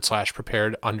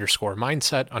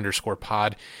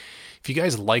patreon.com/prepared_mindset_pod. If you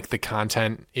guys like the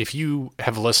content, if you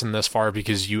have listened this far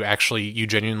because you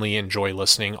genuinely enjoy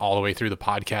listening all the way through the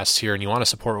podcast here and you want to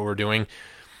support what we're doing,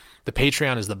 the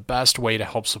Patreon is the best way to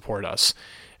help support us.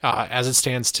 As it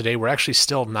stands today, we're actually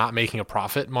still not making a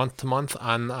profit month to month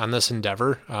on this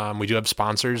endeavor. We do have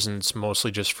sponsors, and it's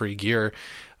mostly just free gear,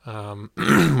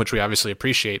 which we obviously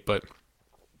appreciate, but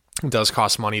it does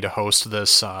cost money to host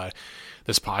this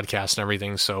podcast and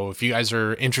everything. So if you guys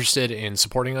are interested in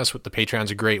supporting us, with the Patreon's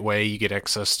a great way. You get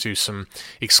access to some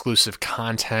exclusive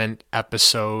content,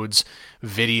 episodes,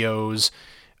 videos,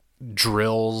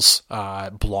 drills,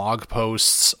 blog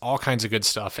posts, all kinds of good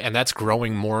stuff. And that's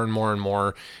growing more and more and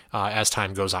more as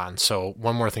time goes on. So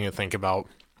one more thing to think about,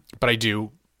 but I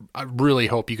really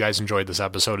hope you guys enjoyed this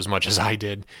episode as much as I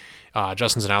did.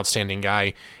 Justin's an outstanding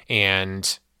guy.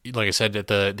 And like I said at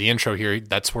the intro here,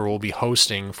 that's where we'll be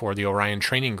hosting for the Orion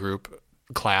Training Group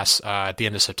class at the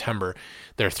end of September,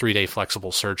 their 3-day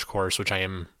flexible surge course, which I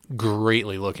am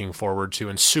greatly looking forward to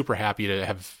and super happy to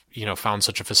have found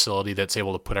such a facility that's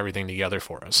able to put everything together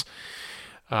for us.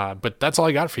 But that's all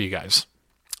I got for you guys.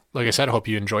 Like I said, I hope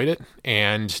you enjoyed it,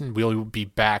 and we'll be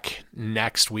back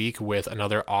next week with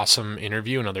another awesome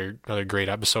interview, another great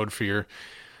episode for your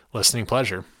listening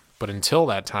pleasure. But until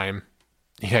that time,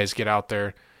 you guys get out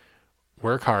there,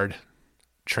 work hard,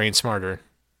 train smarter,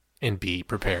 and be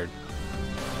prepared.